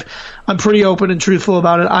 I'm pretty open and truthful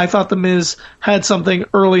about it. I thought The Miz had something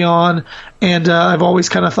early on, and I've always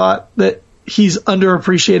kind of thought that he's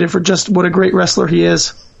underappreciated for just what a great wrestler he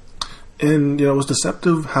is. And, you know, it was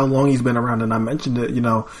deceptive how long he's been around. And I mentioned it, you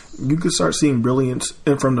know, you could start seeing brilliance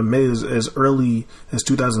from The Miz as early as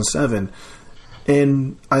 2007.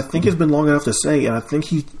 And I think it's been long enough to say, and I think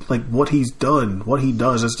what he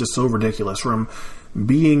does is just so ridiculous. From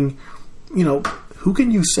being, you know, who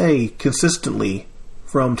can you say consistently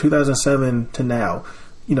from 2007 to now?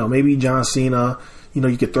 You know, maybe John Cena, you know,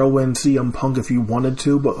 you could throw in CM Punk if you wanted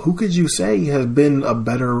to, but who could you say has been a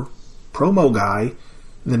better promo guy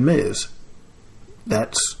than Miz?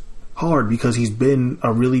 That's hard because he's been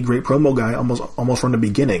a really great promo guy almost from the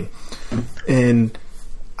beginning. And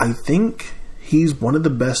I think he's one of the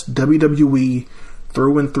best WWE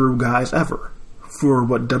through and through guys ever. For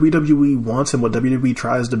what WWE wants and what WWE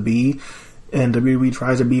tries to be, and WWE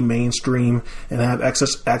tries to be mainstream and have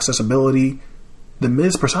accessibility, The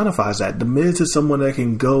Miz personifies that. The Miz is someone that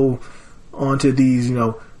can go onto these, you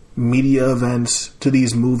know, media events, to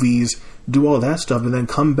these movies, do all that stuff, and then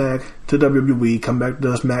come back to WWE, come back to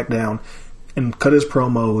SmackDown, and cut his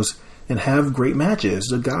promos and have great matches.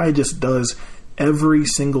 The guy just does every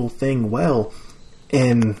single thing well.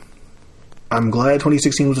 And I'm glad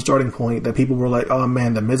 2016 was a starting point that people were like, oh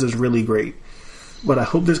man, The Miz is really great. But I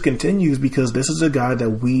hope this continues because this is a guy that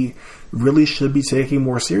we really should be taking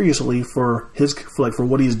more seriously for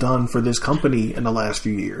what he's done for this company in the last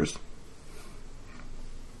few years.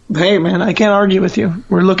 Hey man, I can't argue with you.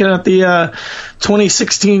 We're looking at the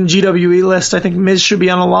 2016 GWE list. I think Miz should be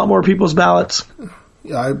on a lot more people's ballots.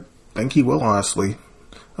 Yeah, I think he will, honestly.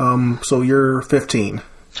 So you're 15.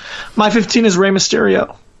 My 15 is Rey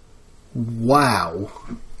Mysterio. Wow.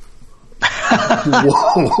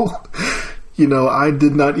 Whoa. You know, I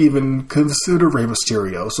did not even consider Rey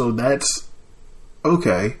Mysterio, so that's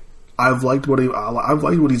okay. I've liked what he's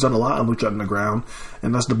done a lot on Lucha Underground,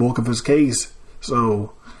 and that's the bulk of his case.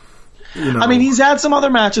 So, you know, I mean, he's had some other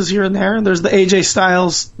matches here and there. There's the AJ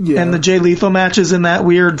Styles and the Jay Lethal matches in that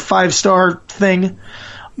weird 5-star thing.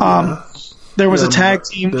 There was a tag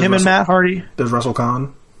team, him and Matt Hardy. There's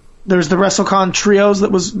WrestleCon. There's the WrestleCon trios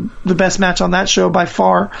that was the best match on that show by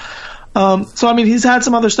far. So, I mean, he's had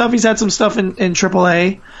some other stuff. He's had some stuff in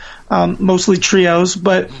AAA, mostly trios.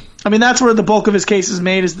 But, I mean, that's where the bulk of his case is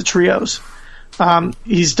made, is the trios.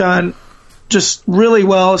 He's done just really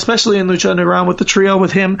well, especially in Lucha Underground with the trio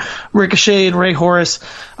with him, Ricochet, and Ray Horace,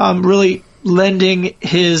 really lending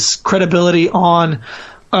his credibility on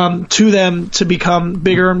to them to become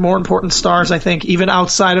bigger and more important stars, I think, even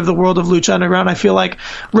outside of the world of Lucha Underground. I feel like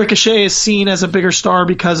Ricochet is seen as a bigger star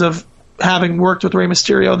because of having worked with Rey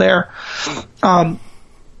Mysterio there. I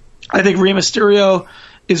think Rey Mysterio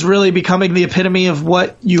is really becoming the epitome of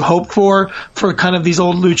what you hope for kind of these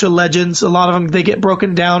old Lucha legends. A lot of them, they get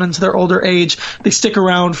broken down into their older age. They stick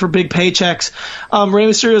around for big paychecks. Rey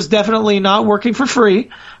Mysterio is definitely not working for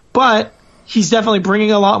free, but he's definitely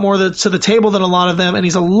bringing a lot more to the table than a lot of them, and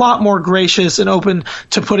he's a lot more gracious and open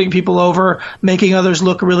to putting people over, making others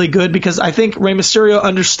look really good, because I think Rey Mysterio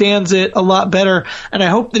understands it a lot better, and I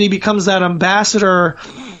hope that he becomes that ambassador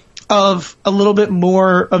of a little bit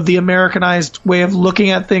more of the Americanized way of looking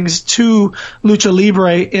at things to Lucha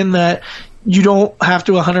Libre, in that you don't have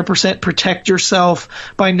to 100% protect yourself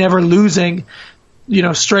by never losing, you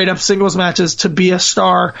know, straight up singles matches to be a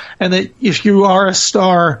star, and that if you are a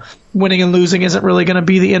star, winning and losing isn't really going to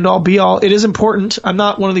be the end-all, be-all. It is important. I'm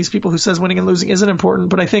not one of these people who says winning and losing isn't important,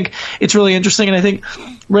 but I think it's really interesting, and I think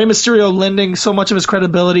Rey Mysterio lending so much of his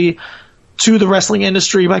credibility to the wrestling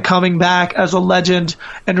industry by coming back as a legend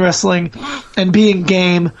and wrestling and being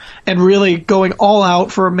game and really going all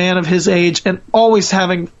out for a man of his age, and always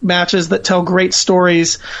having matches that tell great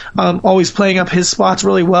stories, always playing up his spots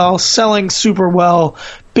really well, selling super well,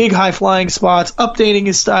 big high-flying spots, updating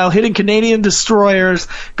his style, hitting Canadian destroyers,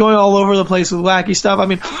 going all over the place with wacky stuff. I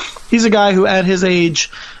mean, he's a guy who at his age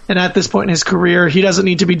and at this point in his career, he doesn't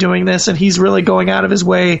need to be doing this, and he's really going out of his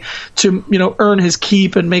way to, you know, earn his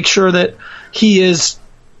keep and make sure that he is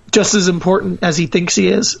just as important as he thinks he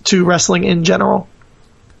is to wrestling in general.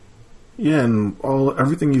 Yeah, and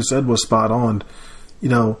everything you said was spot on. You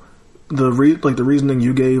know, the reasoning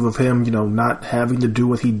you gave of him, you know, not having to do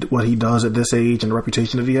what he does at this age and the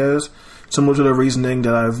reputation that he has, similar to the reasoning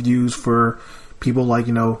that I've used for people like,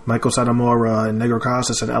 you know, Michael Satomura and Negro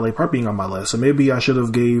Casas and LA Park being on my list. So maybe I should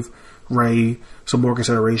have gave Ray some more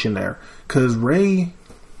consideration there, because Ray,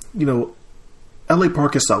 you know, LA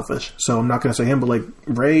Park is selfish, so I'm not going to say him, but like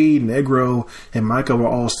Ray, Negro, and Michael are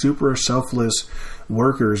all super selfless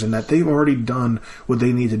workers, and that they've already done what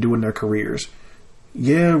they need to do in their careers.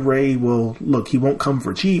 Yeah, Ray will, look, he won't come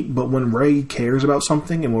for cheap, but when Ray cares about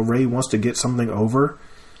something and when Ray wants to get something over,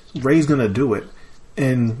 Ray's gonna do it.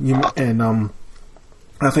 And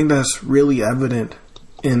I think that's really evident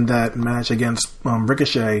in that match against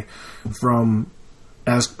Ricochet from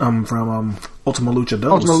Ultima Lucha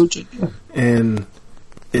Dos. Ultima Lucha, yeah. And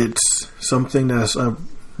it's something that's a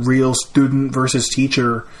real student versus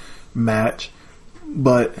teacher match,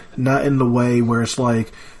 but not in the way where it's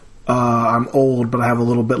like, I'm old, but I have a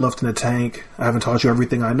little bit left in the tank. I haven't taught you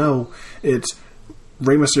everything I know. It's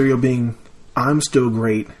Rey Mysterio being, I'm still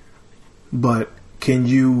great, but can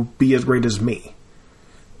you be as great as me?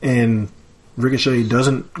 And Ricochet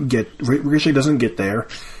doesn't get there.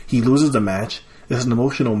 He loses the match. It's an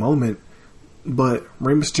emotional moment, but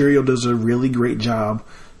Rey Mysterio does a really great job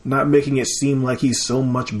not making it seem like he's so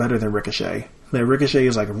much better than Ricochet. That Ricochet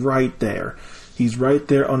is like right there. He's right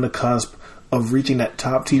there on the cusp of reaching that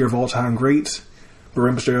top tier of all-time greats. But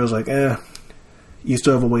Rey Mysterio is like, you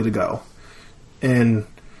still have a way to go. And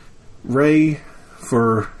Rey,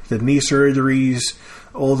 for the knee surgeries,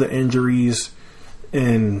 all the injuries,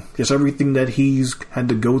 and just everything that he's had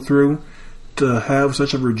to go through, to have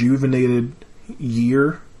such a rejuvenated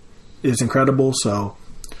year is incredible. So,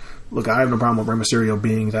 look, I have no problem with Rey Mysterio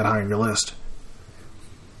being that high on your list.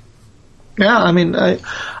 Yeah, I mean,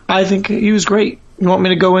 I think he was great. You want me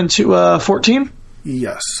to go into 14?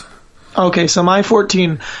 Yes. Okay, so my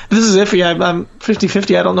 14, this is iffy. I'm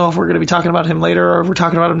 50-50. I don't know if we're going to be talking about him later or if we're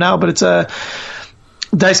talking about him now, but it's Daisuke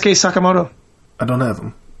Sakamoto. I don't have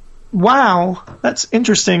him. Wow, that's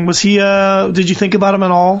interesting. Was he? Did you think about him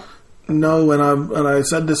at all? No, and I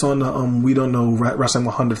said this on the We Don't Know Wrestling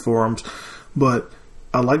 100 forums, but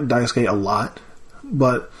I like Daisuke a lot.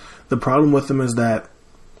 But the problem with him is that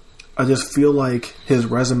I just feel like his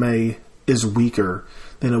resume is weaker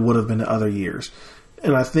than it would have been in other years.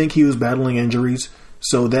 And I think he was battling injuries,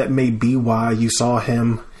 so that may be why you saw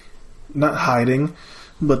him not hiding,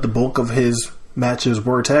 but the bulk of his matches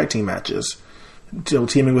were tag team matches. So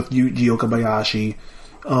teaming with Yuji Okabayashi.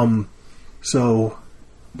 So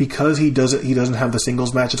because he doesn't have the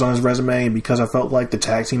singles matches on his resume, and because I felt like the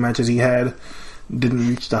tag team matches he had didn't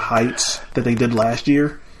reach the heights that they did last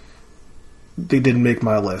year, they didn't make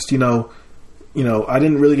my list. You know, I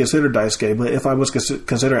didn't really consider Daisuke, but if I was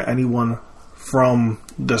consider anyone from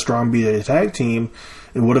the Strong BJ tag team,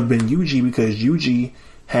 it would have been Yuji, because Yuji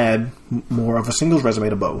had more of a singles resume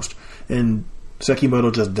to boast, and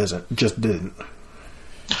Sekimoto just didn't.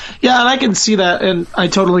 Yeah, and I can see that, and I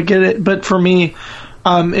totally get it. But for me,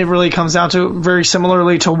 it really comes down to very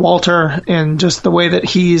similarly to Walter, and just the way that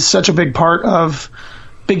he's such a big part of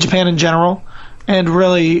Big Japan in general, and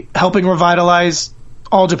really helping revitalize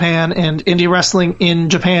All Japan and indie wrestling in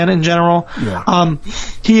Japan in general. Yeah.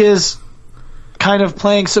 He is kind of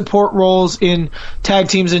playing support roles in tag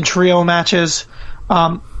teams and trio matches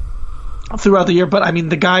throughout the year. But I mean,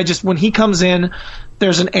 the guy, just when he comes in,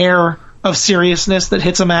 there's an air of seriousness that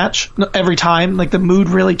hits a match every time. Like, the mood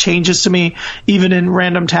really changes to me, even in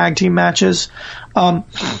random tag team matches.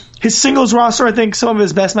 His singles roster, I think some of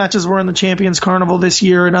his best matches were in the Champions Carnival this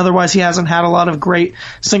year, and otherwise he hasn't had a lot of great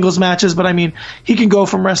singles matches. But I mean, he can go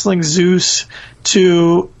from wrestling Zeus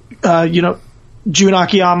to, Jun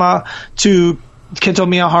Akiyama to Kento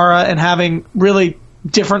Miyahara and having really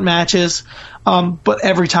different matches, but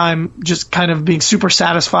every time just kind of being super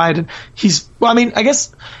satisfied. And I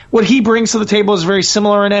guess what he brings to the table is very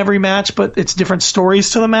similar in every match, but it's different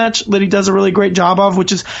stories to the match that he does a really great job of,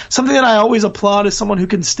 which is something that I always applaud as someone who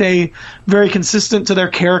can stay very consistent to their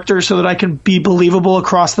character so that I can be believable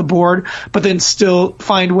across the board, but then still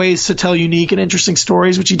find ways to tell unique and interesting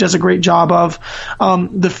stories, which he does a great job of.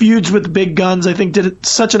 The feuds with the big guns, I think, did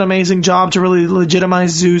such an amazing job to really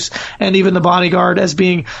legitimize Zeus and even the Bodyguard as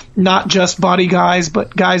being not just body guys,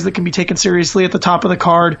 but guys that can be taken seriously at the top of the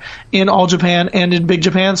card in All Japan and in Big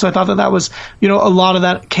Japan. So I thought that was, a lot of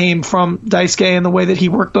that came from Daisuke and the way that he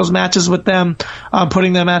worked those matches with them,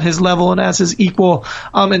 putting them at his level and as his equal,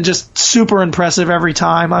 and just super impressive every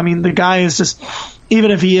time. I mean, the guy is just, even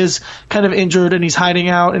if he is kind of injured and he's hiding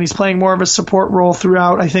out and he's playing more of a support role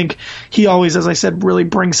throughout, I think he always, as I said, really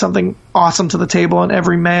brings something awesome to the table in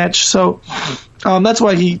every match. So that's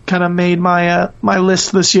why he kind of made my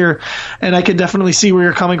list this year, and I can definitely see where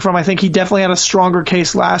you're coming from. I think he definitely had a stronger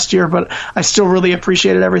case last year, but I still really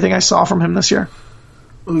appreciated everything I saw from him this year.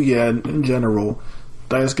 Oh yeah, in general,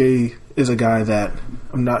 Daisuke is a guy that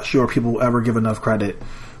I'm not sure people ever give enough credit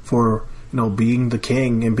for, being the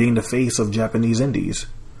king and being the face of Japanese indies.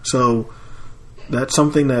 So that's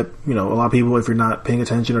something that, a lot of people, if you're not paying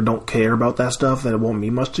attention or don't care about that stuff, that it won't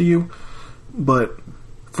mean much to you. But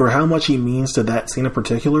for how much he means to that scene in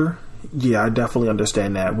particular, yeah, I definitely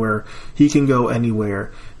understand that, where he can go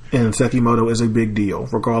anywhere, and Sekimoto is a big deal,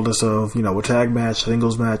 regardless of, a tag match,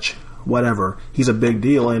 singles match, whatever. He's a big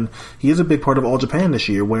deal, and he is a big part of All Japan this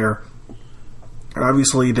year, where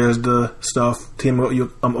Obviously, there's the stuff, Team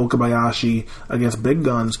Okabayashi against Big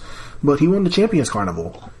Guns, but he won the Champions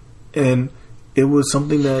Carnival. And it was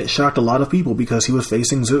something that shocked a lot of people because he was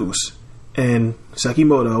facing Zeus. And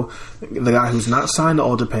Sekimoto, the guy who's not signed to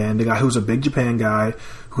All Japan, the guy who's a Big Japan guy,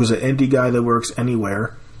 who's an indie guy that works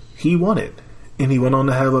anywhere, he won it. And he went on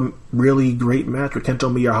to have a really great match with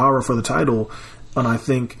Kento Miyahara for the title on, I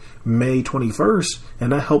think, May 21st,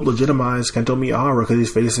 and that helped legitimize Kento Miyahara because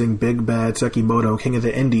he's facing Big Bad Sekimoto, King of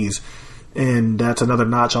the Indies, and that's another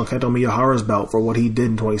notch on Kento Miyahara's belt for what he did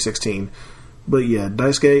in 2016. But yeah,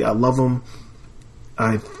 Daisuke, I love him.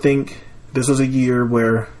 I think this was a year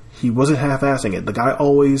where he wasn't half-assing it. The guy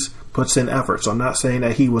always puts in effort, so I'm not saying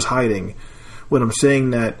that he was hiding. When I'm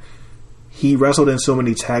saying that he wrestled in so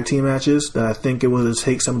many tag team matches that I think it was to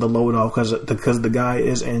take some of the load off because the guy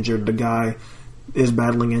is injured, the guy is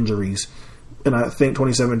battling injuries. And I think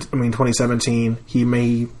 2017, he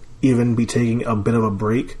may even be taking a bit of a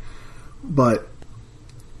break. But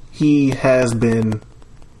he has been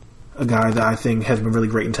a guy that I think has been really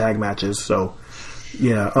great in tag matches. So,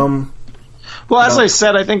 yeah. Well, as I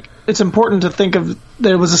said, I think it's important to think of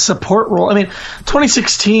there was a support role. I mean,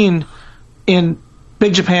 2016 in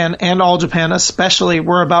Big Japan and All Japan especially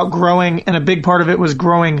were about growing, and a big part of it was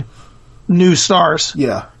growing new stars.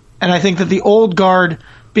 Yeah. And I think that the old guard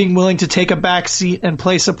being willing to take a back seat and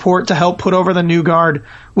play support to help put over the new guard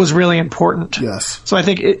was really important. Yes. So I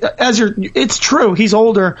think it's true. He's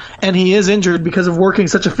older and he is injured because of working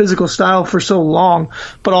such a physical style for so long.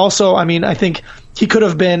 But also, I mean, I think he could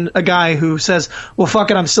have been a guy who says, well,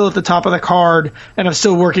 fuck it, I'm still at the top of the card and I'm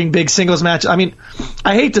still working big singles matches. I mean,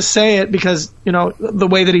 I hate to say it because, you know, the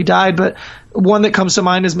way that he died, but one that comes to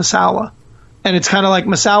mind is Misawa. And it's kind of like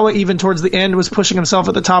Misawa, even towards the end, was pushing himself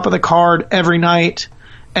at the top of the card every night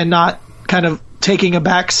and not kind of taking a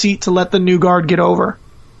back seat to let the new guard get over.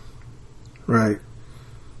 Right.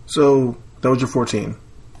 So, that was your 14.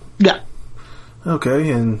 Yeah.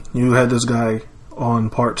 Okay, and you had this guy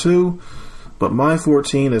on part 2, but my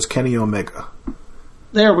 14 is Kenny Omega.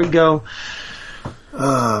 There we go.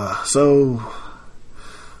 So,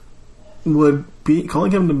 would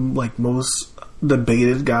calling him the most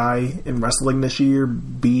debated guy in wrestling this year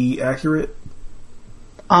be accurate?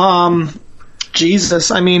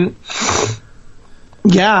 Jesus, I mean,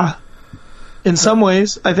 yeah. In some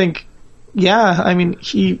ways, I think, yeah. I mean,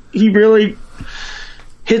 he really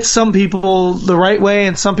hits some people the right way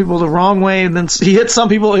and some people the wrong way, and then he hits some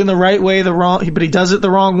people in the right way, but he does it the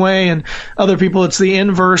wrong way, and other people it's the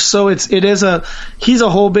inverse. So he's a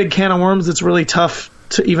whole big can of worms that's really tough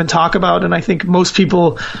to even talk about, and I think most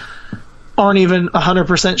people aren't even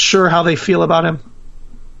 100% sure how they feel about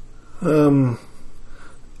him.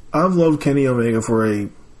 I've loved Kenny Omega for a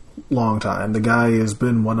long time. The guy has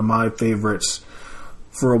been one of my favorites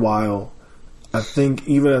for a while. I think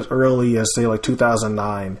even as early as, say, like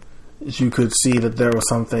 2009, you could see that there was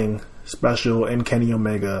something special in Kenny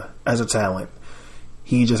Omega as a talent.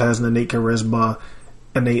 He just has an innate charisma,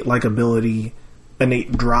 innate likability,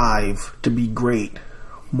 innate drive to be great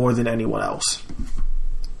more than anyone else.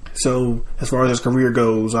 So, as far as his career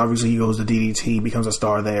goes, obviously he goes to DDT, becomes a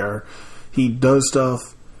star there. He does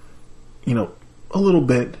stuff, you know, a little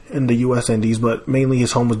bit in the U.S. Indies, but mainly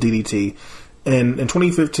his home was DDT. And in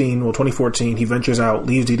 2014, he ventures out,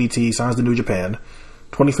 leaves DDT, signs to New Japan.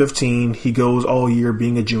 2015, he goes all year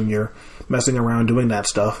being a junior, messing around, doing that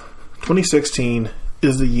stuff. 2016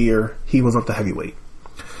 is the year he moves up to heavyweight.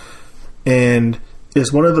 And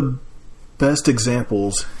it's one of the best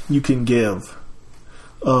examples you can give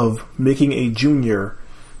of making a junior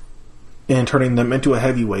and turning them into a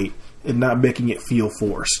heavyweight and not making it feel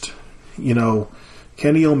forced. You know,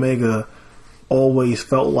 Kenny Omega always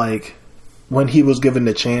felt like when he was given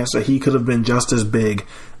the chance that he could have been just as big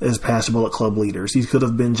as past Bullet Club leaders. He could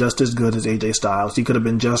have been just as good as AJ Styles. He could have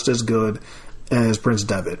been just as good as Prince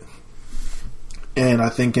Devitt. And I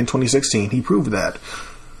think in 2016 he proved that.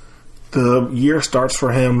 The year starts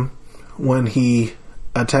for him when he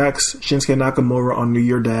attacks Shinsuke Nakamura on New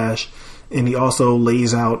Year Dash, and he also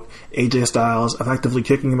lays out AJ Styles, effectively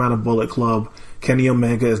kicking him out of Bullet Club. Kenny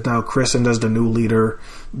Omega is now christened as the new leader.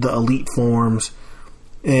 The Elite forms.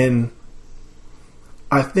 And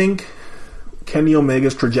I think Kenny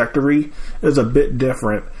Omega's trajectory is a bit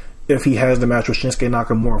different if he has the match with Shinsuke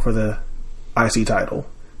Nakamura for the IC title.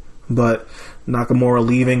 But Nakamura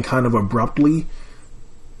leaving kind of abruptly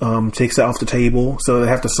takes that off the table, so they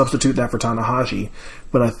have to substitute that for Tanahashi.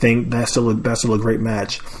 But I think that's still a great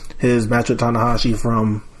match. His match with Tanahashi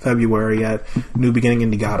from February at New Beginning in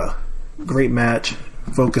Niigata. Great match,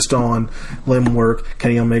 focused on limb work.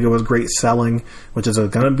 Kenny Omega was great selling, which is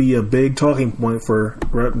going to be a big talking point for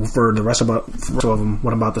the rest of them,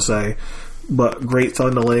 what I'm about to say. But great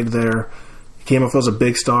selling the leg there. Came off as a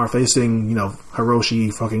big star facing,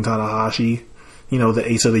 Hiroshi fucking Tanahashi, the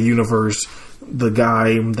ace of the universe, the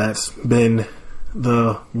guy that's been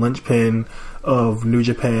the linchpin of New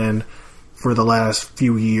Japan for the last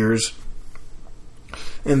few years.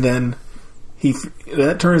 And then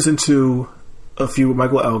that turns into a feud with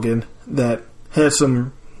Michael Elgin that had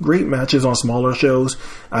some great matches on smaller shows.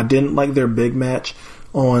 I didn't like their big match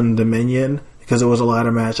on Dominion because it was a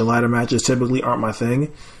ladder match. Ladder matches typically aren't my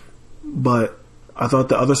thing, but I thought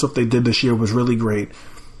the other stuff they did this year was really great.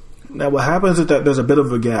 Now what happens is that there's a bit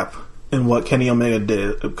of a gap in what Kenny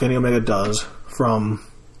Omega does from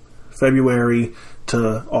February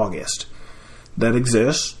to August. That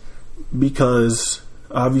exists because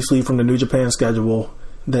obviously from the New Japan schedule,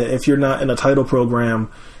 that if you're not in a title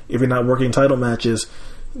program, if you're not working title matches,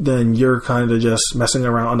 then you're kind of just messing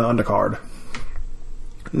around on the undercard.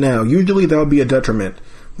 Now, usually that would be a detriment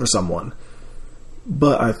for someone.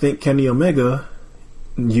 But I think Kenny Omega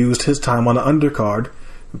used his time on the undercard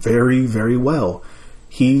very, very well.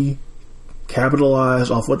 He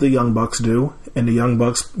capitalized off what the Young Bucks do, and the Young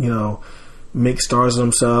Bucks, make stars of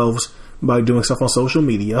themselves by doing stuff on social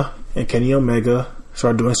media, and Kenny Omega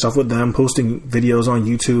started doing stuff with them, posting videos on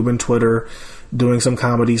YouTube and Twitter, doing some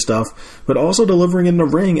comedy stuff, but also delivering in the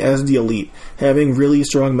ring as the Elite, having really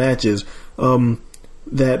strong matches.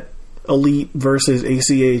 That Elite versus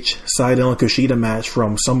ACH Seidel and Kushida match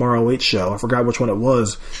from some ROH show, I forgot which one it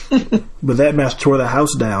was, but that match tore the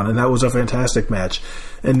house down, and that was a fantastic match.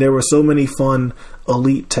 And there were so many fun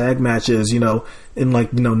Elite tag matches, in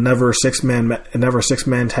never six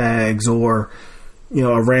man tags, or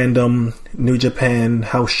a random New Japan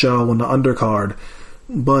house show on the undercard.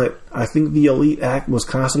 But I think the Elite act was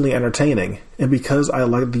constantly entertaining, and because I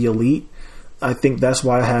like the Elite, I think that's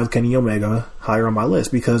why I have Kenny Omega higher on my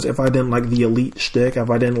list, because if I didn't like the Elite shtick,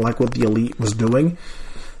 if I didn't like what the Elite was doing,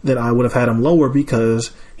 then I would have had him lower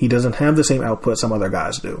because he doesn't have the same output some other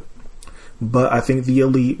guys do. But I think the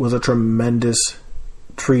Elite was a tremendous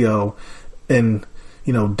trio and,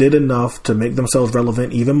 did enough to make themselves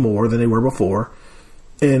relevant even more than they were before.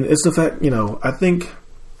 And it's the fact, I think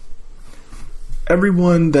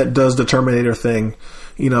everyone that does the Terminator thing,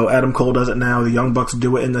 Adam Cole does it now, the Young Bucks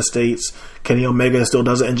do it in the States, Kenny Omega still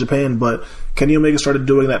does it in Japan, but Kenny Omega started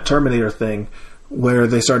doing that Terminator thing where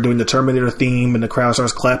they start doing the Terminator theme and the crowd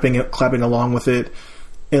starts clapping along with it,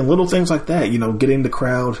 and little things like that, getting the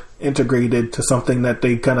crowd integrated to something that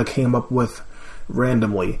they kind of came up with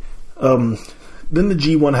randomly. Then the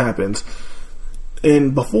G1 happens,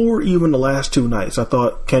 and before even the last two nights, I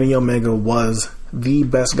thought Kenny Omega was the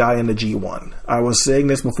best guy in the G1. I was saying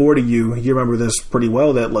this before to you. You remember this pretty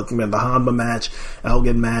well. That the Hanma match,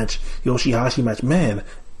 Elgin match, Yoshihashi match. Man,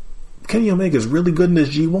 Kenny Omega is really good in this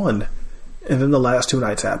G1. And then the last two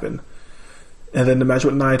nights happen, and then the match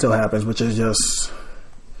with Naito happens, which is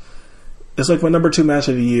it's like my number 2 match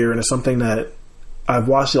of the year, and it's something that I've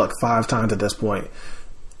watched it 5 times at this point.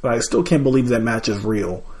 But I still can't believe that match is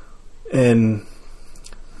real, and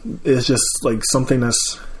it's just something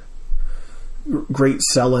that's great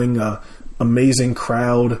selling, amazing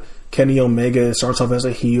crowd. Kenny Omega starts off as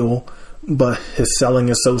a heel, but his selling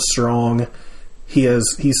is so strong.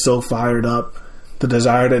 He's so fired up. The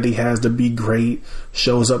desire that he has to be great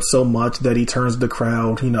shows up so much that he turns the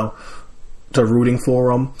crowd, to rooting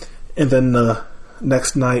for him. And then the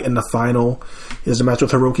next night in the final is a match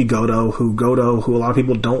with Hiroki Goto, who a lot of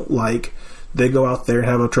people don't like. They go out there and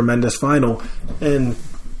have a tremendous final, and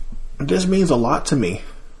this means a lot to me.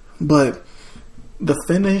 But the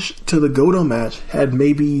finish to the Goto match had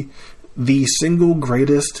maybe the single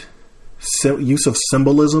greatest use of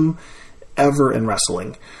symbolism ever in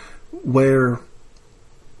wrestling, where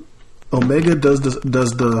Omega does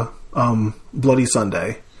the Bloody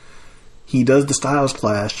Sunday, he does the Styles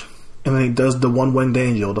Clash, and then he does the One-Winged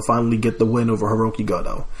Angel to finally get the win over Hiroki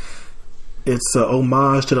Goto. It's an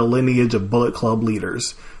homage to the lineage of Bullet Club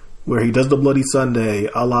leaders, where he does the Bloody Sunday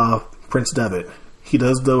a la Prince Devitt. He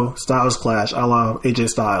does the Styles Clash a la AJ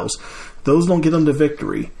Styles. Those don't get him the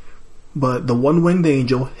victory, but the One-Winged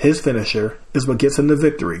Angel, his finisher, is what gets him the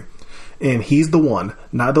victory. And he's the one,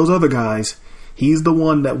 not those other guys. He's the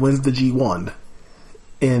one that wins the G1.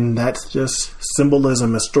 And that's just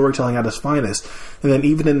symbolism and storytelling at its finest. And then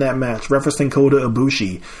even in that match, referencing Kota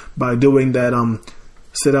Ibushi by doing that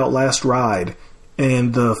Sit Out Last Ride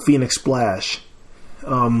and the Phoenix Splash.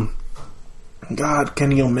 God,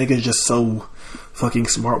 Kenny Omega is just so fucking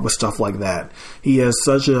smart with stuff like that. He has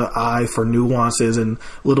such an eye for nuances and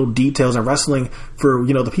little details in wrestling. For,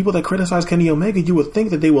 you know, the people that criticize Kenny Omega, you would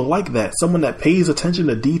think that they would like that. Someone that pays attention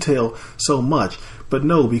to detail so much. But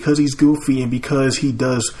no, because he's goofy and because he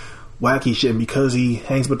does wacky shit and because he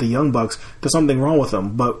hangs with the Young Bucks, there's something wrong with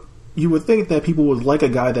him. But you would think that people would like a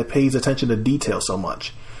guy that pays attention to detail so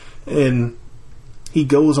much. And he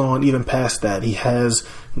goes on even past that. He has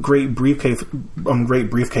great briefcase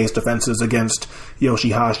defenses against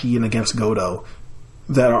Yoshihashi and against Goto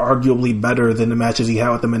that are arguably better than the matches he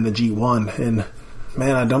had with them in the G1. And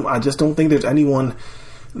man, I just don't think there's anyone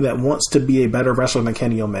that wants to be a better wrestler than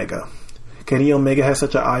Kenny Omega. Kenny Omega has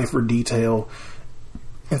such an eye for detail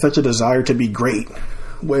and such a desire to be great,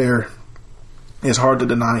 where it's hard to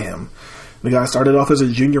deny him. The guy started off as a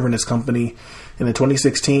junior in his company, and in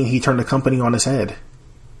 2016 he turned the company on its head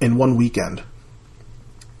in one weekend.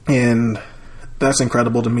 And that's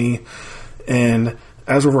incredible to me. And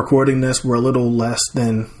as we're recording this, we're a little less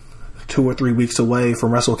than 2 or 3 weeks away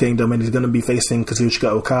from Wrestle Kingdom, and he's going to be facing Kazuchika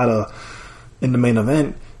Okada in the main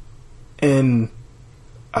event. And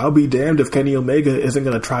I'll be damned if Kenny Omega isn't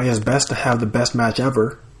going to try his best to have the best match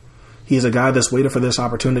ever. He's a guy that's waited for this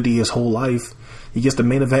opportunity his whole life. He gets the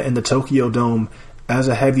main event in the Tokyo Dome as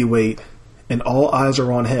a heavyweight, and all eyes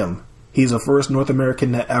are on him. He's the first North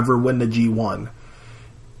American to ever win the G1.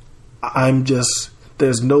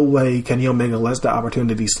 There's no way Kenny Omega lets the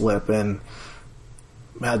opportunity slip, and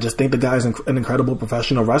I just think the guy's an incredible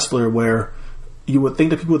professional wrestler, where you would think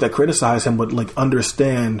the people that criticize him would like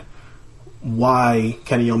understand why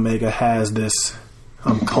Kenny Omega has this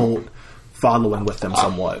cult following with him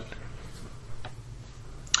somewhat.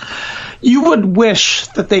 You would wish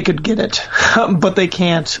that they could get it, but they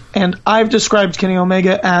can't. And I've described Kenny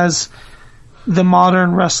Omega as the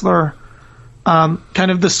modern wrestler, kind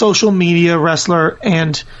of the social media wrestler,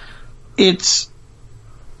 and it's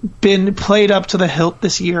been played up to the hilt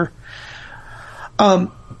this year.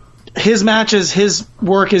 His matches, his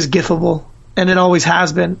work is gifable, and it always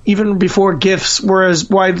has been. Even before GIFs were as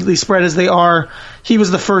widely spread as they are, he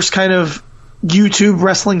was the first kind of YouTube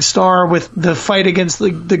wrestling star with the fight against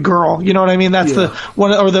the girl. You know what I mean? That's the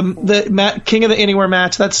one, or the King of the Anywhere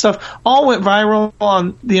match. That stuff all went viral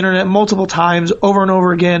on the internet multiple times, over and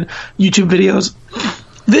over again. YouTube videos.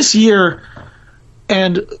 This year,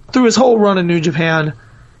 and through his whole run in New Japan,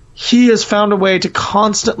 he has found a way to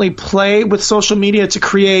constantly play with social media to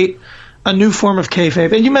create a new form of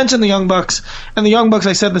kayfabe. And you mentioned the Young Bucks, and the Young Bucks,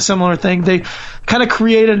 I said the similar thing. They kind of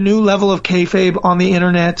create a new level of kayfabe on the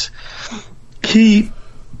internet. He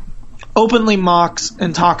openly mocks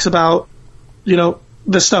and talks about, you know,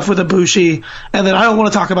 the stuff with Ibushi, and then I don't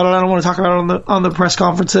want to talk about it. I don't want to talk about it on the press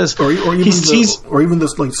conferences. Or even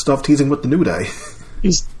this like stuff teasing with the New Day.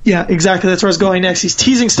 Yeah, exactly. That's where I was going next. He's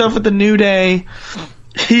teasing stuff with the New Day.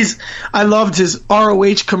 I loved his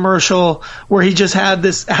ROH commercial where he just had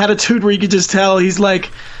this attitude where you could just tell he's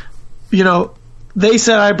like, you know, they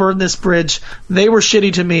said I burned this bridge. They were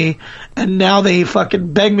shitty to me, and now they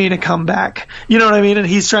fucking beg me to come back. You know what I mean? And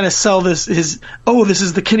he's trying to sell this this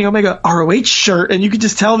is the Kenny Omega ROH shirt, and you could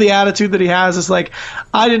just tell the attitude that he has is like,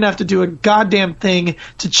 I didn't have to do a goddamn thing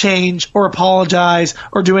to change or apologize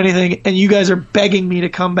or do anything, and you guys are begging me to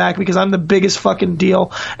come back because I'm the biggest fucking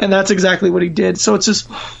deal. And that's exactly what he did. So it's just,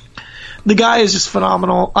 the guy is just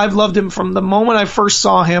phenomenal. I've loved him from the moment I first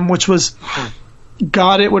saw him, which was,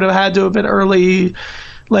 God, it would have had to have been early,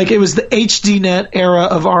 like it was the HDNet era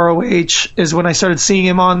of ROH is when I started seeing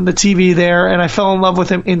him on the TV there, and I fell in love with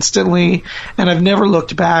him instantly, and I've never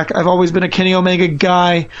looked back. I've always been a Kenny Omega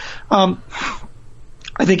guy. I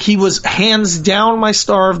think he was hands down my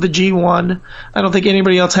star of the G1. I don't think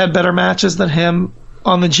anybody else had better matches than him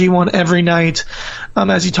on the G1 every night.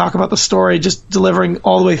 As you talk about the story, just delivering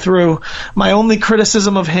all the way through. My only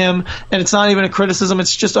criticism of him, and it's not even a criticism,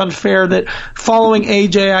 it's just unfair, that following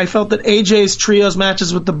AJ, I felt that AJ's trios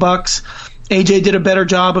matches with the Bucks, AJ did a better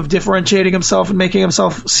job of differentiating himself and making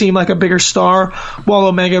himself seem like a bigger star, while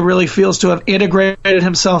Omega really feels to have integrated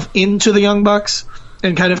himself into the Young Bucks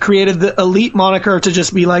and kind of created the elite moniker to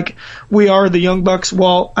just be like, we are the Young Bucks,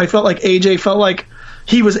 while I felt like AJ felt like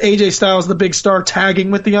he was AJ Styles, the big star, tagging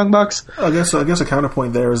with the Young Bucks. I guess a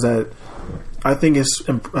counterpoint there is that I think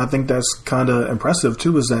that's kind of impressive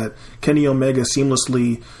too. Is that Kenny Omega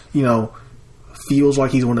seamlessly, you know, feels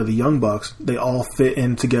like he's one of the Young Bucks. They all fit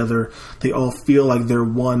in together. They all feel like they're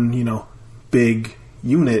one, you know, big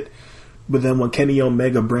unit. But then when Kenny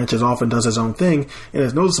Omega branches off and does his own thing, and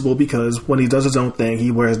it's noticeable because when he does his own thing, he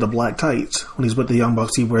wears the black tights. When he's with the Young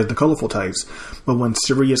Bucks, he wears the colorful tights. But when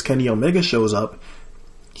serious Kenny Omega shows up,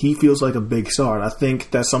 he feels like a big star. And I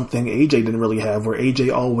think that's something AJ didn't really have, where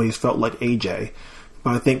AJ always felt like AJ.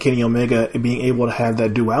 But I think Kenny Omega being able to have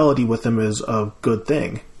that duality with him is a good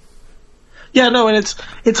thing. Yeah, no, and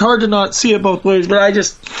it's hard to not see it both ways, but I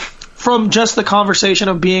just, from just the conversation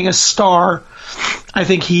of being a star, I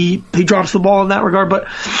think he drops the ball in that regard. But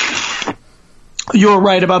you're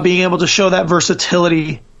right about being able to show that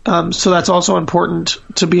versatility. So that's also important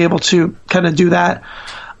to be able to kind of do that.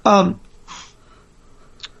 And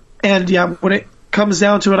yeah, when it comes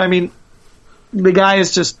down to it, I mean, the guy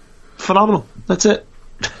is just phenomenal. That's it.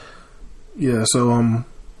 Yeah, so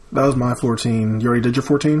that was my 14. You already did your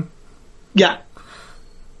 14? Yeah.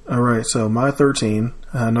 All right, so my 13,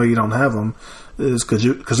 I know you don't have him, is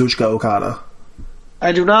Kazuchika Okada.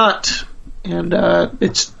 I do not. And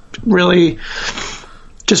it's really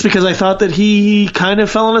just because I thought that he kind of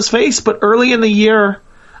fell on his face. But early in the year,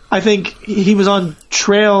 I think he was on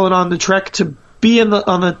trail and on the trek to be on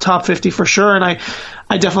the top 50 for sure. And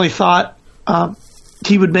I definitely thought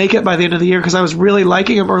he would make it by the end of the year because I was really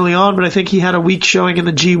liking him early on. But I think he had a weak showing in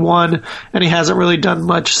the G1, and he hasn't really done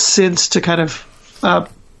much since to kind of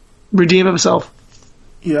redeem himself.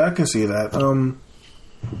 Yeah, I can see that.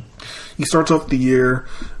 He starts off the year,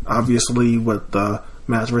 obviously, with the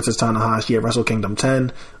match versus Tanahashi at Wrestle Kingdom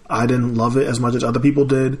 10. I didn't love it as much as other people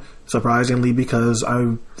did, surprisingly, because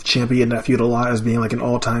I championed that feud a lot as being like an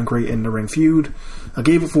all-time great in-the-ring feud. I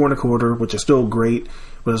gave it 4 1/4, which is still great,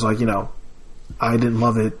 but it's like, I didn't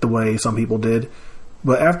love it the way some people did.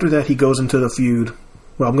 But after that, he goes into the feud.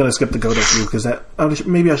 Well, I'm going to skip the Goto feud because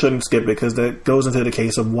maybe I shouldn't skip it because that goes into the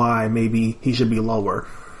case of why maybe he should be lower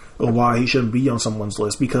or why he shouldn't be on someone's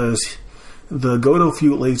list, because the Goto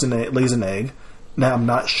feud lays an egg. Now, I'm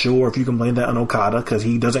not sure if you can blame that on Okada because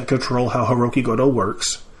he doesn't control how Hiroki Goto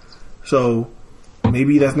works. So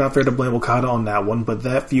maybe that's not fair to blame Okada on that one, but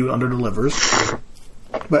that feud underdelivers.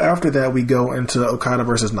 But after that, we go into Okada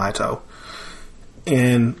versus Naito.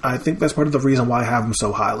 And I think that's part of the reason why I have him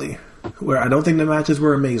so highly. Where I don't think the matches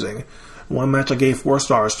were amazing. One match I gave 4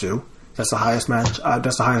 stars to. That's the highest match.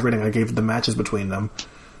 That's the highest rating I gave the matches between them.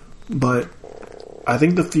 But I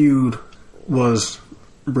think the feud was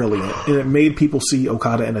brilliant, and it made people see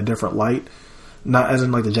Okada in a different light. Not as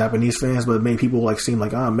in like the Japanese fans, but it made people like seem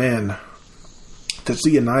like, oh man,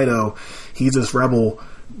 Tetsuya Naito, he's this rebel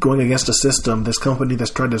going against the system, this company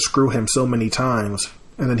that's tried to screw him so many times.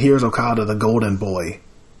 And then here's Okada, the golden boy,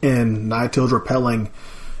 and Naito's repelling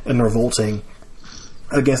and revolting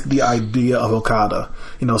against the idea of Okada.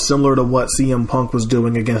 Similar to what CM Punk was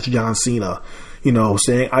doing against John Cena.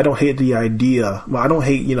 Saying, I don't hate the idea. Well, I don't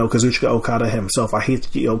hate, Kazuchika Okada himself. I hate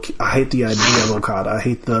the idea of Okada. I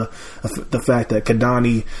hate the fact that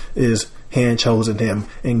Kadani is hand-chosen him,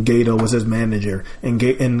 and Gato was his manager, and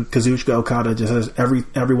Kazuchika Okada just has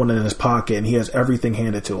everyone in his pocket, and he has everything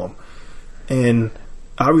handed to him. And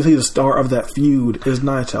obviously the star of that feud is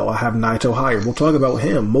Naito. I have Naito higher. We'll talk about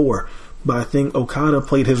him more. But I think Okada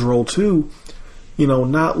played his role too,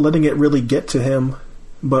 not letting it really get to him,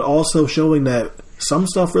 but also showing that some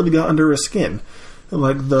stuff really got under his skin.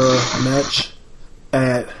 Like the match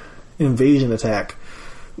at Invasion Attack,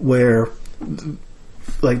 where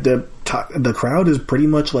like the crowd is pretty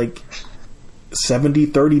much like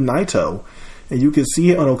 70-30 Naito. And you can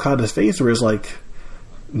see it on Okada's face where it's like,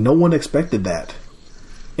 no one expected that.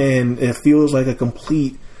 And it feels like a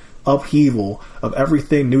complete upheaval of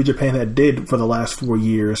everything New Japan had did for the last 4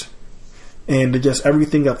 years. And just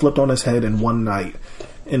everything got flipped on its head in one night.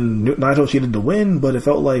 And Naito cheated to win, but it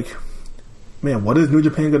felt like, man, what is New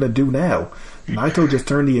Japan going to do now? Naito just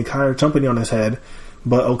turned the entire company on his head,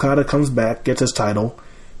 but Okada comes back, gets his title.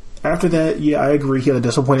 After that, yeah, I agree, he had a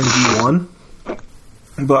disappointing G1,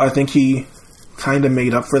 but I think he kind of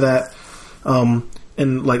made up for that.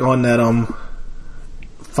 And like on that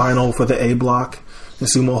final for the A block, the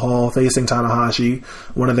Sumo Hall facing Tanahashi,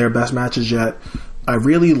 one of their best matches yet. I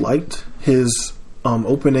really liked his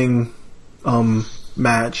opening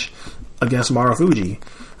match against Marufuji.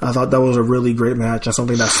 I thought that was a really great match and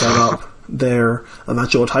something that set up their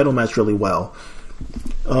eventual title match really well.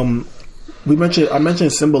 I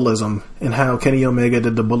mentioned symbolism and how Kenny Omega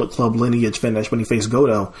did the Bullet Club lineage finish when he faced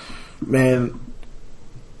Goto. Man,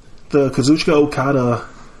 the Kazuchika Okada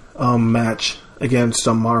match against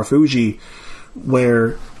Marufuji,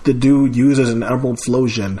 where the dude uses an Emerald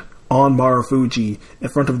Flosion on Marufuji in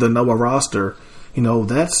front of the Noah roster,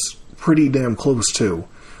 that's pretty damn close too.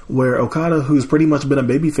 Where Okada, who's pretty much been a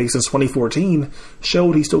babyface since 2014,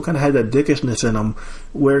 showed he still kind of had that dickishness in him,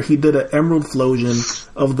 where he did an Emerald Flosion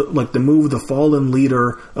of the move the fallen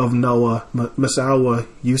leader of Noah, Misawa,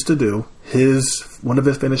 used to do, one of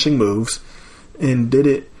his finishing moves, and did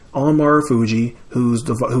it on Marufuji, who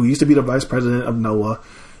used to be the vice president of Noah,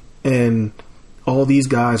 and all these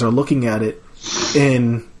guys are looking at it,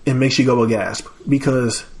 and it makes you go a gasp,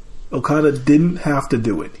 because Okada didn't have to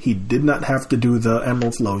do it. He did not have to do the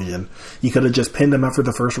Emerald Flosion. He could have just pinned him after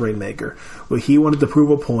the first Rainmaker. But he wanted to prove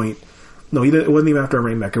a point. No, it wasn't even after a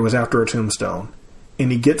Rainmaker. It was after a Tombstone. And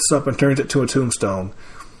he gets up and turns it to a Tombstone.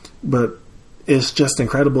 But it's just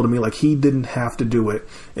incredible to me. Like, he didn't have to do it.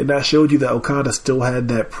 And that showed you that Okada still had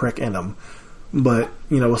that prick in him. But,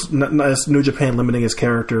 it's New Japan limiting his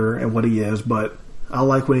character and what he is. But I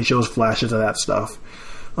like when he shows flashes of that stuff.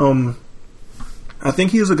 I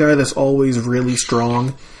think he's a guy that's always really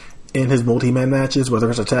strong in his multi-man matches,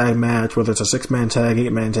 whether it's a tag match, whether it's a 6-man tag,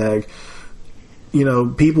 8-man tag.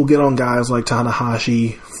 People get on guys like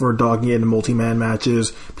Tanahashi for dogging it in multi-man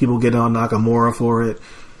matches. People get on Nakamura for it.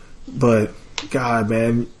 But, God,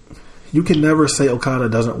 man, you can never say Okada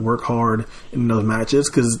doesn't work hard in those matches,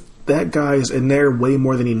 because that guy is in there way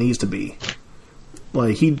more than he needs to be.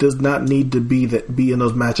 Like, he does not need to be in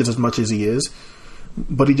those matches as much as he is.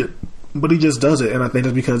 But he just does it, and I think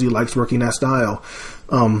it's because he likes working that style.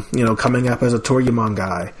 Coming up as a Toryumon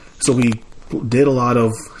guy. So he did a lot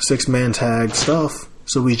of 6-man tag stuff,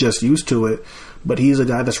 so he's just used to it. But he's a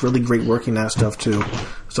guy that's really great working that stuff, too.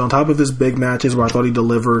 So on top of his big matches where I thought he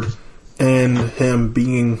delivered, and him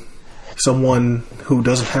being someone who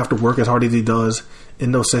doesn't have to work as hard as he does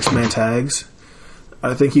in those 6-man tags,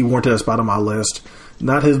 I think he warranted a spot on my list.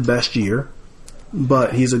 Not his best year,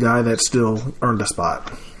 but he's a guy that still earned a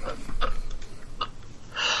spot.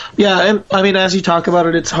 Yeah, and I mean, as you talk about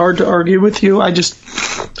it, it's hard to argue with you. I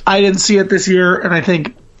didn't see it this year, and I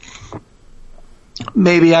think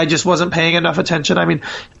maybe I just wasn't paying enough attention. I mean,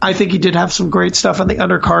 I think he did have some great stuff on the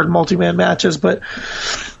undercard multi-man matches, but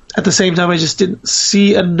at the same time, I just didn't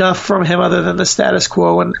see enough from him other than the status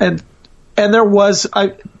quo. And there was,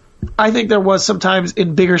 I think there was sometimes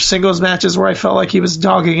in bigger singles matches where I felt like he was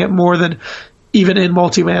dogging it more than even in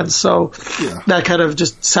multi-man. So that kind of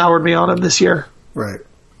just soured me on him this year. Right.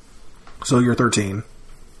 So you're 13.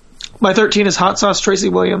 My 13 is Hot Sauce Tracy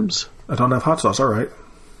Williams. I don't have Hot Sauce. All right.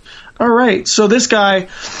 All right. So this guy,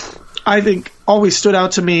 I think, always stood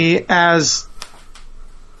out to me as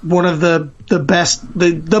one of the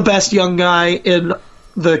best young guy in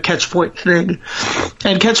the Catch Point thing.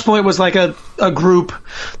 And Catch Point was like a group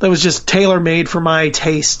that was just tailor-made for my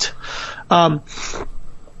taste.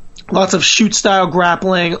 Lots of shoot-style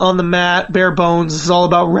grappling on the mat, bare bones. This is all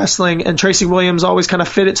about wrestling. And Tracy Williams always kind of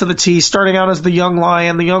fit it to the T, starting out as the young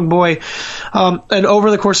lion, the young boy. And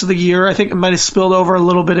over the course of the year, I think it might have spilled over a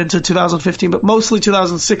little bit into 2015, but mostly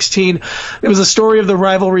 2016. It was a story of the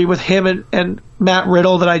rivalry with him and Matt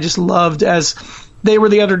Riddle that I just loved, as they were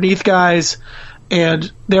the underneath guys, and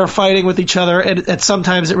they were fighting with each other. And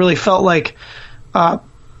sometimes it really felt like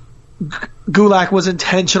Gulak was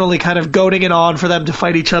intentionally kind of goading it on for them to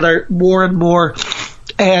fight each other more and more.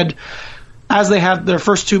 And as they had their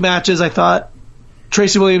first 2 matches, I thought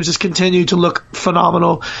Tracy Williams just continued to look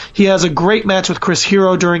phenomenal. He has a great match with Chris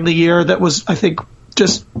Hero during the year that was, I think,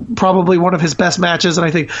 just probably one of his best matches, and I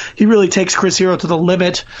think he really takes Chris Hero to the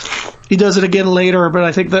limit. He does it again later, but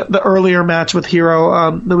I think the earlier match with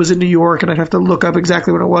Hero that was in New York, and I'd have to look up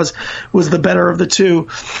exactly what it was the better of the two.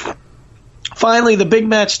 Finally, the big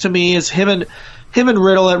match to me is him and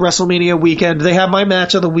Riddle at WrestleMania weekend. They have my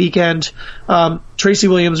match of the weekend, Tracy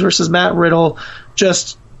Williams versus Matt Riddle.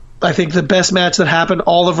 Just, I think, the best match that happened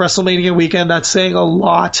all of WrestleMania weekend. That's saying a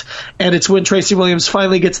lot. And it's when Tracy Williams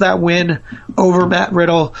finally gets that win over Matt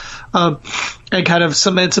Riddle and kind of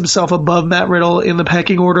cements himself above Matt Riddle in the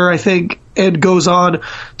pecking order, I think, and goes on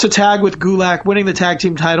to tag with Gulak, winning the tag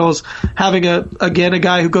team titles, having a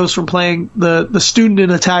guy who goes from playing the student in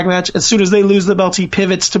a tag match. As soon as they lose the belts, he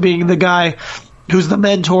pivots to being the guy who's the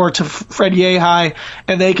mentor to Fred Yehai,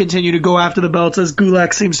 and they continue to go after the belts as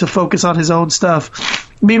Gulak seems to focus on his own stuff.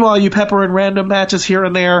 Meanwhile, you pepper in random matches here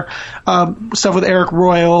and there, stuff with Eric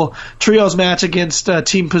Royal, trios match against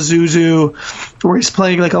Team Pazuzu, where he's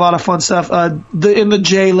playing like a lot of fun stuff. In the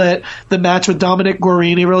J-Lit, the match with Dominic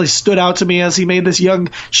Guarini really stood out to me as he made this young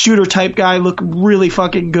shooter type guy look really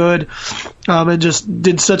fucking good, and just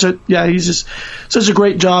did he's just such a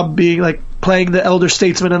great job being like playing the elder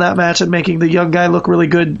statesman in that match and making the young guy look really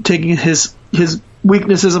good, taking his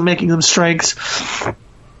weaknesses and making them strengths.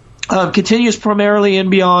 Continues primarily in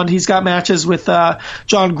Beyond. He's got matches with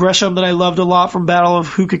John Gresham that I loved a lot from Battle of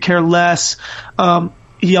Who Could Care Less.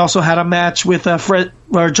 he also had a match with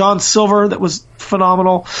John Silver that was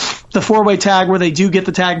phenomenal. The 4-way tag where they do get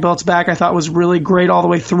the tag belts back, I thought was really great all the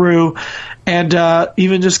way through. And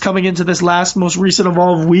even just coming into this most recent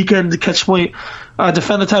Evolve weekend, Catch Point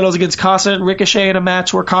defend the titles against Casa and Ricochet in a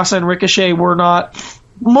match where Casa and Ricochet were not.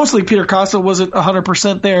 Mostly Peter Costa wasn't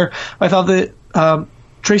 100% there. I thought that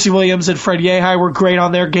Tracy Williams and Fred Yehi were great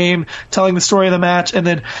on their game, telling the story of the match. And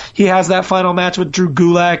then he has that final match with Drew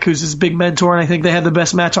Gulak, who's his big mentor, and I think they had the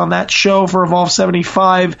best match on that show for Evolve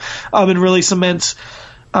 75, and really cements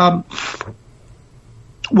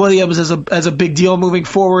Williams as a big deal moving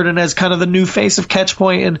forward and as kind of the new face of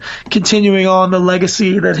Catchpoint and continuing on the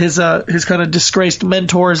legacy that his kind of disgraced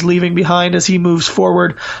mentor is leaving behind as he moves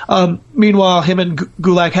forward. Meanwhile, him and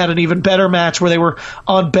Gulak had an even better match where they were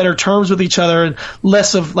on better terms with each other and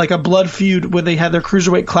less of like a blood feud when they had their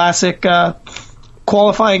Cruiserweight Classic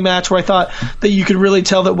qualifying match, where I thought that you could really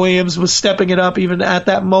tell that Williams was stepping it up even at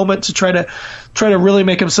that moment to try to really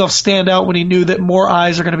make himself stand out when he knew that more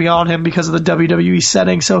eyes are going to be on him because of the WWE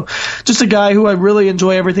setting. So just a guy who I really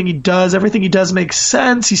enjoy everything he does. Everything he does makes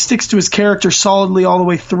sense. He sticks to his character solidly all the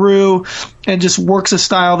way through and just works a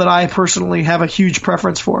style that I personally have a huge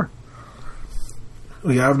preference for.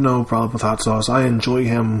 Yeah, I have no problem with Hot Sauce. I enjoy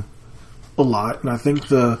him a lot, and I think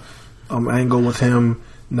the angle with him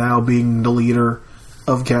now being the leader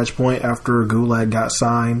of Catchpoint after Gulak got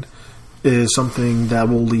signed is something that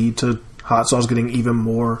will lead to Hot Sauce getting even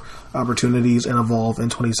more opportunities and Evolve in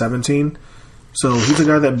 2017. So he's a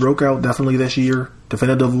guy that broke out definitely this year,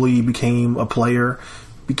 definitively became a player,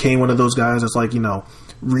 became one of those guys that's like,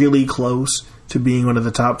 really close to being one of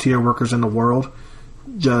the top tier workers in the world.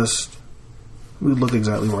 Just, we look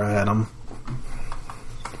exactly where I had him.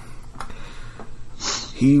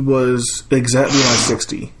 He was exactly like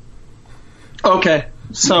 60. Okay.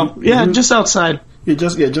 So, just outside. Yeah,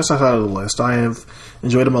 just outside of the list. I have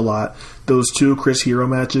enjoyed him a lot. Those 2 Chris Hero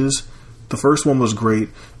matches, the first one was great,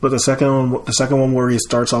 but the second one where he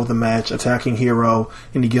starts off the match attacking Hero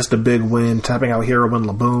and he gets the big win, tapping out Hero and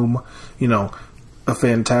LaBoom, a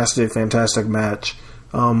fantastic, fantastic match.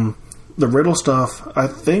 The Riddle stuff, I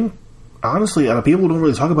think, honestly, people don't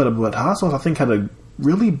really talk about it, but Hot Sauce, I think, had a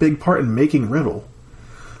really big part in making Riddle.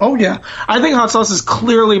 Oh, yeah. I think Hot Sauce is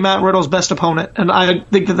clearly Matt Riddle's best opponent, and I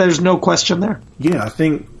think that there's no question there. Yeah, I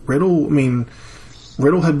think Riddle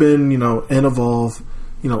had been, in Evolve,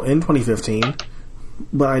 in 2015,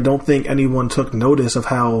 but I don't think anyone took notice of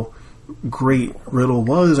how great Riddle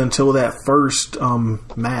was until that first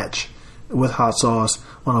match with Hot Sauce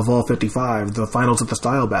on Evolve 55, the finals of the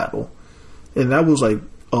Style Battle. And that was I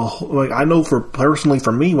know personally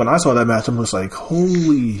for me, when I saw that match, I was like,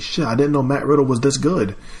 holy shit, I didn't know Matt Riddle was this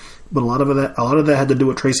good. But a lot of that had to do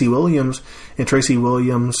with Tracy Williams, and Tracy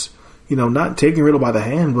Williams, not taking Riddle by the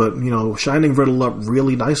hand, but, shining Riddle up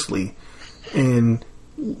really nicely. And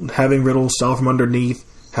having Riddle sell from underneath,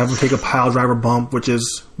 have him take a pile driver bump, which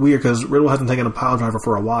is weird because Riddle hasn't taken a pile driver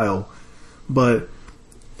for a while. But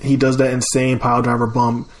he does that insane pile driver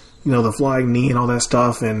bump, the flying knee and all that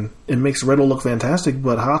stuff, and it makes Riddle look fantastic,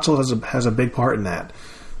 but Hot Sauce has a big part in that.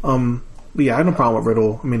 But yeah, I have no problem with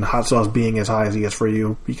Riddle. Hot Sauce being as high as he is for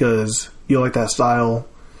you, because you like that style,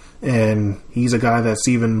 and he's a guy that's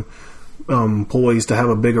even poised to have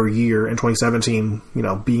a bigger year in 2017,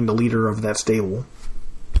 being the leader of that stable.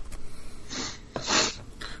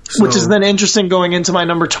 Which is then interesting going into my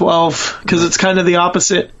number 12, because it's kind of the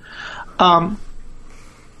opposite.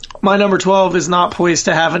 My number 12 is not poised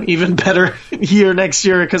to have an even better year next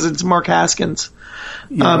year because it's Mark Haskins.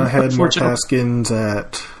 Yeah, I had Mark Haskins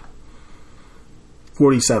at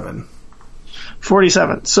 47.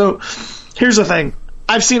 47. So here's the thing.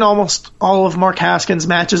 I've seen almost all of Mark Haskins'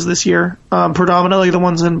 matches this year, predominantly the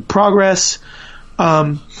ones in progress.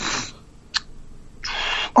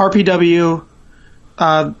 RPW.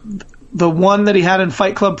 The one that he had in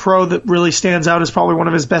Fight Club Pro that really stands out is probably one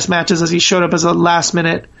of his best matches, as he showed up as a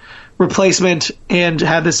last-minute replacement and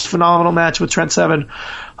had this phenomenal match with Trent Seven.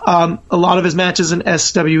 A lot of his matches in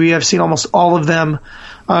SWE, I've seen almost all of them.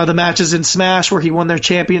 The matches in Smash where he won their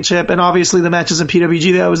championship, and obviously the matches in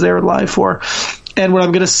PWG that I was there live for. And what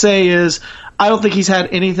I'm going to say is, I don't think he's had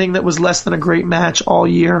anything that was less than a great match all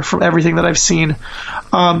year from everything that I've seen.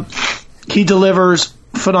 He delivers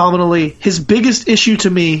phenomenally. His biggest issue to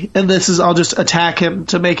me, and this is, I'll just attack him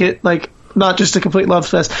to make it not just a complete love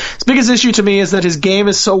fest. His biggest issue to me is that his game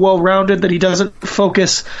is so well rounded that he doesn't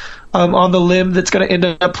focus on the limb that's going to end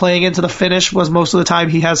up playing into the finish. Was most of the time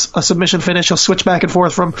he has a submission finish. He'll switch back and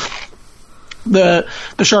forth from the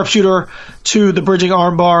sharpshooter to the bridging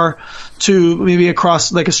armbar to maybe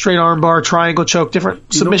across like a straight armbar, triangle choke,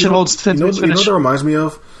 different submission holds. You know what that reminds me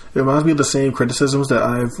of? It reminds me of the same criticisms that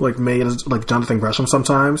I've like made as like Jonathan Gresham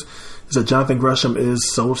sometimes. Is that Jonathan Gresham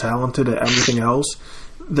is so talented at everything else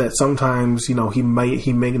that sometimes, you know, he may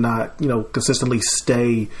not, you know, consistently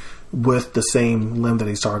stay with the same limb that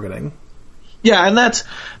he's targeting. Yeah, and that's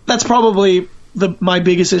probably my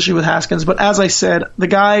biggest issue with Haskins. But as I said, the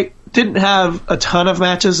guy didn't have a ton of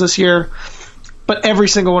matches this year, but every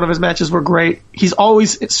single one of his matches were great. He's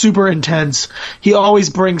always super intense. He always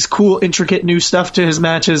brings cool, intricate new stuff to his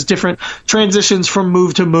matches, different transitions from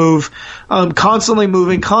move to move, constantly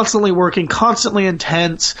moving, constantly working, constantly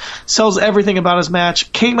intense, sells everything about his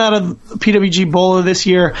match. Came out of PWG Bola this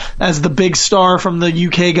year as the big star from the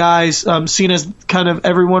UK guys, seen as kind of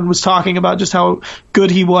everyone was talking about just how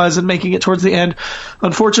good he was and making it towards the end.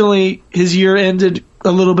 Unfortunately, his year ended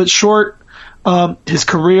a little bit short. His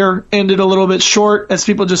career ended a little bit short as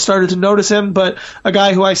people just started to notice him, but a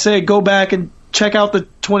guy who I say go back and check out the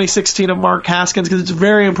 2016 of Mark Haskins, because it's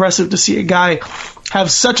very impressive to see a guy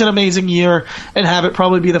have such an amazing year and have it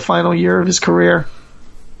probably be the final year of his career.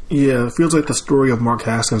 Yeah, it feels like the story of Mark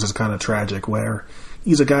Haskins is kind of tragic, where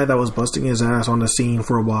he's a guy that was busting his ass on the scene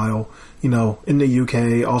for a while, you know, in the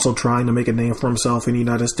UK, also trying to make a name for himself in the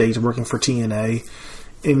United States, working for TNA,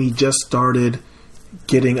 and he just started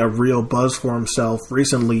getting a real buzz for himself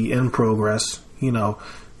recently in Progress. You know,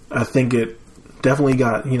 I think it definitely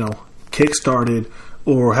got, you know, kick-started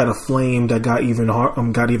or had a flame that got even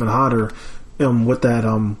hotter with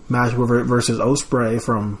that match versus Ospreay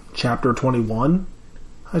from Chapter 21,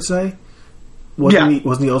 I'd say. Wasn't he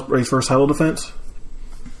Ospreay's first title defense?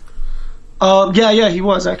 Yeah, he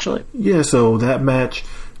was, actually. Yeah, so that match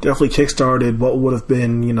definitely kick-started what would have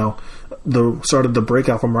been, you know, the start of the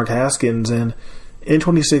breakout for Mark Haskins, and in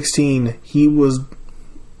 2016, he was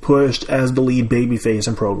pushed as the lead babyface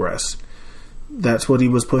in Progress. That's what he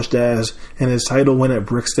was pushed as, and his title win at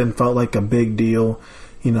Brixton felt like a big deal.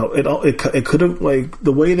 You know, it could have, like,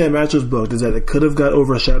 the way that match was booked is that it could have got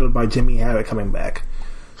overshadowed by Jimmy Havoc coming back.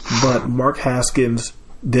 But Mark Haskins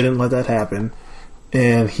didn't let that happen,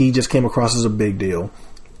 and he just came across as a big deal.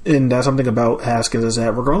 And that's something about Haskins, is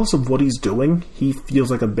that regardless of what he's doing, he feels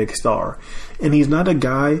like a big star. And he's not a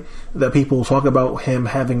guy that people talk about him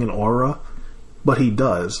having an aura, but he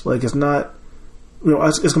does. Like, it's not, you know,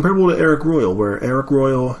 it's comparable to Eric Royal, where Eric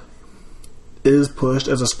Royal is pushed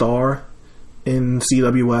as a star in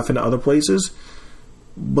CWF and other places,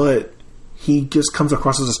 but he just comes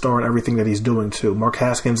across as a star in everything that he's doing too. Mark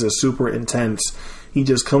Haskins is super intense. He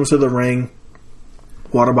just comes to the ring,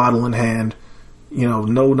 water bottle in hand, you know,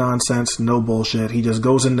 no nonsense, no bullshit. He just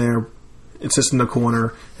goes in there, sits in the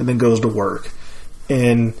corner, and then goes to work.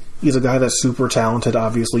 And he's a guy that's super talented,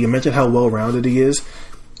 obviously. You mentioned how well-rounded he is.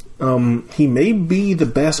 He may be the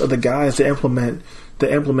best of the guys to implement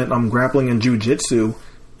grappling and jiu-jitsu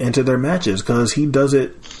into their matches, because he does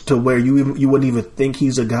it to where you wouldn't even think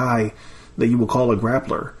he's a guy that you would call a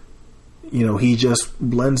grappler. You know, he just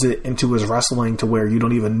blends it into his wrestling to where you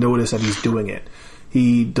don't even notice that he's doing it.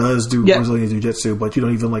 He does do Brazilian Jiu-Jitsu, but you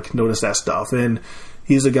don't even like notice that stuff. And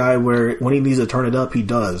he's a guy where when he needs to turn it up, he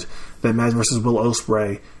does. That match versus Will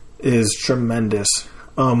Ospreay is tremendous.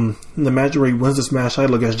 The match where he wins this match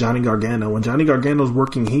title against Johnny Gargano, and Johnny Gargano's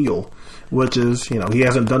working heel, which is, you know, he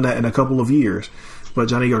hasn't done that in a couple of years. But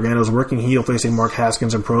Johnny Gargano's working heel facing Mark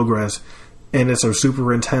Haskins in Progress, and it's a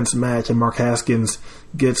super intense match, and Mark Haskins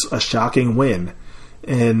gets a shocking win.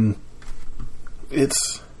 And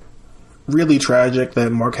it's really tragic that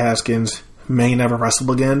Mark Haskins may never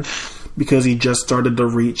wrestle again, because he just started to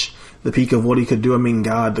reach the peak of what he could do. I mean,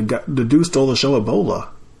 God, the dude stole the show at Bola.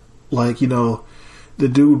 Like, you know, the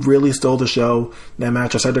dude really stole the show. That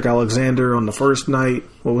match with Cedric Alexander on the first night.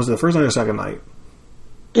 What was it, the first night or second night?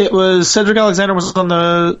 It was Cedric Alexander was on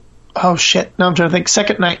the... Oh, shit. Now I'm trying to think.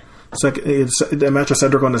 Second night. The match with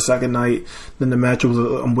Cedric on the second night. Then the match was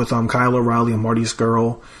with Kyle O'Reilly and Marty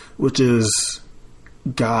Scurll, which is...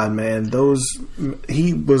 God, man,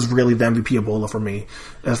 he was really the MVP of Bola for me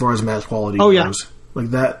as far as match quality goes.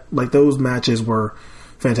 Yeah. Like those matches were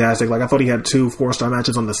fantastic. Like, I thought he had 2 4-star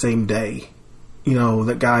matches on the same day. You know,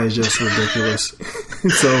 that guy is just ridiculous.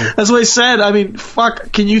 So that's what I said. I mean,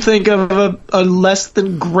 fuck, can you think of a less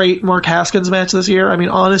than great Mark Haskins match this year? I mean,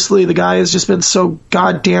 honestly, the guy has just been so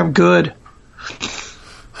goddamn good.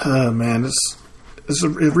 Man,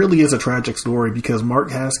 it really is a tragic story, because Mark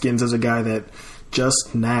Haskins is a guy that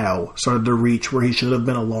just now started to reach where he should have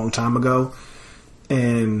been a long time ago,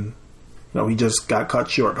 and you know, he just got cut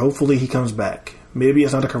short. Hopefully he comes back. Maybe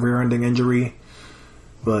it's not a career-ending injury,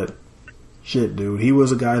 but shit, dude, he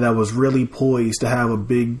was a guy that was really poised to have a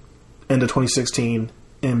big end of 2016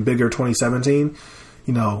 and bigger 2017.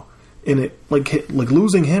 You know, And it like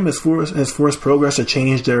losing him has forced Progress to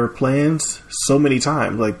change their plans so many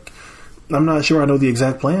times. Like, I'm not sure I know the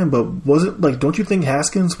exact plan, but was it like, don't you think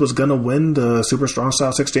Haskins was gonna win the Super Strong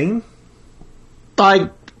Style 16?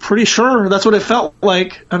 I'm pretty sure that's what it felt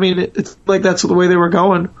like. I mean, it's like that's the way they were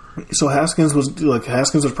going. So Haskins was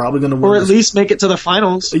probably going to win, or at least make it to the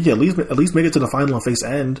finals. Yeah, at least make it to the final and face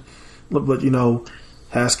End. But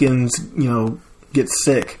Haskins, gets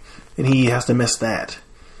sick and he has to miss that,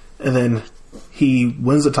 and then he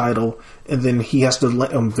wins the title, and then he has to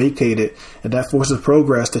vacate it, and that forces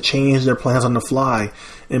Progress to change their plans on the fly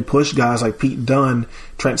and push guys like Pete Dunne,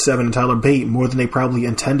 Trent Seven, and Tyler Bate more than they probably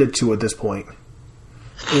intended to at this point.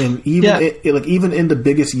 And even in the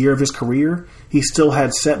biggest year of his career, he still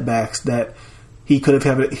had setbacks that he could have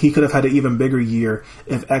had an even bigger year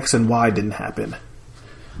if X and Y didn't happen.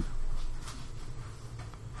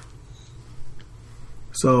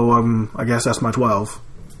 So I guess that's my 12.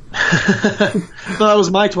 No, that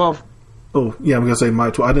was my 12. Oh yeah, I'm gonna say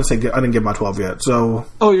my 12. I didn't get my 12 yet. So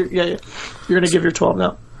you're gonna give your 12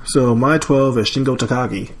 now. So my 12 is Shingo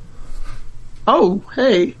Takagi. Oh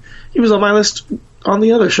hey, he was on my list on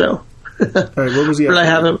the other show. All right, what was he? Did I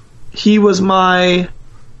have him? He was my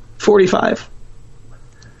 45.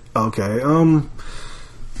 Okay.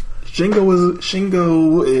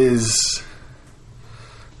 Shingo is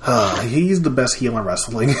he's the best heel in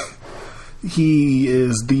wrestling. He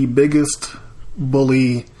is the biggest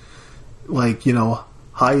bully,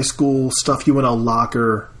 high school stuff you in a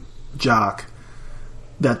locker jock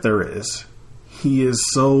that there is. He is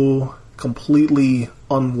so completely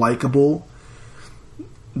unlikable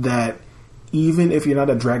that even if you're not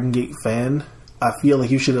a Dragon Gate fan, I feel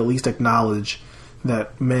like you should at least acknowledge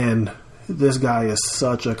that, man, this guy is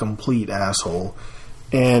such a complete asshole.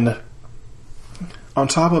 And on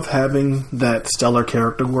top of having that stellar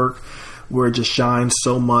character work where it just shines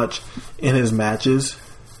so much in his matches,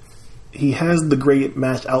 he has the great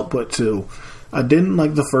match output too. I didn't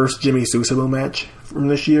like the first Jimmy Susumu match from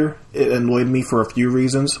this year. It annoyed me for a few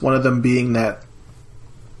reasons. One of them being that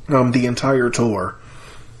the entire tour,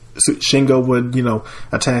 Shingo would,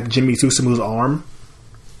 attack Jimmy Susumu's arm.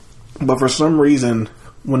 But for some reason,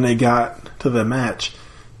 when they got to the match,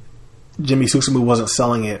 Jimmy Susumu wasn't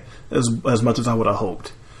selling it as much as I would have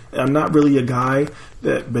hoped. And I'm not really a guy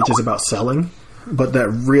that bitches about selling, but that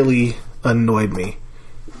really annoyed me.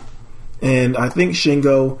 And I think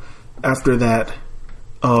Shingo, after that,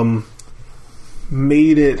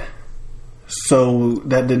 made it so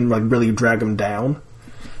that didn't really drag him down.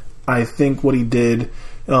 I think what he did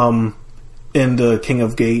in the King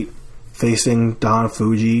of Gate facing Don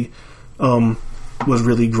Fuji was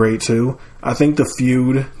really great too. I think the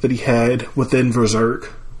feud that he had within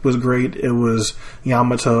Berserk was great. It was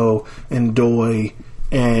Yamato and Doi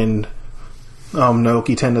and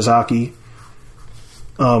Naoki Tanizaki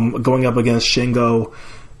going up against Shingo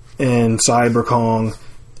and Cyber Kong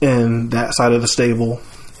and that side of the stable.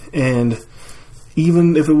 And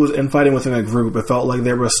even if it was infighting within a group, it felt like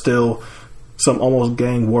there was still some almost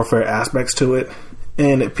gang warfare aspects to it.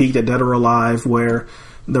 And it peaked at Dead or Alive, where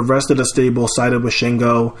the rest of the stable sided with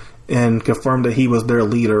Shingo and confirmed that he was their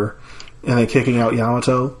leader, and then kicking out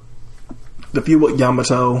Yamato. The feud with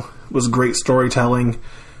Yamato was great storytelling.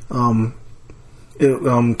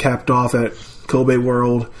 It capped off at Kobe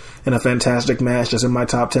World in a fantastic match that's in my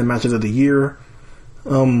top 10 matches of the year.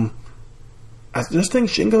 I just think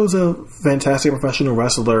Shingo's a fantastic professional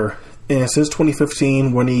wrestler, and since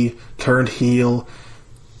 2015, when he turned heel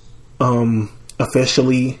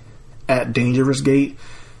officially at Dangerous Gate,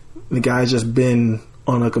 the guy's just been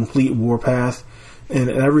on a complete warpath. And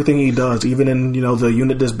everything he does, even in the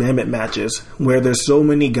unit disbandment matches, where there's so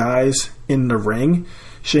many guys in the ring,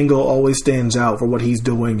 Shingo always stands out for what he's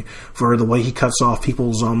doing, for the way he cuts off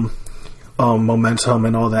people's momentum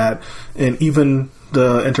and all that. And even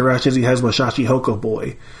the interactions he has with Shachihoko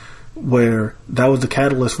Boy, where that was the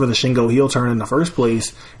catalyst for the Shingo heel turn in the first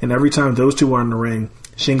place. And every time those two are in the ring,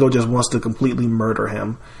 Shingo just wants to completely murder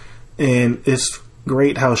him. And it's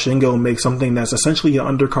great how Shingo makes something that's essentially an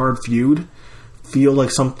undercard feud feel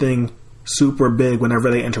like something super big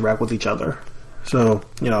whenever they interact with each other. So,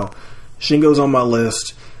 Shingo's on my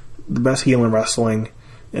list, the best heel in wrestling,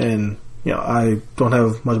 and, I don't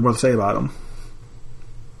have much more to say about him.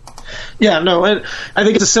 Yeah, no, I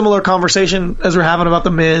think it's a similar conversation as we're having about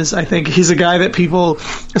The Miz. I think he's a guy that people,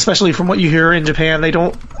 especially from what you hear in Japan, they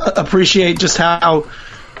don't appreciate just how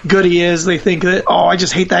good he is. They think that, I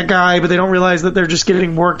just hate that guy, but they don't realize that they're just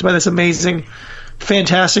getting worked by this amazing,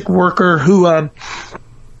 fantastic worker who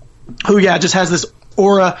just has this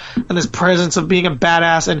aura and this presence of being a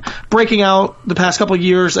badass and breaking out the past couple of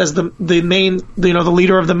years as the main, the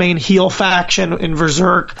leader of the main heel faction in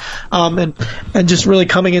Berserk, and just really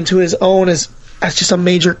coming into his own as just a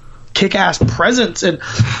major kick-ass presence. And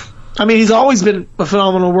I mean, he's always been a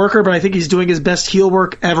phenomenal worker, but I think he's doing his best heel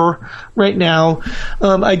work ever right now.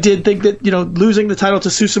 I did think that, losing the title to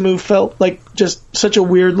Susumu felt like just such a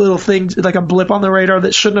weird little thing, like a blip on the radar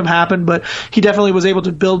that shouldn't have happened, but he definitely was able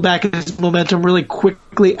to build back his momentum really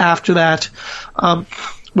quickly after that,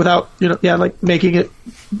 without, making it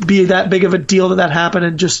be that big of a deal that happened,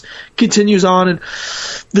 and just continues on. And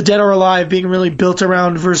the Dead or Alive being really built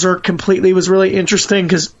around Berserk completely was really interesting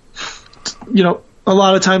because, a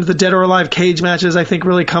lot of times the Dead or Alive cage matches, I think,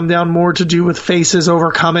 really come down more to do with faces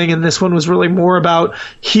overcoming, and this one was really more about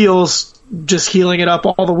heels just healing it up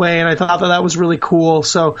all the way, and I thought that was really cool.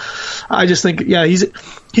 So I just think,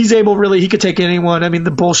 he's able, really, he could take anyone. I mean,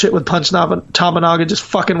 the bullshit with Punch Tamanaga just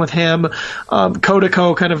fucking with him.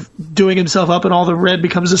 Kodako kind of doing himself up, and all the red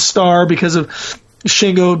becomes a star because of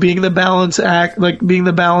Shingo being the balance act, like being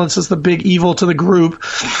the balance as the big evil to the group.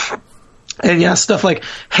 And stuff like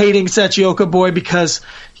hating Sachioka Boy because,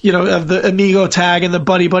 of the Amigo tag and the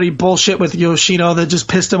buddy bullshit with Yoshino that just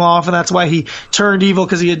pissed him off, and that's why he turned evil,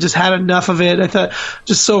 because he had just had enough of it. I thought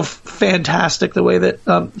just so fantastic the way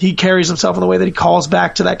that he carries himself, and the way that he calls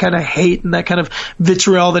back to that kind of hate and that kind of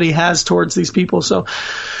vitriol that he has towards these people. So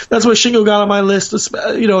that's what Shingo got on my list.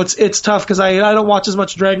 It's tough because I don't watch as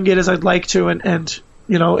much Dragon Gate as I'd like to, and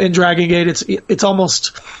in Dragon Gate it's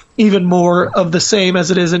almost even more of the same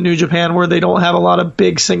as it is in New Japan, where they don't have a lot of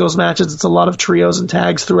big singles matches. It's a lot of trios and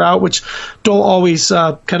tags throughout, which don't always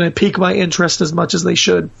kind of pique my interest as much as they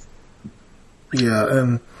should. Yeah,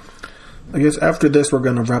 and I guess after this, we're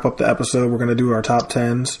going to wrap up the episode. We're going to do our top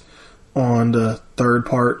 10s on the third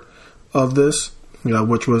part of this,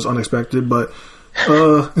 which was unexpected. But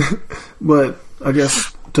I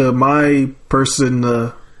guess to my person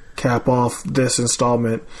to cap off this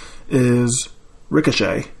installment is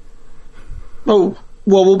Ricochet. Oh,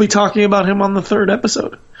 well, we'll be talking about him on the third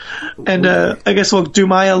episode. And I guess we'll do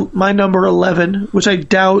my number 11, which I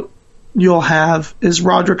doubt you'll have, is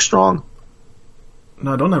Roderick Strong.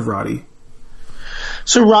 No, I don't have Roddy.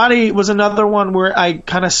 So Roddy was another one where I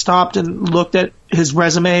kind of stopped and looked at his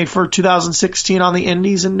resume for 2016 on the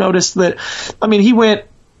Indies and noticed that, he went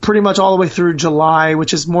pretty much all the way through July,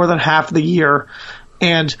 which is more than half the year.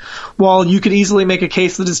 And while you could easily make a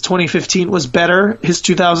case that his 2015 was better, his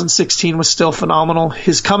 2016 was still phenomenal.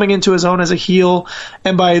 His coming into his own as a heel,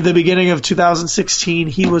 and by the beginning of 2016,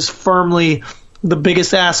 he was firmly the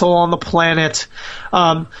biggest asshole on the planet,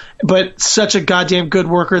 but such a goddamn good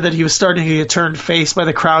worker that he was starting to get turned face by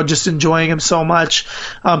the crowd, just enjoying him so much.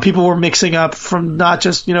 People were mixing up from not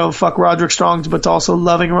just, fuck Roderick Strong, but also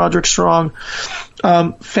loving Roderick Strong.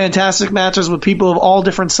 Fantastic matches with people of all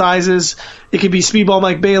different sizes. It could be Speedball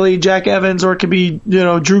Mike Bailey, Jack Evans, or it could be,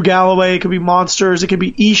 Drew Galloway. It could be Monsters. It could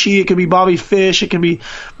be Ishii. It could be Bobby Fish. It could be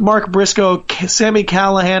Mark Briscoe, Sami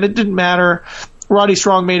Callihan. It didn't matter. Roddy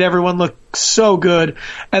Strong made everyone look so good.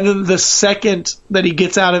 And then the second that he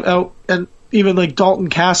gets out, and even like Dalton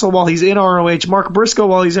Castle while he's in ROH, Mark Briscoe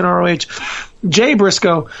while he's in ROH, Jay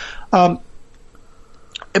Briscoe,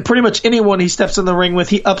 pretty much anyone he steps in the ring with,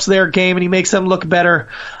 he ups their game and he makes them look better.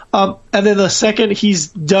 And then the second he's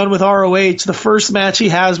done with ROH, the first match he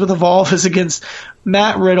has with Evolve is against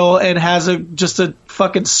Matt Riddle, and has just a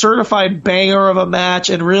fucking certified banger of a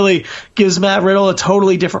match, and really gives Matt Riddle a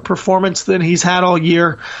totally different performance than he's had all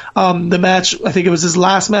year. The match, I think it was his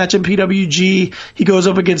last match in PWG. He goes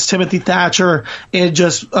up against Timothy Thatcher, and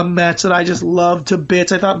just a match that I just loved to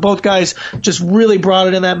bits. I thought both guys just really brought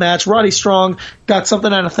it in that match. Roddy Strong got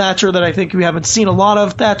something out of Thatcher that I think we haven't seen a lot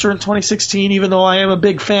of Thatcher in 2016, even though I am a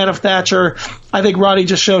big fan of Thatcher. I think Roddy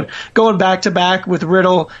just showed, going back to back with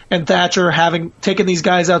Riddle and Thatcher, having taken these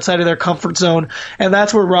guys outside of their comfort zone, and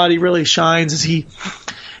that's where Roddy really shines. Is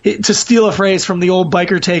to steal a phrase from the old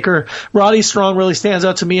biker taker, Roddy Strong really stands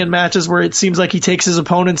out to me in matches where it seems like he takes his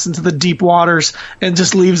opponents into the deep waters and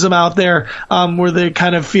just leaves them out there, where they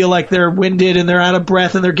kind of feel like they're winded and they're out of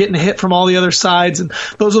breath and they're getting hit from all the other sides. And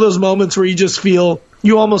those are those moments where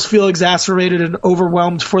you almost feel exacerbated and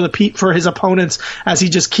overwhelmed for his opponents, as he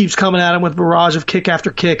just keeps coming at him with barrage of kick after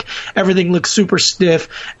kick. Everything looks super stiff.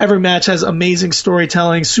 Every match has amazing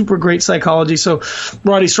storytelling, super great psychology. So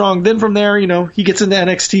Roddy Strong, then from there, he gets into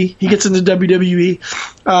NXT, he gets into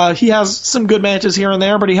WWE. He has some good matches here and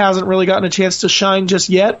there, but he hasn't really gotten a chance to shine just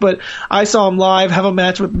yet. But I saw him live have a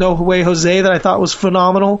match with No Way Jose that I thought was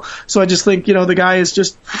phenomenal. So I just think, the guy is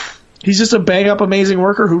just he's just a bang-up amazing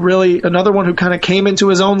worker who really, another one who kind of came into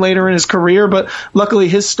his own later in his career, but luckily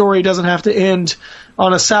his story doesn't have to end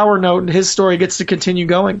on a sour note, and his story gets to continue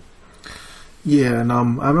going. Yeah, and I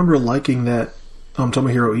remember liking that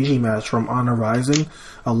Tomohiro Ishii match from Honor Rising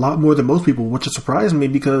a lot more than most people, which surprised me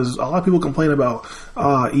because a lot of people complain about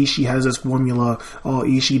Ishii has this formula,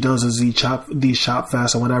 Ishii does these chop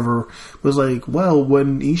fast and whatever. It was like, well,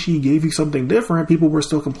 when Ishii gave you something different, people were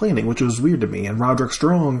still complaining, which was weird to me. And Roderick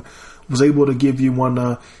Strong was able to give you one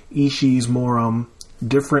of Ishii's more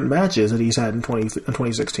different matches that he's had in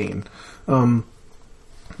 2016. You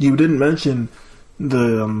didn't mention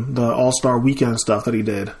the All-Star Weekend stuff that he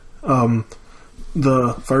did.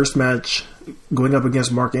 The first match going up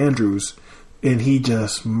against Mark Andrews, and he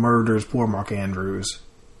just murders poor Mark Andrews.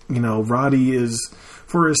 You know, Roddy is,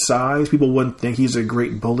 for his size, people wouldn't think he's a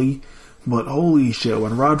great bully, but holy shit,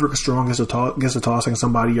 when Roderick Strong gets to tossing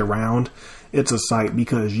somebody around, it's a sight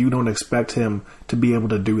because you don't expect him to be able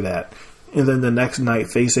to do that. And then the next night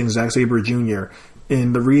facing Zack Sabre Jr.,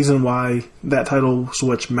 and the reason why that title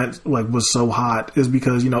switch was so hot is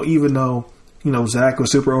because, even though, Zack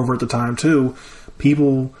was super over at the time too,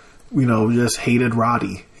 people, just hated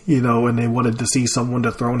Roddy, and they wanted to see someone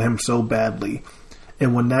dethrone him so badly.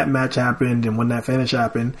 And when that match happened and when that finish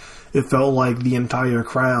happened, it felt like the entire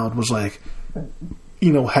crowd was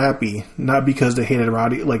happy, not because they hated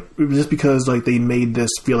Roddy, just because they made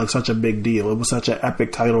this feel like such a big deal. It was such an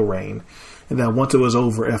epic title reign. And then once it was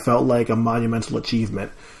over, it felt like a monumental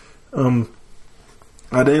achievement. I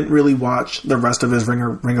didn't really watch the rest of his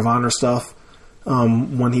Ring of Honor stuff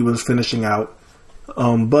when he was finishing out.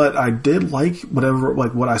 But I did like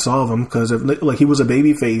what I saw of him, because he was a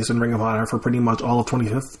babyface in Ring of Honor for pretty much all of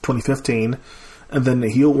 2015, and then the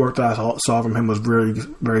heel work that I saw from him was very,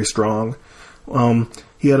 very strong.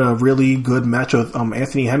 He had a really good match with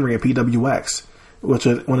Anthony Henry at PWX, which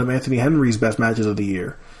is one of Anthony Henry's best matches of the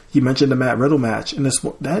year. You mentioned the Matt Riddle match, and it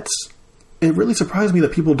really surprised me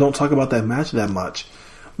that people don't talk about that match that much,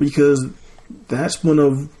 because that's one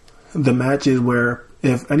of the matches where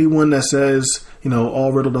if anyone that says,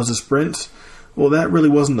 all Riddle does is sprints, well, that really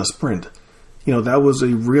wasn't a sprint. That was a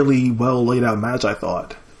really well laid out match, I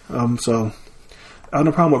thought. So I have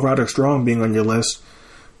no problem with Roderick Strong being on your list.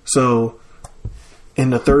 So in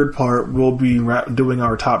the third part, we'll be doing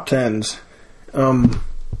our top 10s.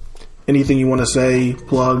 Anything you want to say,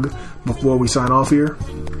 plug, before we sign off here?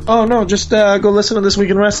 Oh, no, just go listen to This Week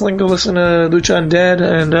in Wrestling, go listen to Lucha Undead,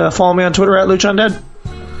 and follow me on Twitter at Lucha Undead.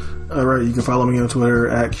 All right, you can follow me on Twitter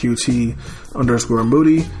at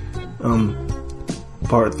QT_Moody.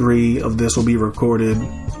 Part 3 of this will be recorded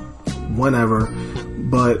whenever,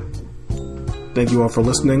 but thank you all for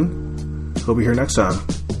listening. Hope you're here next time.